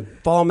 my number.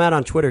 follow Matt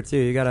on Twitter, too.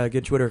 You got a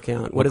good Twitter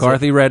account. What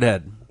McCarthy is it?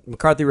 Redhead.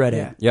 McCarthy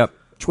Redhead. Yep.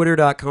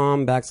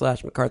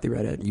 Twitter.com/McCarthy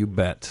Redhead. You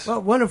bet.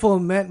 Well, wonderful,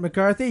 Matt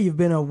McCarthy. You've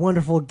been a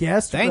wonderful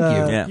guest. Thank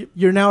you. Yeah.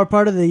 You're now a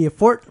part of the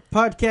Fort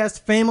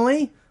Podcast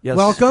family. Yes.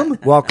 Welcome.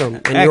 Welcome.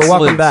 And Excellent. you're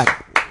welcome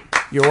back.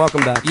 You're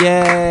welcome back.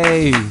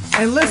 Yay.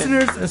 And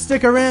listeners,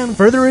 stick around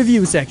for the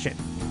review section.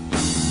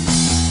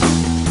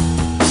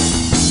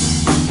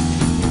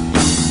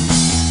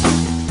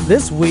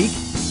 This week,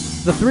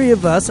 the three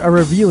of us are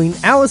reviewing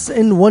Alice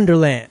in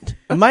Wonderland.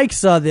 Mike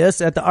saw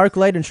this at the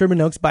ArcLight in Sherman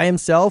Oaks by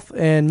himself,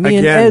 and me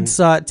and Again. Ed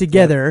saw it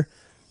together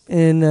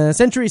in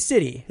Century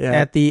City Yeah.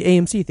 at the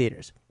AMC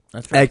theaters.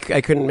 I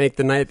couldn't make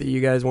the night that you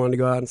guys wanted to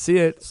go out and see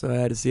it, so I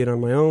had to see it on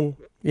my own.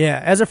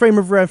 Yeah, as a frame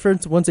of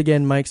reference, once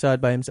again, Mike saw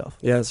it by himself.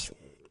 Yes.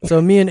 So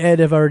me and Ed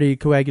have already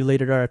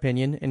coagulated our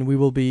opinion, and we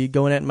will be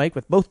going at Mike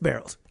with both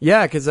barrels.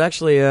 Yeah, because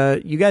actually,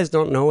 you guys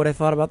don't know what I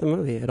thought about the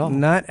movie at all.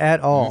 Not at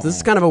all. This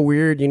is kind of a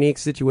weird, unique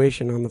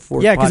situation on the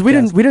fourth. Yeah, because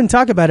podcast. we didn't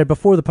talk about it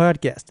before the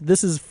podcast.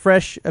 This is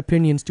fresh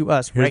opinions to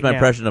us. Here's right my now.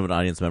 impression of an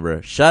audience member.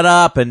 Shut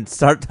up and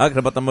start talking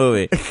about the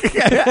movie.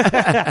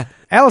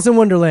 Alice in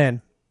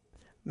Wonderland,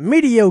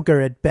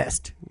 mediocre at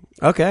best.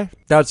 Okay,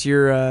 that's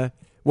your.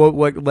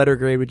 What letter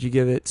grade would you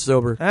give it?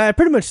 Sober. I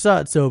pretty much saw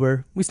it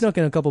sober. We snuck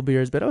in a couple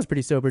beers, but I was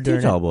pretty sober during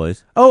Two tall it.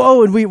 boys.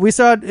 Oh, and we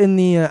saw it in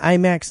the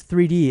IMAX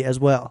 3D as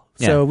well.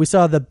 So Yeah. we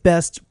saw the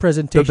best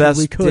presentation The best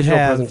we could digital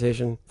have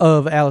presentation.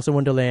 of Alice in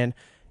Wonderland,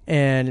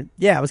 and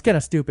yeah, it was kind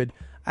of stupid.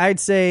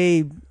 I'd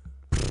say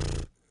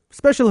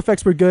special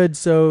effects were good,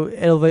 so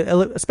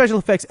special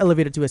effects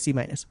elevated to a C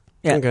minus.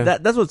 Yeah, Okay.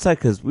 that's what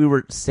sucked because we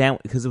were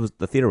because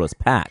the theater was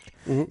packed.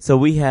 So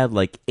we had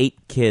like 8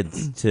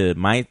 kids to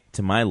my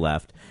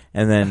left,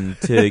 and then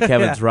to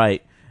Kevin's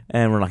right,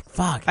 and we're like,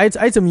 "Fuck!" I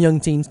had some young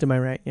teens to my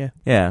right. Yeah,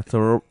 Yeah, so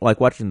we're like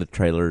watching the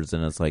trailers,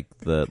 and it's like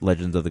the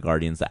Legends of the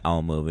Guardians, the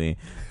Owl movie,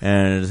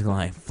 and it's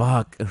like,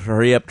 "Fuck,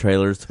 hurry up,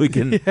 trailers, so we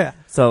can." Yeah.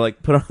 So like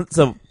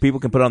so people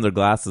can put on their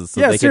glasses,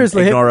 so Yeah, they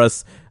seriously. can ignore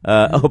us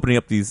opening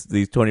up these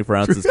 24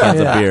 ounces cans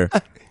of beer.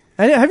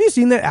 Have you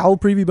seen that owl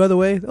preview? By the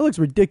way, that looks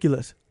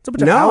ridiculous. It's a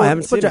bunch No, of owls, I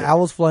haven't a bunch seen of it.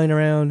 owls flying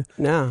around.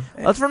 No.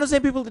 That's from the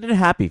same people that did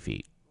Happy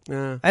Feet.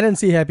 No. I didn't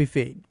see Happy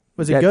Feet.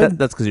 Was it Yeah, good?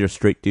 that's because you're a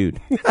straight dude.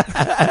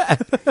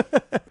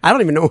 I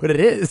don't even know what it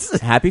is.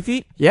 Happy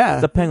Feet? Yeah.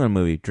 It's a Penguin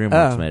movie.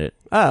 DreamWorks Oh. made it.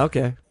 Oh,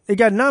 okay. It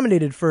got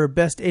nominated for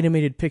Best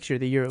Animated Picture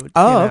the year it came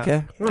Oh, out.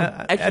 okay.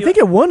 I Actually- think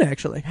it won,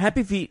 actually.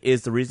 Happy Feet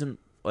is the reason,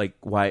 like,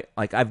 why,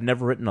 like, I've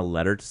never written a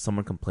letter to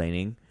someone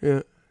complaining.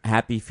 Yeah.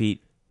 Happy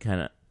Feet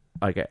kind of,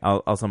 okay,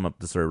 I'll sum up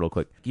the story real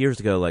quick. Years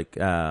ago, like,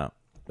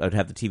 I'd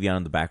have the TV on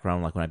in the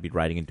background, like, when I'd be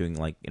writing and doing,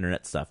 like,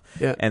 internet stuff.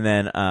 Yeah. And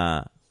then,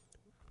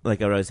 like,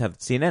 I'd always have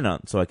CNN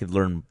on so I could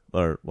learn,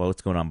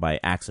 what's going on by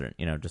accident,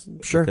 just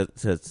Sure.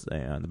 because it's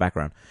in the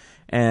background.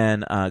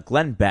 And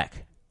Glenn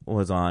Beck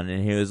was on,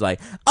 and he was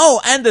like, "Oh,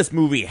 and this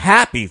movie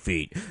Happy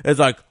Feet." It's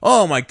like,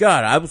 "Oh my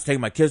god, I was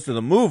taking my kids to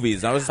the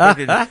movies. I was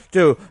expecting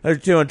to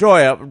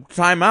enjoy a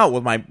time out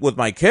with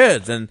my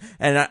kids, and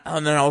then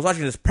I was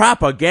watching this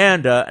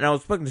propaganda, and I was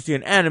expecting to see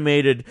an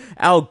animated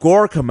Al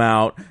Gore come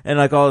out and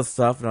like all this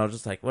stuff, and I was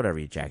just like, whatever,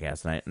 you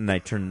jackass," and I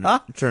turned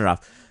it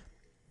off.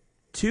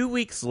 2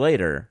 weeks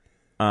later,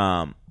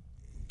 I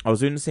was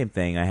doing the same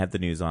thing. I had the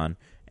news on,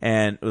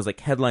 and it was like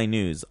headline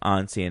news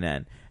on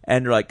CNN,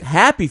 and they're like,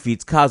 Happy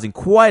Feet's causing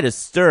quite a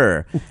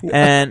stir,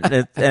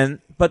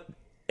 but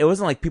it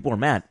wasn't like people were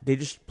mad. They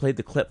just played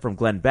the clip from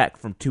Glenn Beck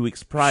from 2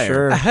 weeks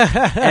prior,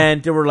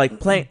 and they were like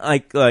playing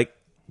like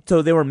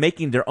so they were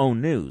making their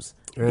own news.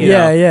 You know?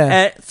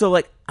 Yeah. And so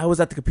like I was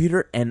at the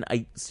computer, and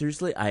I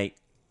seriously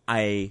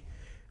I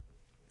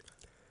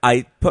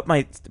put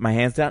my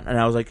hands down, and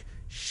I was like,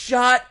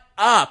 shut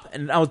up.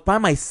 And I was by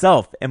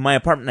myself in my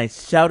apartment, and I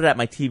shouted at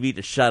my TV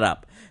to shut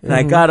up. And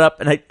I got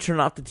up, and I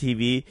turned off the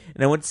TV,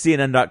 and I went to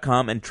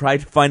CNN.com and tried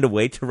to find a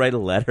way to write a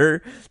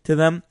letter to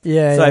them.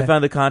 So I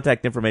found the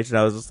contact information.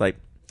 I was just like,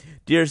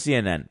 Dear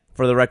CNN,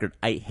 for the record,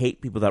 I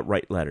hate people that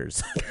write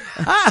letters.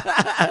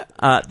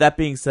 That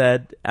being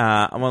said,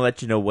 I'm going to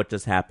let you know what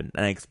just happened.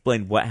 And I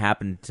explained what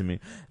happened to me.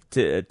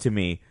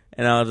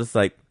 And I was just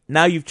like,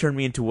 now you've turned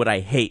me into what I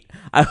hate.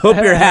 I hope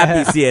you're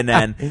happy,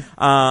 CNN.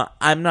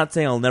 I'm not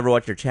saying I'll never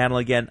watch your channel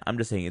again. I'm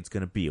just saying it's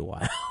going to be a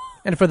while.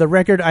 And for the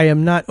record, I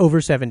am not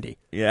over 70.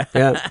 Yeah.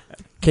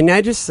 Can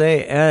I just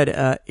say,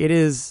 Ed,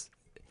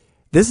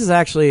 this is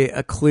actually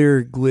a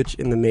clear glitch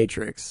in the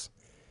Matrix,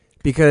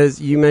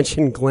 because you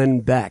mentioned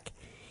Glenn Beck.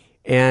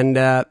 And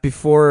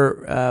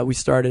before we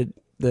started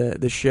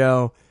the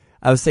show,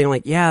 I was saying,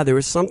 like, yeah, there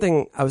was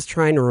something I was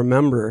trying to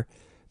remember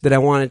that I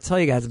wanted to tell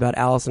you guys about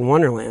Alice in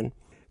Wonderland.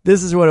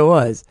 This is what it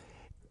was.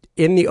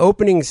 In the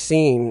opening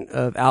scene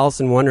of Alice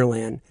in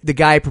Wonderland, the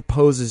guy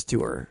proposes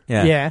to her.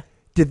 Yeah.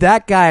 Did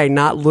that guy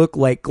not look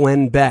like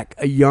Glenn Beck,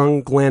 a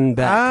young Glenn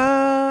Beck?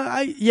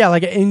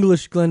 Like an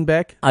English Glenn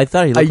Beck. I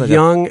thought he looked like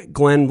young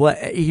Glenn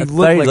Beck. He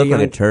looked like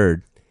a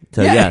turd.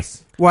 So Yeah.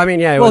 yes. Well, I mean,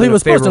 yeah. He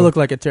was supposed to look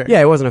like a turd.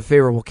 Yeah, it wasn't a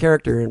favorable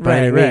character by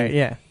any means. Right,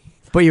 yeah.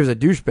 But he was a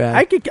douchebag.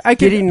 I could,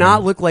 Did he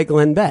not look like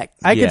Glenn Beck?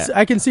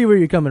 I can see where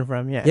you're coming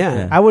from. Yeah.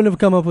 Yeah. I wouldn't have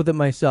come up with it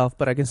myself,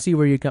 but I can see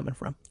where you're coming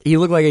from. He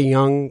looked like a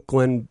young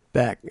Glenn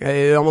Beck.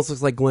 It almost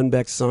looks like Glenn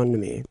Beck's son to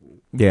me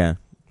Yeah.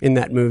 in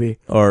that movie.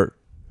 Or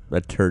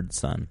a turd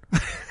son.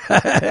 All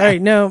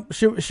right, now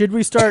should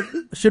we start?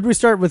 Should we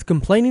start with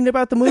complaining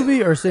about the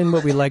movie or saying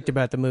what we liked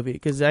about the movie?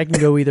 Because I can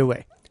go either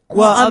way.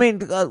 Well, I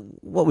mean,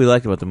 what we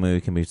liked about the movie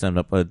can be summed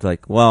up with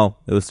like, well,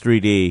 it was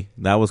 3D.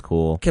 That was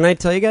cool. Can I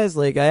tell you guys,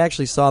 like, I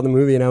actually saw the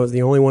movie and I was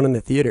the only one in the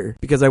theater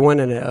because I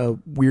went in a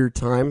weird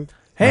time.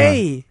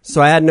 Hey,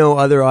 So I had no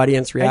other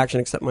audience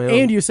reaction except my own.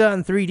 and you saw it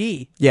in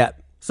 3D. Yeah.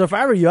 So if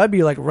I were you, I'd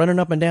be like running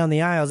up and down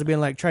the aisles and being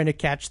like trying to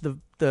catch the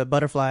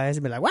butterflies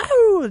and be like,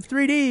 "Wow, it's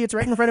 3D! It's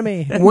right in front of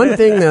me." One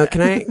thing though,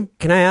 can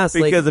I ask?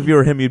 Because if you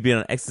were him, you'd be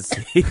on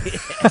ecstasy.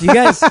 Do you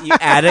guys, you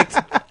addict.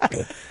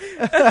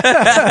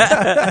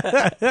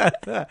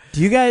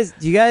 do you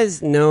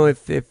guys know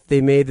if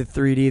they made the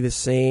 3D the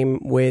same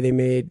way they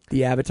made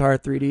the Avatar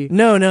 3D?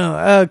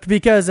 No,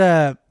 because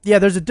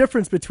there's a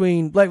difference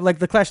between like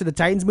the Clash of the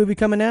Titans movie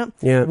coming out.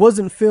 Yeah. It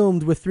wasn't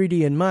filmed with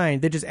 3D in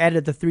mind. They just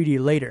added the 3D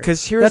later.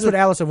 'Cause that's what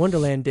Alice in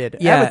Wonderland did.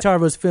 Yeah. Avatar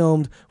was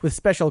filmed with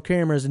special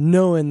cameras,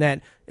 knowing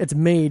that it's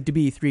made to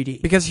be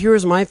 3D. Because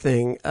here's my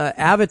thing.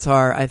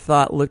 Avatar, I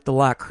thought, looked a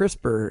lot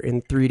crisper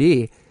in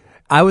 3D.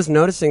 I was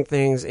noticing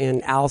things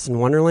in Alice in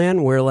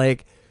Wonderland where,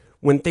 like,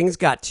 when things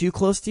got too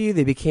close to you,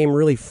 they became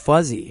really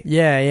fuzzy.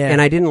 Yeah. And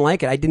I didn't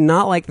like it. I did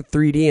not like the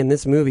 3D in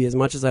this movie as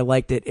much as I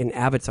liked it in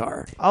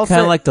Avatar. Kind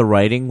of like the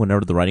writing.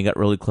 Whenever the writing got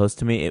really close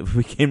to me, it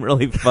became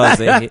really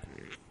fuzzy.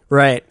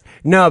 Right.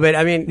 No, but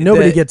I mean,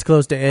 nobody gets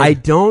close to Ed. I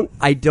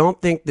don't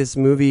think this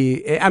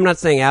movie. I'm not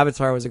saying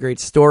Avatar was a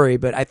great story,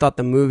 but I thought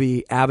the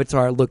movie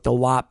Avatar looked a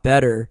lot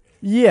better.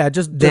 Yeah,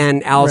 just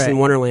than Alice in right.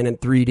 Wonderland in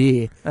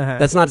 3D. Uh-huh.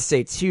 That's not to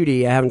say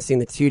 2D. I haven't seen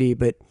the 2D,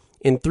 but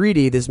in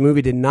 3D, this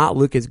movie did not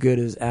look as good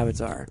as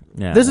Avatar.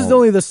 Yeah, This is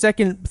only the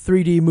second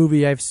 3D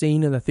movie I've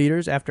seen in the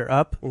theaters after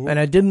Up, Mm-hmm. and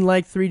I didn't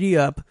like 3D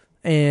Up.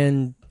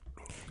 And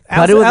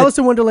But it was Alice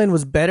in Wonderland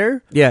was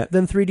better Yeah.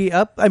 than 3D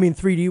Up. I mean,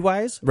 3D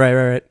wise,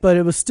 Right. but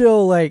it was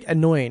still like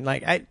annoying.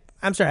 Like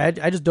I'm sorry,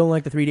 I just don't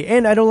like the 3D,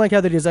 and I don't like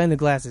how they designed the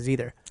glasses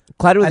either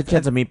Cloudy with a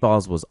Chance of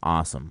Meatballs was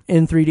awesome.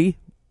 in 3D.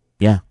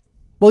 Yeah,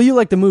 Well, you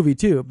like the movie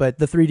too, but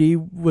the 3D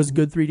was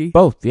good 3D.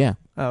 both. Yeah,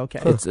 Oh, okay.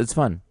 it's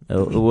fun.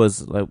 It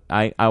was like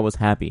I was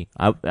happy.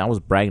 I was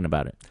bragging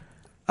about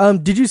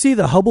it. Did you see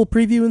the Hubble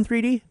preview in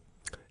 3D?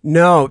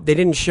 No, they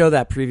didn't show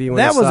that preview when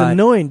That I was saw it.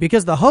 annoying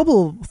because the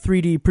Hubble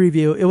 3D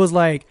preview, it was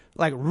like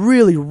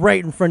really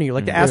right in front of you.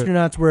 Like the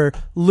astronauts were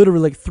literally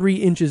like 3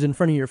 inches in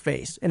front of your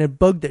face, and it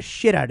bugged the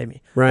shit out of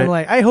me. Right. I'm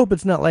like, I hope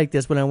it's not like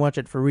this when I watch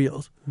it for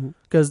reals,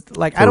 because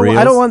like For I don't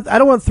reals? want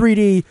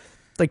 3D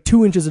like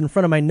 2 inches in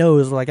front of my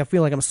nose. Like I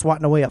feel like I'm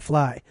swatting away a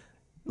fly.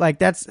 Like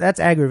that's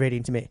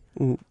aggravating to me.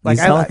 Like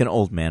You sound like an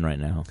old man right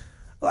now.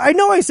 I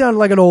know I sound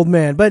like an old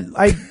man, but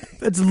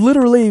it's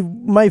literally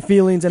my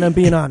feelings, and I'm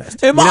being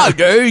honest. In my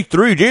day,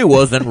 3D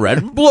wasn't red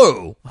and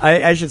blue.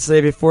 I should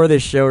say before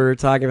this show, we were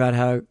talking about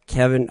how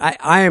Kevin.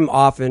 I am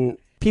often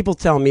people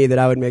tell me that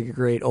I would make a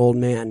great old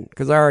man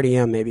because I already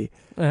am, maybe.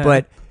 Uh-huh.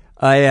 But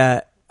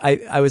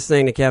I was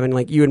saying to Kevin,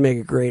 like, you would make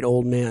a great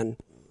old man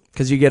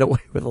because you get away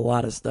with a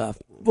lot of stuff.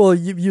 Well,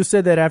 you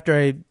said that after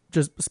I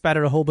just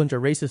spattered a whole bunch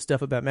of racist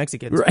stuff about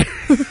Mexicans. Right.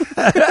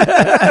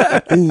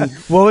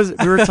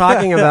 We were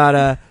talking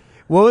about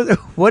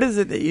What is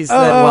it that you said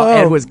while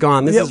Ed was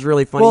gone? This is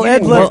really funny. Well,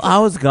 Ed Well, left. I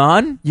was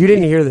gone. You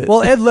didn't hear this.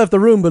 Well, Ed left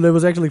the room, but it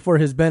was actually for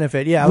his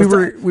benefit. Yeah, we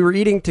were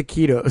eating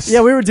taquitos.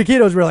 Yeah, we were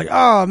taquitos. We were like,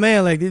 oh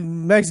man, like the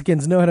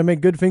Mexicans know how to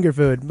make good finger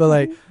food,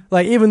 but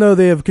like even though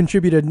they have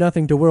contributed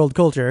nothing to world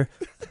culture,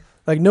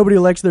 like nobody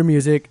likes their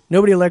music,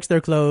 nobody likes their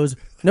clothes,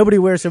 nobody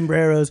wears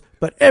sombreros,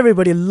 but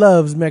everybody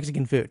loves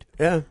Mexican food.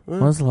 Yeah.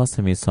 When was the last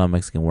time you saw a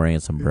Mexican wearing a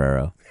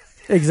sombrero?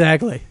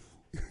 Exactly.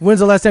 When's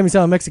the last time you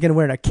saw a Mexican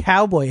wearing a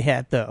cowboy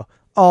hat, though?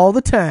 All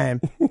the time.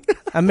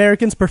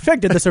 Americans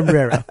perfected the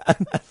sombrero.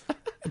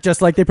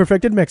 Just like they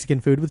perfected Mexican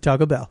food with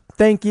Taco Bell.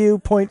 Thank you.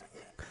 Point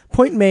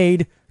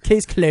made.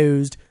 Case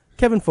closed.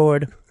 Kevin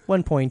Ford,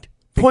 1 point.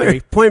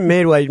 Victory. Point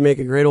made while you make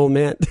a great old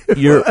man.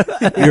 You're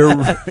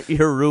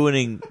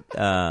ruining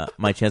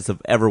my chance of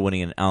ever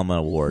winning an Alma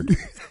Award.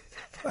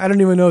 I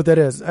don't even know what that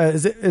is.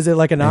 Is it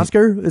like an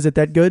Oscar? Is it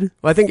that good?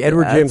 Well, I think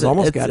Edward James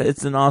almost got it.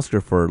 It's an Oscar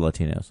for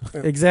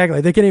Latinos.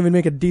 Exactly. They can't even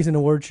make a decent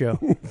award show.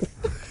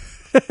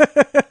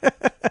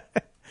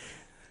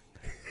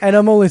 And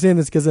I'm only saying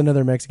this because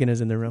another Mexican is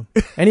in the room.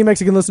 Any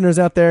Mexican listeners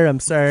out there, I'm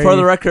sorry. For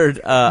the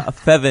record,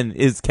 Fevin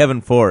is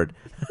Kevin Ford.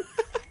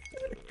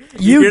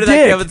 You hear that,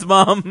 did. Kevin's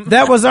mom?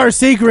 That was our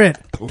secret.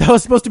 That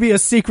was supposed to be a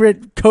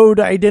secret code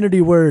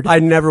identity word. I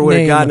never would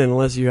have Name. gotten it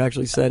unless you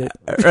actually said it.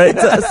 Right.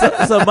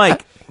 So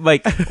Mike,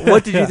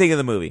 what did you think of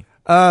the movie?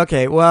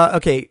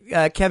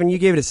 Kevin, you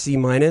gave it a C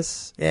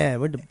minus. Yeah.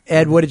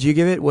 Ed, what did you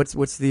give it?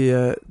 What's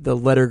the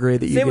letter grade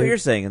that you Say gave? what you're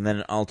saying, and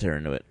then I'll turn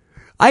into it.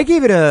 I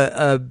gave it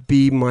a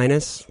B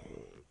minus.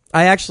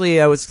 I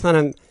was kind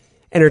of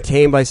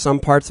entertained by some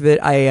parts of it.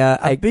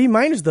 A B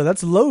minus though.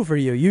 That's low for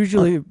you.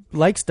 Usually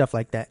like stuff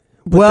like that.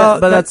 But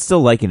that's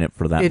still liking it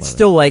for that. It's movie.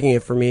 still liking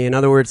it for me. In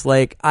other words,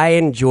 like I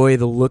enjoy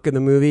the look of the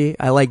movie.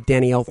 I like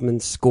Danny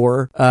Elfman's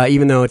score,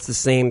 even though it's the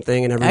same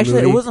thing in every movie.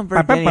 Actually, it wasn't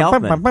very Danny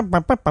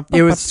Elfman.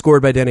 It was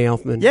scored by Danny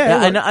Elfman. Yeah,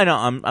 I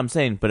know. I'm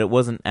saying, but it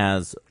wasn't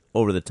as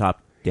over the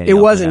top. Danny It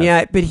Elfman wasn't, has.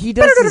 yeah, but he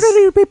does this,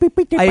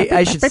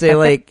 I should say,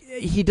 like,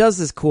 he does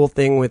this cool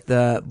thing with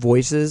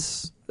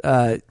voices,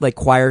 like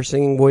choir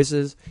singing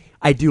voices.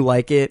 I do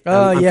like it.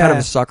 I'm kind of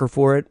a sucker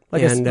for it.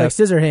 Like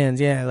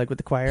Scissorhands, yeah, like with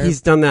the choir. He's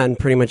done that in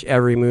pretty much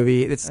every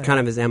movie. It's kind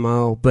of his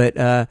MO, but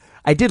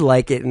I did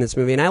like it in this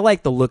movie, and I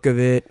like the look of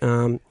it.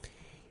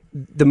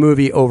 The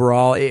movie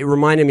overall, it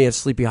reminded me of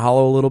Sleepy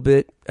Hollow a little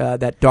bit,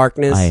 that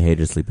darkness. I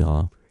hated Sleepy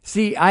Hollow.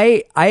 See,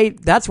 I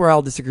that's where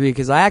I'll disagree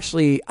because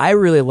I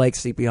really like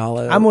Sleepy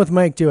Hollow. I'm with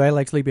Mike too. I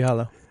like Sleepy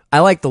Hollow.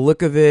 I like the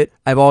look of it.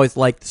 I've always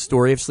liked the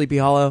story of Sleepy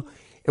Hollow,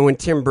 and when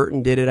Tim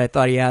Burton did it, I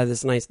thought he had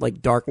this nice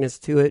like darkness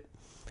to it.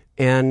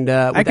 And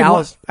I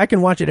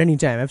can watch it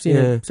anytime. I've seen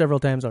it several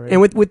times already.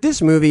 And with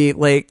this movie,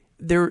 like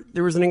there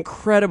was an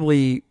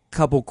incredibly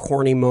couple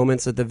corny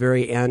moments at the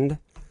very end.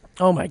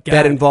 Oh my god!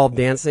 That involved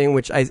dancing,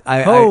 which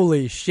I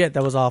holy shit,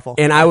 that was awful.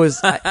 And I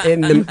was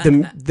and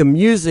the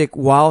music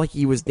while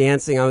he was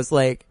dancing, I was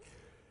like,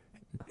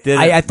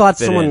 I thought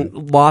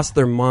someone lost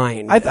their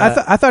mind. I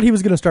thought he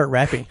was going to start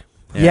rapping.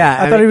 Yeah,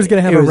 I thought he was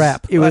going to have a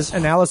rap. It was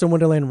an Alice in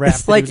Wonderland rap.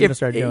 It's like if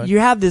you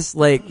have this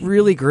like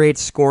really great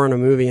score in a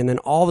movie, and then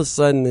all of a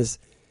sudden this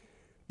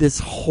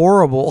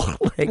horrible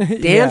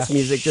like dance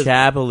music, just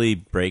shabbily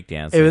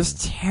breakdancing. It was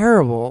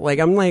terrible. Like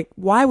I'm like,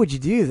 why would you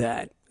do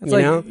that? It's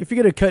like if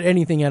you're going to cut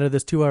anything out of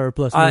this 2-hour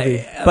plus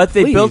movie, but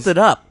they built it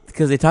up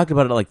because they talked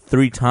about it like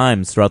 3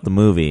 times throughout the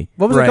movie.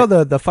 What was it called?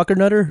 The fucker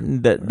nutter?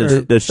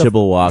 The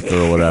shibble walk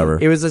or whatever.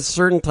 It was a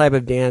certain type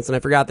of dance, and I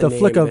forgot the name.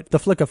 The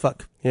flicka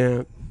fuck.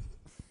 Yeah.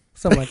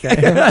 Something like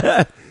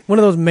that. One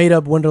of those made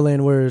up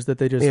Wonderland words that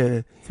they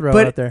just throw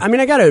out there. I mean,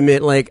 I got to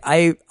admit, like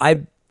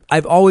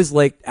I've always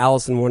liked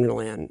Alice in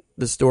Wonderland,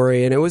 the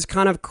story, and it was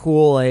kind of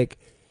cool. Like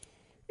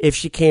if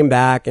she came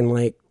back and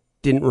like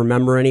didn't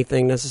remember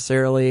anything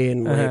necessarily,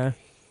 and like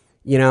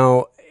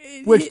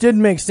which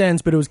didn't make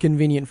sense, but it was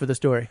convenient for the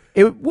story.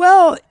 It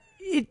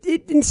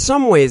in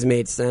some ways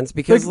made sense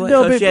because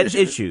she had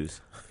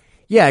issues.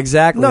 Yeah,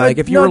 exactly. No, like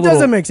if it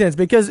doesn't make sense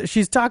because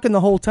she's talking the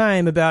whole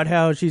time about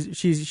how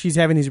she's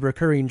having these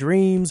recurring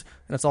dreams,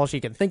 and that's all she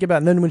can think about.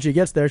 And then when she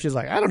gets there, she's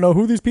like, I don't know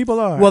who these people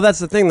are. Well, that's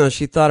the thing, though.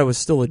 She thought it was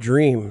still a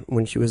dream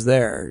when she was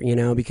there,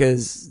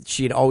 because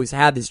she'd always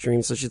had these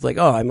dreams. So she's like,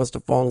 oh, I must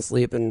have fallen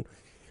asleep, and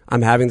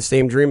I'm having the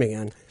same dream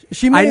again.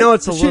 I know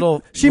it's a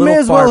little. She may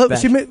as well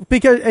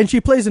because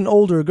she plays an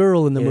older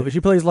girl in the movie. She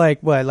plays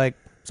like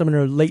some in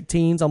her late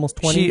teens, almost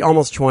 20. She's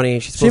almost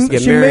 20. She's supposed to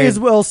get married. She may as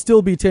well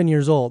still be 10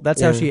 years old.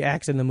 That's how she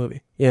acts in the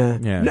movie. Yeah.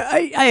 No,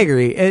 I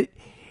agree.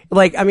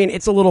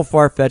 It's a little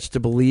far-fetched to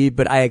believe,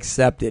 but I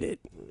accepted it,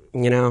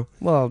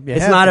 Well,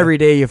 it's not every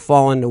day you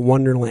fall into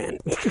Wonderland.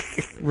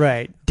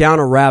 Right. Down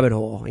a rabbit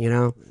hole,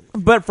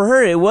 But for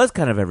her, it was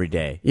kind of every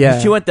day. Yeah.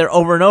 She went there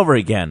over and over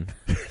again.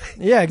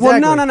 Yeah,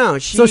 exactly. Well, no.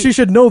 So she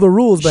should know the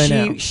rules by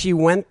now. She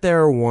went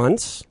there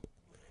once.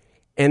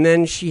 And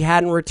then she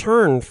hadn't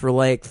returned for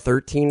like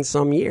 13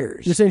 some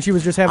years. You're saying she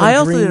was just having I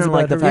also dreams didn't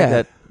like about the her-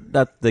 fact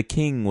that the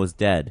king was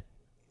dead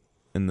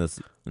in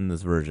this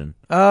version.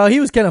 He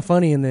was kind of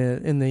funny in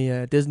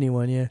the Disney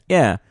one, yeah.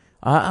 Yeah.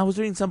 I was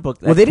reading some book.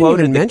 That Well, they didn't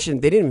quoted even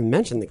the-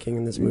 mention the king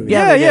in this movie.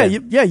 Yeah, they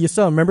did. You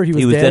saw him. Remember, he was,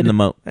 He was dead in the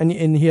moat. and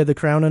he had the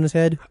crown on his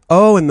head.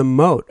 Oh, in the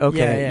moat.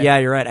 Okay. Yeah. Yeah,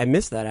 you're right. I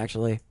missed that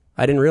actually.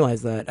 I didn't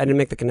realize that. I didn't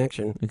make the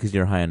connection. because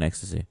you're high on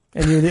ecstasy.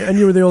 And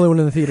you were the only one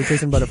in the theater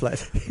chasing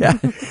butterflies. Yeah,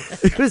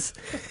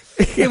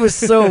 it was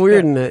so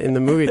weird in the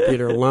movie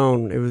theater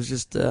alone. It was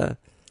just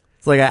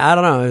it's like I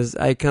don't know.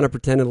 I kind of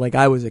pretended like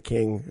I was a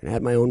king and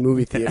had my own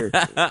movie theater.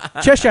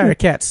 Cheshire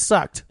Cat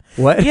sucked.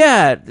 What?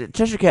 Yeah,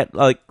 Cheshire Cat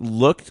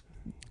looked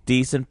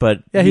decent,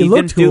 but Yeah, he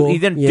looked didn't cool. He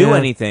didn't do Yeah.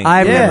 anything.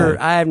 I've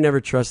Yeah. never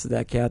trusted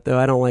that cat though.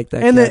 I don't like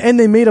that. And cat.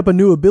 they made up a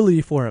new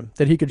ability for him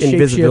that he could shapeshift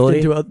Invisibility?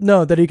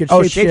 into. That he could Oh,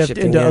 shapeshift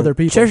shape-shifting, into yeah. other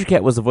people. Cheshire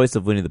Cat was the voice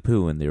of Winnie the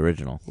Pooh in the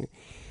original.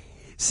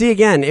 See,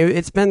 again,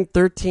 it's been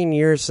 13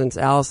 years since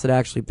Alice had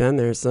actually been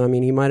there, so I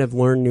mean, he might have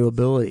learned new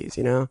abilities.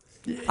 You know,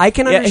 I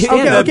can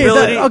understand.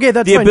 Okay,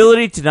 that's the fine.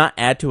 ability to not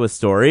add to a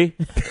story.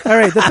 All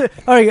right,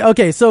 all right.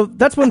 Okay, so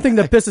that's one thing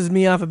that pisses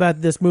me off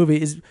about this movie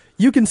is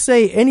you can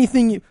say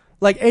anything.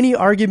 Like any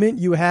argument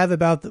you have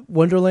about the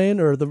Wonderland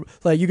or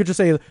you could just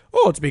say,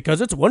 "Oh, it's because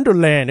it's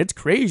Wonderland. It's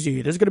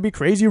crazy. There's gonna be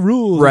crazy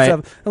rules." Right.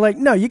 And stuff. And like,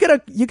 no, you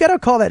gotta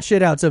call that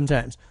shit out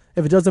sometimes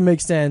if it doesn't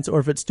make sense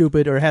or if it's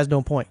stupid or it has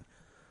no point.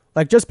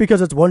 Like just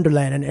because it's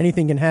Wonderland and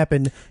anything can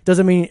happen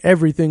doesn't mean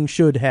everything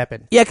should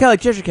happen. Yeah, kind of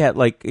like Cheshire Cat.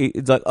 Like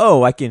it's like,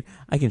 oh, I can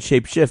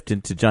shapeshift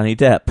into Johnny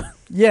Depp.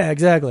 Yeah,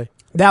 exactly.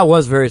 That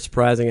was very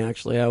surprising,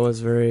 actually. I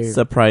was very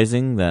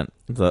Surprising that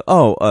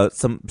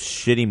some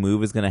shitty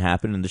move is going to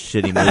happen in the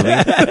shitty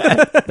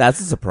movie.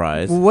 That's a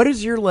surprise. What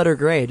is your letter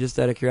grade, just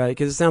out of curiosity?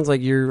 Because it sounds like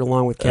you're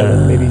along with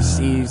Kevin, maybe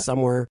C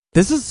somewhere.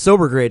 This is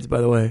sober grades,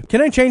 by the way. Can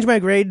I change my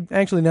grade?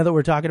 Actually, now that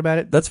we're talking about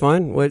it, That's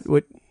fine. What?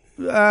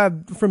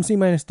 from C-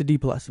 to D+.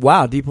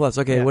 Wow, D+.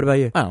 Okay, Yeah. what about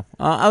you? Oh,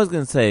 I was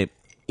going to say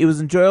it was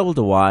enjoyable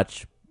to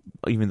watch,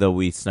 even though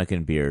we snuck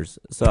in beers.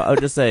 So I would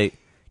just say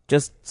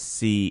just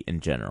C in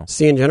general.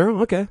 C in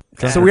general? Okay.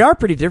 Yeah. So we are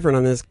pretty different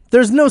on this.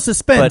 There's no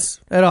suspense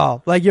at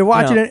all. Like you're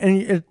watching No. it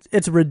and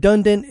it's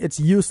redundant, it's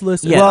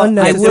useless, Yeah, it's Well,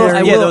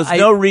 unnecessary. there was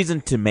no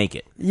reason to make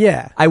it.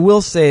 Yeah. I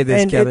will say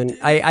this, And Kevin.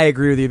 I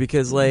agree with you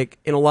because, like,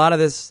 in a lot of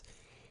this,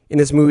 in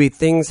this movie,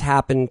 things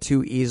happen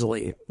too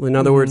easily. In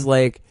other words,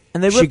 like,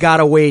 And they she ripped- got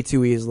away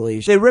too easily.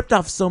 They ripped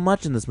off so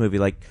much in this movie.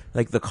 Like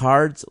the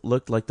cards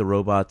looked like the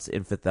robots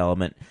in Fifth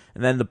Element,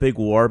 and then the big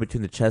war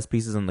between the chess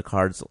pieces and the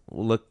cards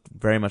looked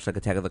very much like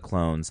Attack of the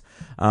Clones.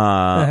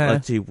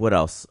 Let's see what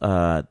else.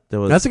 There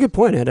was That's a good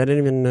point, Ed. I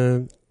didn't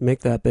even make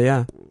that, but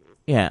yeah.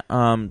 yeah.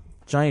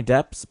 Johnny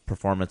Depp's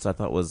performance I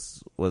thought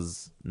was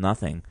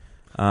nothing.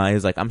 He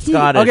was like, I'm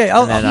Scottish. okay,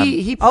 and then,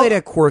 He played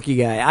a quirky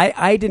guy.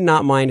 I did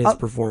not mind his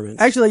performance.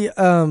 Actually,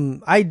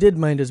 I did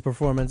mind his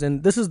performance,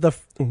 and this is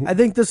I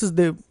think this is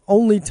the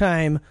only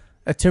time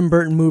a Tim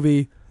Burton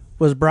movie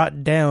was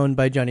brought down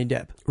by Johnny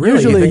Depp. Really? You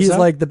Usually think he's so?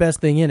 like the best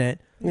thing in it.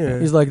 Yeah.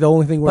 He's like the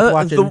only thing worth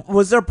watching.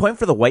 was there a point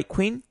for the White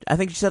Queen? I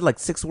think she said like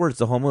 6 words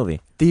the whole movie.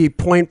 The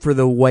point for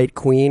the White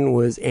Queen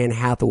was Anne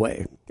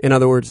Hathaway. In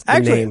other words, the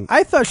Actually, name.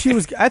 I thought she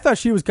was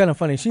kind of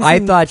funny. I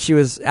thought she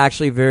was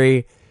actually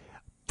very.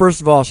 First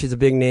of all, she's a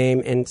big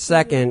name, and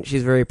second,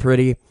 she's very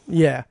pretty.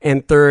 yeah.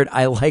 And third,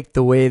 I liked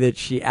the way that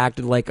she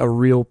acted like a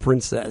real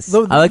princess. I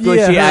like the way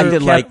she her-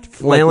 acted like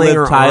flailing Liv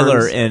her Tyler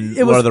arms. in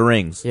It was- Lord of the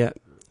Rings. Yeah,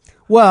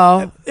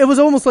 Well, it was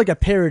almost like a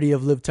parody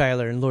of Liv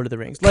Tyler in Lord of the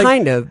Rings. Like,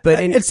 kind of. But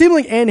it seemed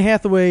like Anne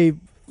Hathaway,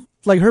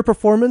 like her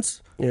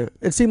performance, yeah.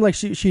 it seemed like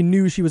she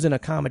knew she was in a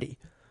comedy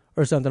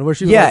or something, where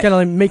she was Yeah, kind of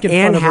like making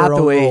Anne fun of her own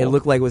Hathaway, it role.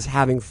 looked like was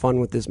having fun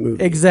with this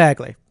movie.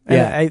 Exactly.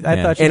 Yeah. And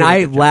I thought she And did a I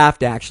good job.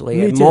 laughed actually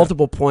Me at too.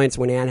 multiple points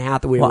when Anne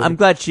Hathaway. Well, was, I'm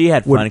glad she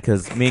had fun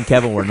because me and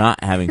Kevin were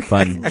not having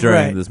fun during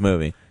Right. this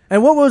movie.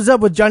 And what was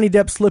up with Johnny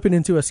Depp slipping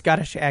into a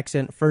Scottish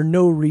accent for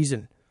no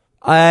reason?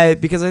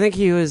 because I think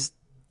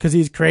Because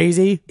he's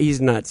crazy.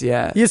 he's nuts.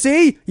 Yeah. You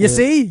see?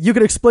 You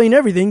could explain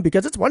everything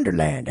because it's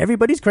Wonderland.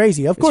 Everybody's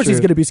crazy. Of course he's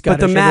going to be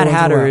Scottish. But the Mad every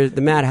once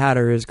in a while.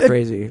 Hatter is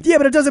crazy. Yeah,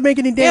 but it doesn't make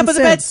any damn Yeah, but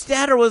the Mad sense.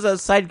 Hatter was a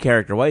side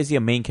character. Why is he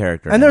a main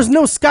character? And now? there's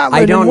no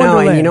Scotland I don't in know, and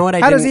Wonderland. you know what I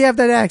How does didn't- he have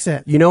that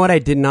accent? You know what I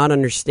did not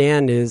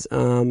understand is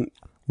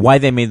why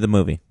they made the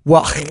movie.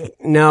 well,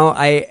 no,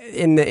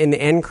 in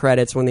the end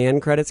credits, when the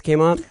end credits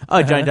came up,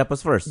 Oh, Johnny Depp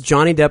was first.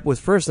 Johnny Depp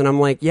was first, and I'm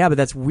like, yeah, but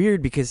that's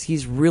weird because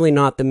he's really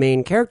not the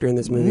main character in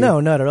this movie.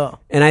 No, not at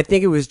all. And I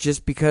think it was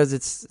just because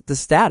it's the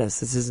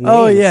status, it's his name.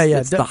 Oh, yeah, It's- yeah.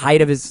 It's the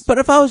height of his. But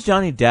if I was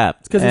Johnny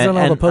Depp, 'cause he's on all the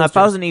and if posters.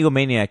 I was an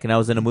egomaniac and I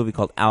was in a movie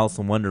called Alice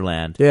in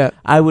Wonderland, Yeah.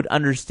 I would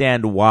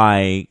understand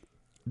why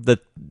the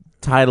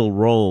title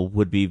role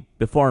would be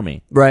before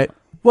me. Right.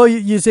 Well,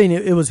 you're saying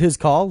it was his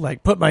call?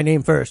 Like, put my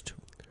name first.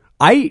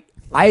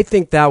 I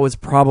think that was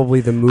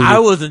probably the movie. I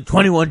was in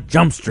 21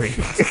 Jump Street.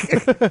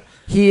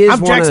 He is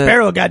I'm one Jack of the-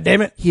 Sparrow,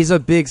 goddammit. He's a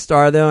big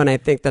star though, and I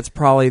think that's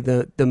probably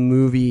the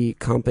movie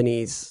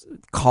company's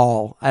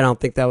call. I don't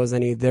think that was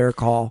any of their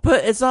call.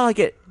 But it's not like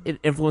it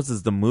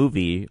influences the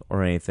movie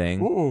or anything.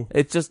 Mm-mm.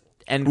 It's just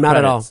end Not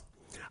at credits.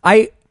 all.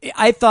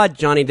 I thought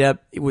Johnny Depp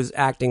was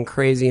acting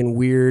crazy and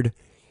weird.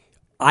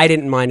 I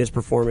didn't mind his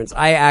performance.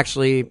 I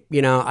actually,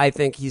 I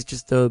think he's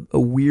just a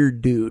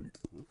weird dude.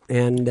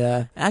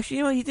 and Actually,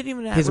 you know, he didn't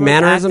even his really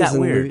act mannerisms that in the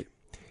weird. movie.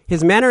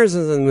 His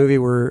mannerisms in the movie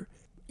were.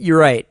 You're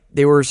right.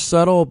 They were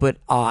subtle but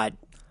odd.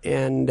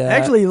 And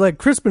Actually, like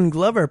Crispin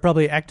Glover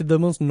probably acted the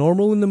most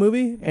normal in the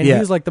movie, and Yeah. he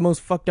was like the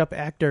most fucked up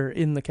actor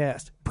in the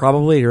cast,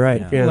 probably you're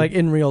right. Yeah. like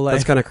in real life.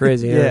 That's kind of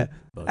crazy. yeah.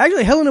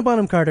 Actually, Helena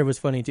Bonham Carter was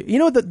funny too. You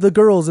know the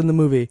girls in the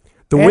movie,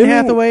 The Anne women-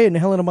 Hathaway and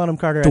Helena Bonham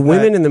Carter. The I thought-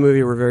 women in the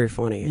movie were very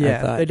funny. I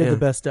yeah, thought, they did yeah. the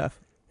best stuff.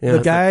 Yeah. The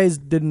guys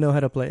didn't know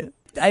how to play it.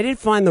 I did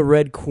find the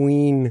Red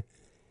Queen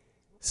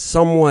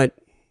somewhat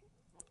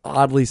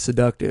oddly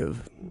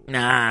seductive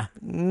Nah,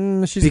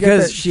 She's got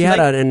because that- she had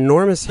like- an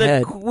enormous the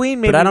head.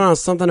 queen maybe. But I don't know,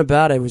 something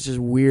about it was just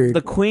weird.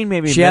 The queen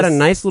maybe. She had a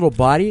nice little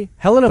body,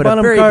 Helena but a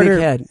Bonham very Carter. big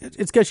head.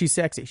 It's because she's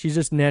sexy. She's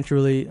just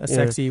naturally a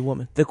sexy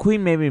woman. The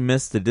queen made me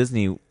miss the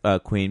Disney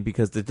queen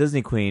because the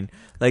Disney queen,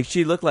 like,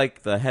 she looked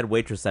like the head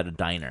waitress at a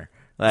diner.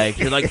 Like,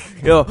 you're like,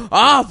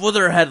 off with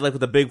her head, like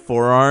with the big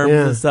forearms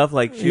Yeah. and stuff.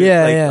 Like, she,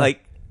 Yeah, like, yeah.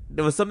 like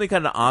there was something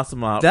kind of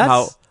awesome about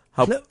That's-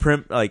 how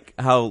prim, like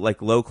how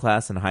like low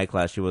class and high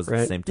class she was at the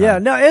Right. same time. Yeah,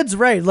 no, Ed's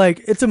right. Like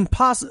it's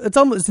impossible.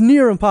 It's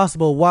near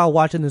impossible while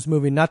watching this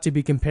movie not to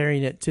be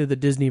comparing it to the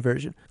Disney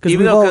version. Even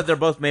we've though all, they're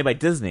both made by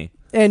Disney.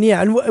 and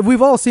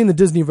we've all seen the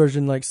Disney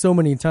version like so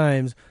many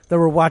times that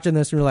we're watching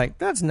this and we're like,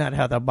 that's not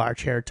how the bar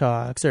chair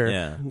talks. Or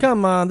Yeah.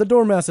 come on, the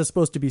dormouse is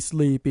supposed to be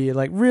sleepy.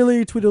 Like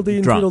really, Tweedledee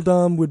and Drunk.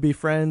 Tweedledum would be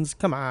friends.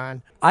 Come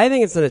on. I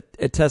think it's a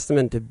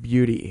testament to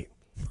beauty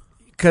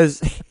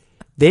because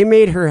they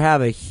made her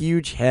have a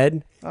huge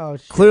head. Oh,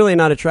 shit. Clearly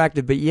not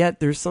attractive, but yet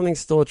there's something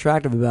still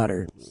attractive about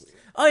her.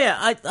 Oh yeah,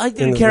 I In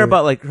didn't the care movie.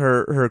 about like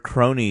her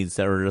cronies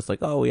that were just like,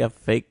 oh, we have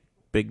fake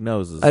big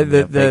noses. and we The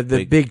have fake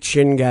the big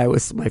chin guy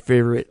was my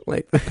favorite.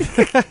 Like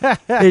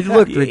it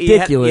looked You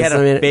ridiculous. had I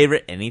a mean,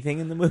 favorite anything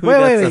in the movie?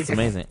 Wait. That's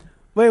amazing.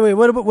 Wait.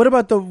 What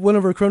about the one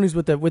of her cronies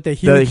with the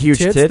huge huge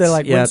tits tits? that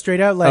like Yeah. went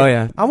straight out? Like, Oh,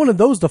 yeah. I wanted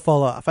those to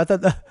fall off. I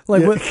thought that,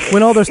 like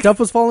when all their stuff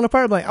was falling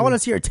apart, I'm like, I want to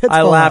see her tits.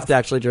 I fall laughed off.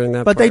 actually during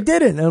that, But they part.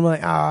 didn't. And I'm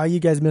like, you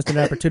guys missed an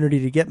opportunity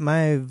to get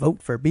my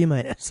vote for B-.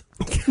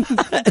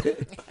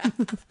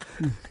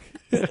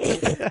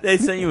 They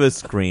sent you a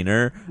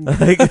screener.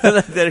 Like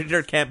that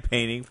you're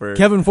campaigning for.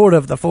 Kevin Ford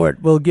of the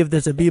Fort will give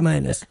this a B-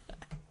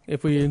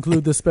 if we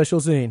include the special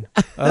scene.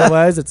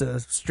 Otherwise, it's a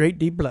straight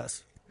D+.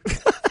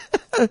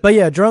 But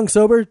yeah, drunk,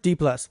 sober, D+.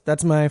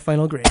 That's my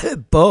final grade.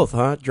 Both,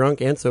 huh?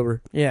 Drunk and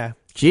sober. Yeah.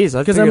 Jeez,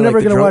 Because I'm never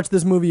going to watch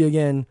this movie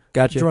again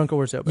Gotcha. drunk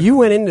or sober. You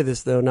went into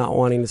this though not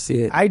wanting to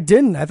see it. I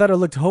didn't. I thought it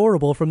looked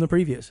horrible from the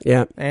previous.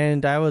 Yeah,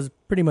 And I was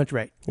pretty much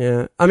right.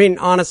 yeah. I mean,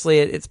 honestly,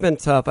 it's been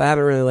tough. I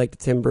haven't really liked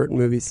the Tim Burton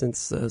movies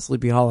since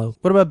Sleepy Hollow.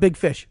 What about Big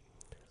Fish?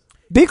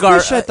 Big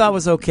Fish, I thought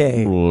was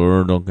okay,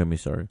 Don't get me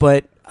started.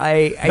 but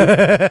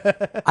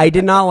I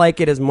did not like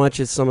it as much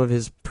as some of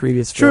his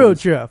previous True.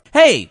 films.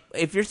 Hey,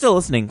 if you're still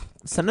listening,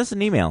 send us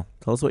an email.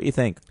 Tell us what you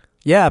think.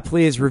 Yeah,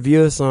 please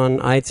review us on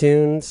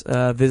iTunes.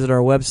 Visit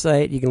our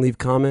website. You can leave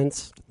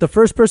comments. The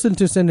first person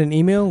to send an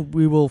email,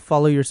 we will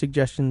follow your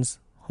suggestions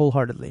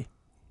wholeheartedly.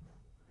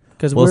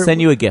 Because We'll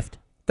send you a gift.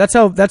 That's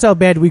how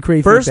bad we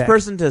crave First feedback.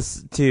 person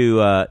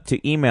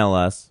to email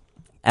us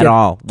at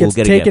all will gets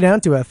get a taken gift.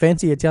 out to a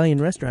fancy Italian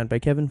restaurant by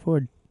Kevin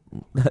Ford.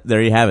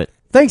 There you have it.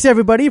 Thanks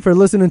everybody for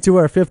listening to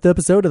our 5th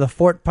episode of the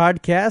Fort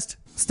Podcast.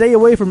 Stay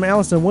away from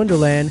Alice in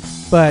Wonderland,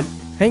 but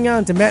hang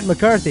on to Matt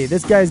McCarthy.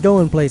 This guy's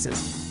going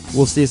places.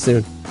 We'll see you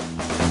soon.